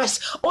 Jesus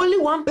Christ. Only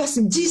one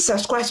person,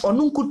 Jesus Christ.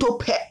 Onunkuto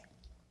pe.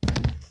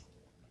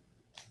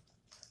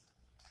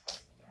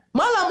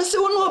 Mala mse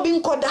wonu obi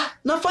nkoda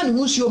na fa ne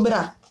husuo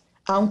bra.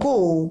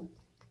 Anko.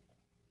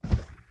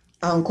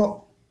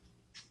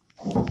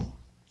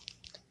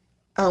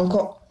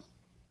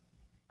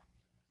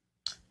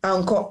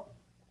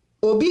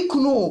 Obi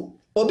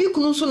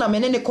kunu so na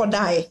menene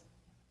kodae.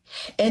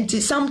 And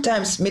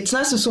sometimes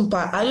metnasi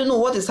sumpa, I don't know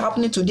what is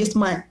happening to this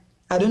man.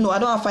 I don't know. I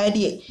don't have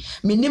idea.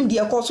 Me name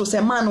the course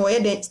say man or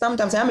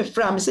sometimes I'm a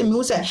friend. Me say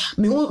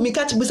me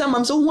catch with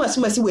some so who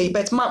has way,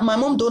 but my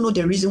mom don't know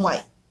the reason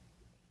why.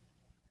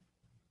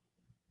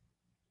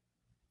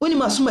 When you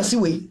must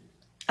way,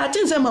 I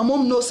think that my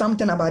mom knows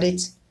something about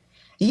it.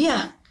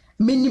 Yeah,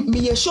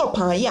 me a shop,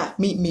 yeah,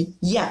 me,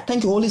 yeah.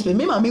 Thank you, Holy Spirit.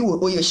 Me mama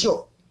will you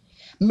sure.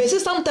 Me say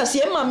sometimes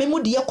yeah, mama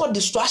me the call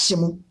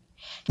distraction.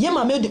 Yeah,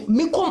 mama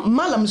me come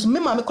malam me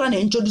mama cry na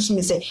introduce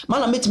me say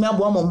malam me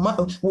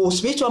aboa wo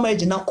spiritual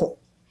marriage na ko.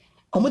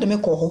 Omo de me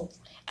ko ho.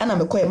 Ana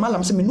me ko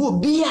malam say me no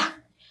obi a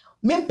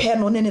me pe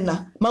no ne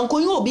na. Man ko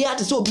yin obi a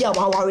te say obi a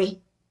waware.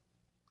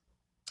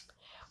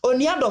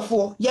 Oni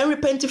adofo ye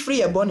repent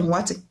free e born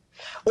what?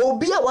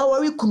 Obi a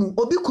waware kunu,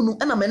 obi kunu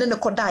ana me ne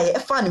ko dae e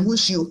fa ne ho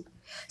hio.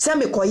 Say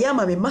me ko ya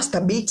ma me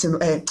masturbate no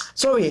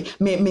sorry,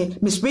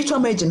 me spiritual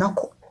marriage na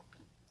ko.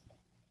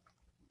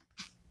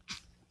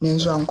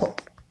 Nenzo anko.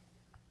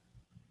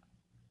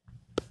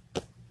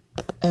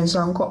 Enso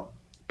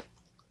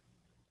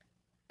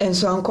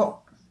anko.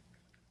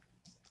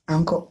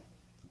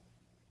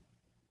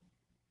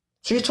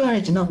 Spiritual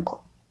marriage na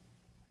anko.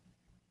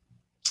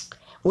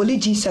 Only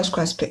Jesus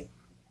Christ pay.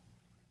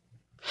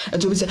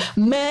 And so we say,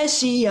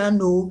 Messiah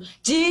no,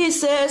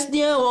 Jesus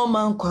dear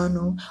woman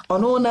kwano,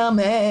 ono na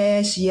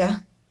Messiah.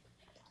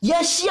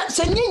 Yes,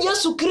 senye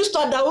Yesu Kristo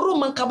adawuru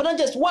man kabana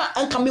just wa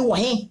anka me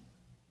wahin.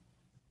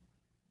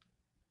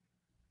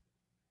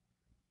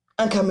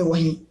 Anka me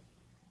wahin.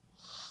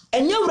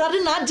 Enye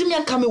urade na adimi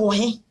anka me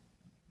wahin.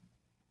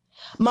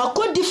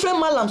 Mako different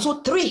malam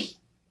so 3.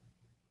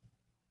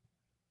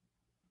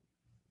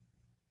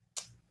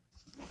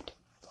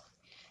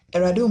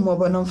 Erade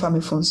umobo non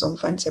family phone song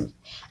fantem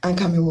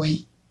anka me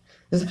wahin.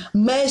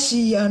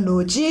 Messiah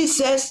no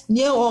Jesus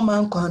nye o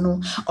man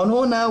kwano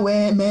ono na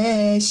we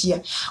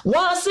Messiah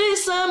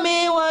wasisa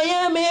me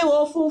waye me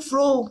wo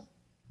fufro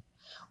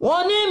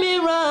woni mi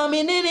ra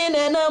mi ni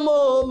na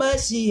mo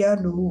Messiah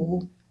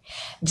no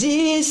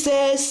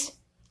Jesus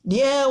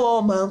nye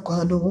o man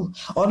kwano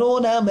ono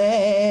na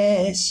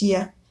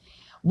Messiah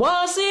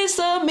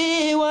wasisa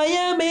me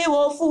waye me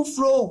wo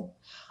fufro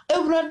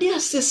Ewrade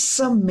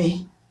asisa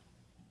me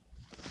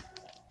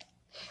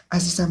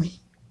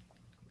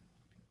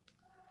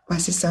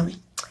Masisame.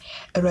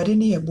 Erade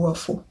ni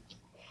yeboafo.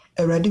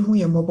 Erade hu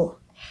yemobo.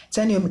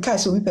 Tani yomka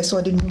so mi pese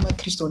ode nhuma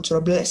Kristo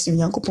ntoro bless you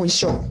Nyankopon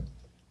show.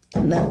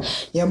 Na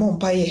yemo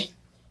mpaye.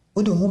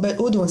 Odo hu be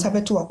odo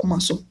nsabeto akoma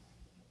so.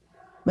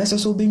 Meso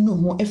so obenu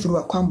hu afiri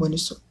akwambo ni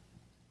so.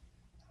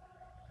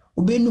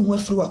 Obenu hu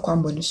afiri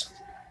akwambo ni so.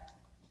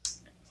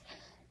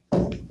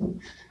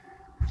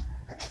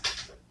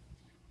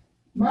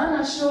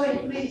 Mana show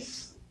it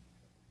please.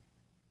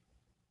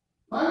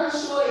 Mana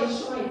show it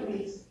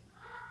please.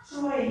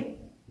 Sorry.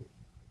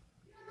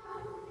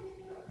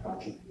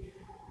 Okay.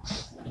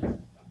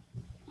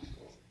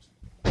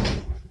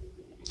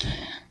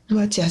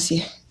 What you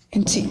say?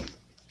 Enti.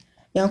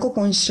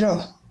 Nyankopon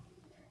hira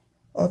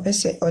o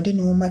pese ode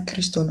no ma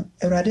Kristo no.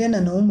 Ewrade na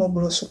no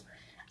mbobro so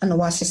ana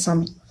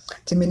wasesam.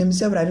 Ti menim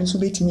se ewrade so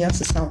betimi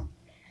asesam.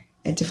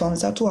 Enti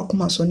famza to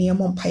akoma so ne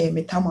yemo mpaye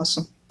metama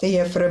so. Te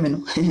ye frɛ me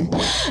no.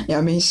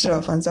 Ya me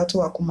hira famza to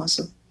akoma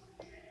so.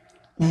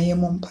 Na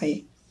yemo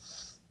mpaye.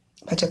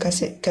 Pachaka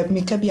se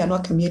me kabi anu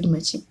aka me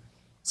edimachi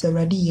se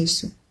Awurade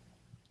Yesu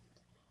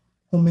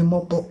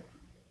umemọbọ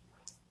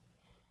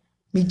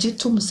me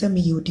jitum se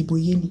me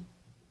yodiboyeni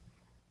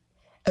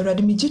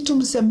Awurade me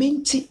jitum se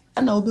menti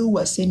ana obewu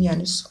aseni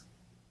ane so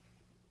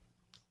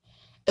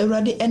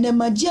Awurade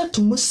enemaji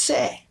atumu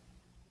se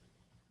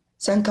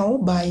sanka wo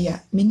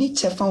baaya me ni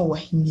chefa wo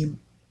ahenim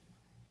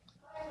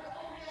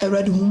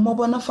Awurade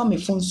umemọbọ na fa me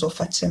fonso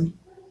fatemi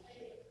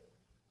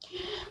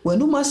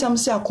wanu masam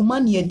se akoma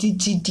ne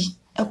yedidi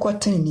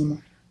ekwatan ni mu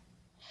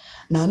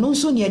na no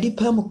nso ne yedi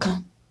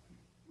pamuka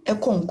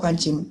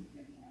ekonkwagye mu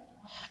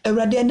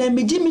Awurade na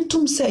meji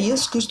mitum se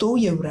Yesu Kristo wo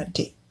ye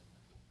Awurade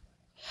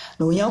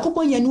na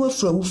Onyankopon ya ne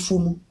wafura wufu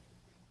mu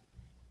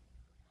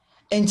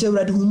enti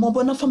awurade hu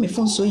mmɔbɔ na fa me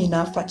fo nso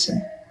nyinaa fa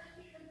kyɛm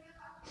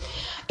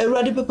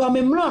awurade pepa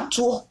me mmra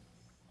to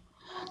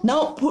na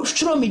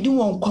hwere me di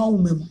won kwa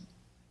woma mu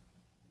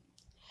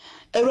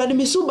awurade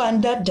me so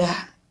bandada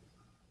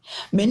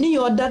me ni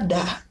yo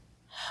dada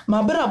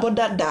ma bra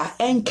bodada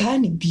enka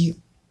ne bio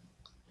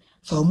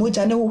fa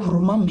moja ne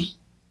wohoroma me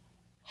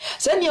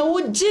sɛnea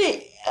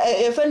wogye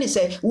efani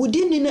sɛ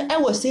wodi ni no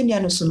ɛwɔ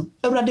sɛnea no so no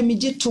awurade me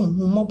gye tom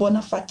hu mmɔbɔ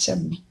na fa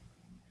kyɛm me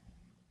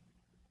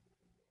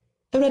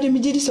awurade me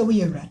gye di sɛ wo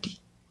yɛ awurade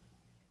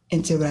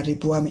enti awurade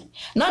boa me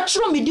na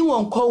tro me di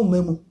won kwa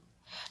woma mu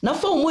na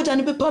fa moja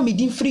ne pepa me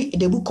di free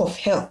the book of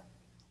hell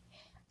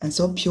and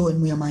so pure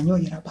mu ya manyo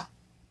yeraba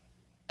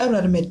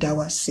awurade me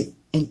dawa se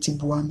enti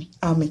boa me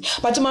amen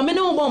but ma me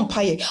ne wo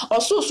mpaye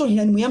oso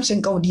hina ni muyam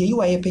senka wo de yi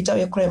wa ye peta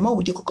ye kra ma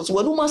wo de kokoso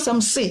wadu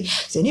masam se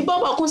ni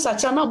baba ko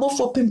sacha na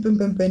bofo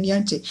pempempempani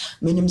ante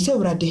menim se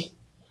awurade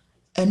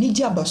ani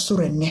gya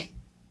basoro ne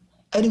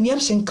ani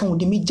muyam senka wo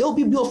de me gya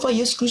obi bi ofa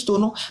Yesu Kristo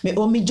no me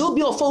o me gya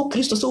obi ofa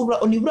Kristo so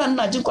wura oniwura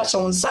na agye kwa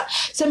shawonsa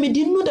se me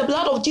di know the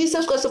blood of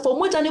Jesus Christ for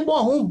moja ne bo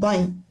ho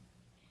ban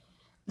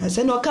na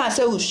se no ka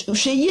se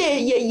hwe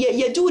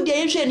ye ju de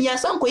ye hwe ni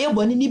asanko ye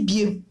boni ni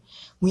biem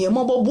we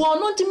mobobo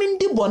no ntimi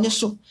ndi bone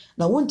so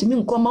na wontimi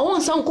nkoma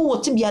wonsan ko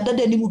wote bia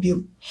dada ni mu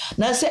biem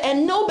na se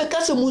enne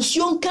obeka se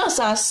musuo nka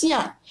asase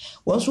a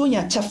wonso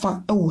nya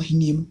chafa ewo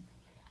hinim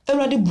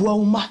awurade bua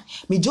wo ma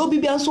me je obi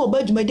bia nso oba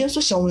adwumade nso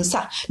hye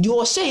wonsa de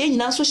o hye ye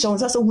nyina nso hye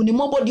wonsa se huni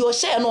mobo de o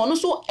hye no no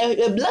so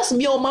bless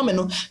me o ma me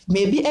no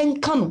maybe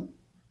enka no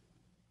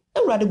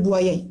awurade bua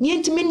ye ni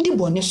ntimi ndi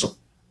bone so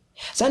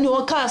sani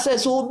o ka se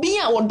so obi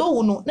a wodo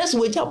wo no na se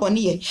waja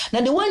bone ye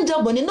na de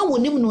wanja bone na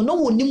wonim no na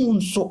wonim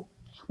nso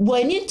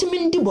boy ni ntimi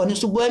ndi bone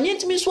so boy ni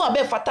ntimi so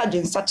abe fata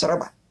dwensa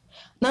kyereba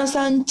na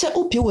nsa nche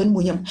opie wani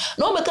munyam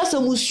na o meka se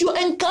musuo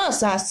enka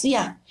asase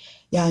a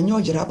ya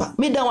anyo giraba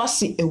me da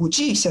wase ewu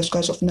Jesus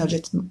Christ of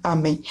Nazareth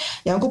amen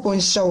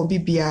yankopon sha obi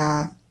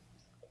bia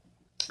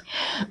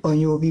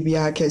onyo obi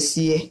bia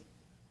kese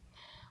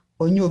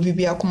onyo obi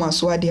bia kuma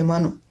so ade ma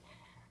no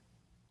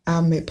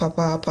amen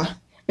papa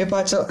me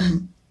pacho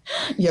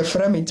ye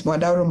framit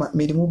modaro ma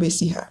me mu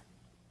besi ha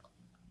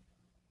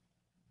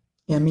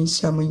ya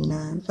minsha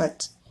munyina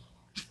fat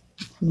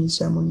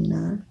minsha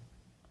munyina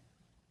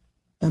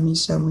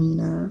amisha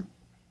munyina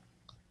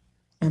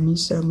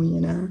amisha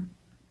munyina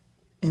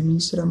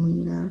amisha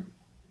munyina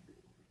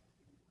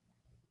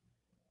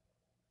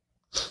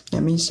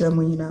amisha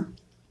munyina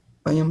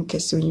oyam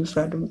kesi onyi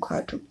fradum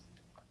kwadu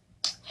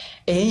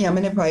ya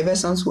mene private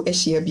sans wo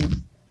ehia bi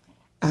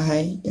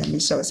ai ya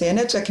misha say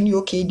network ni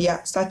okay dia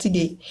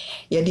Saturday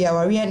ya dia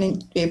wari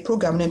ne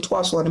program ne to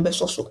aso ne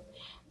beso so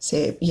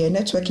say ya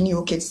network ni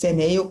okay say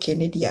na okay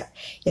ne dia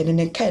ya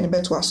ne kai ne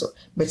beto aso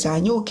but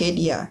anya okay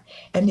dia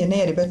and na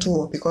ya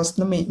beto because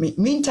no me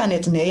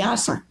internet na ya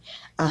asa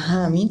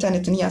me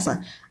internet ni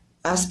asa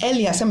as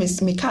early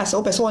as me cast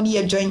o person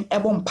ye join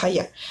ebom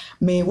paya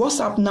me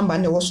WhatsApp number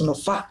na wo so no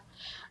fa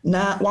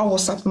na wa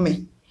WhatsApp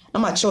me na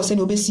ma choose say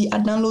obesi a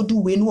download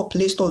we no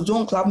Play Store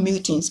Zone Club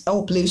Meetings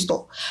or Play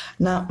Store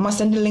na ma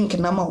send the link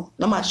na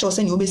ma choose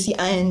say obesi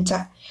a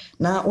enter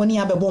na woni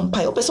abebo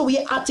mpa o pese we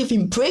active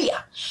in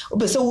prayer o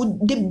pese wo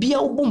de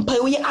bia wo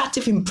mpa we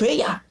active in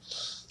prayer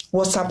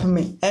WhatsApp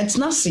me and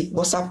nasi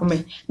WhatsApp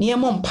me near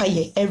mom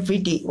pie every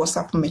day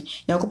WhatsApp me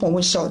yankopon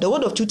won shout the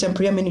word of truth and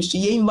prayer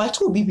ministry ye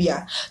invite wo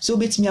bibia so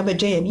betimi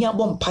abeje near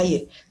mom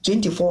pie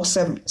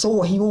 24/7 so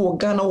wo he wo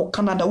Ghana wo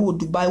Canada wo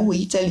Dubai wo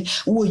Italy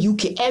wo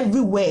UK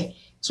everywhere.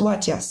 So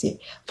what you say?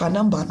 For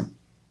number,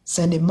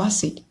 send a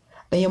message.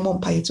 Then you mom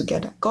pie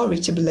together. God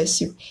richly bless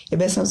you. Your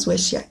best and swear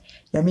share.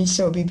 You mean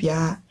shall be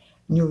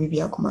new baby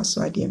come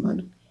so dear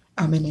man.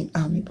 Amen and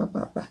amen,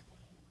 papa.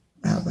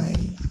 Bye bye.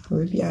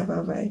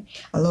 Bye bye.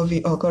 I love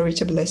you all. God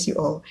richly bless you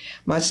all.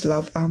 Much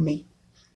love. Amen.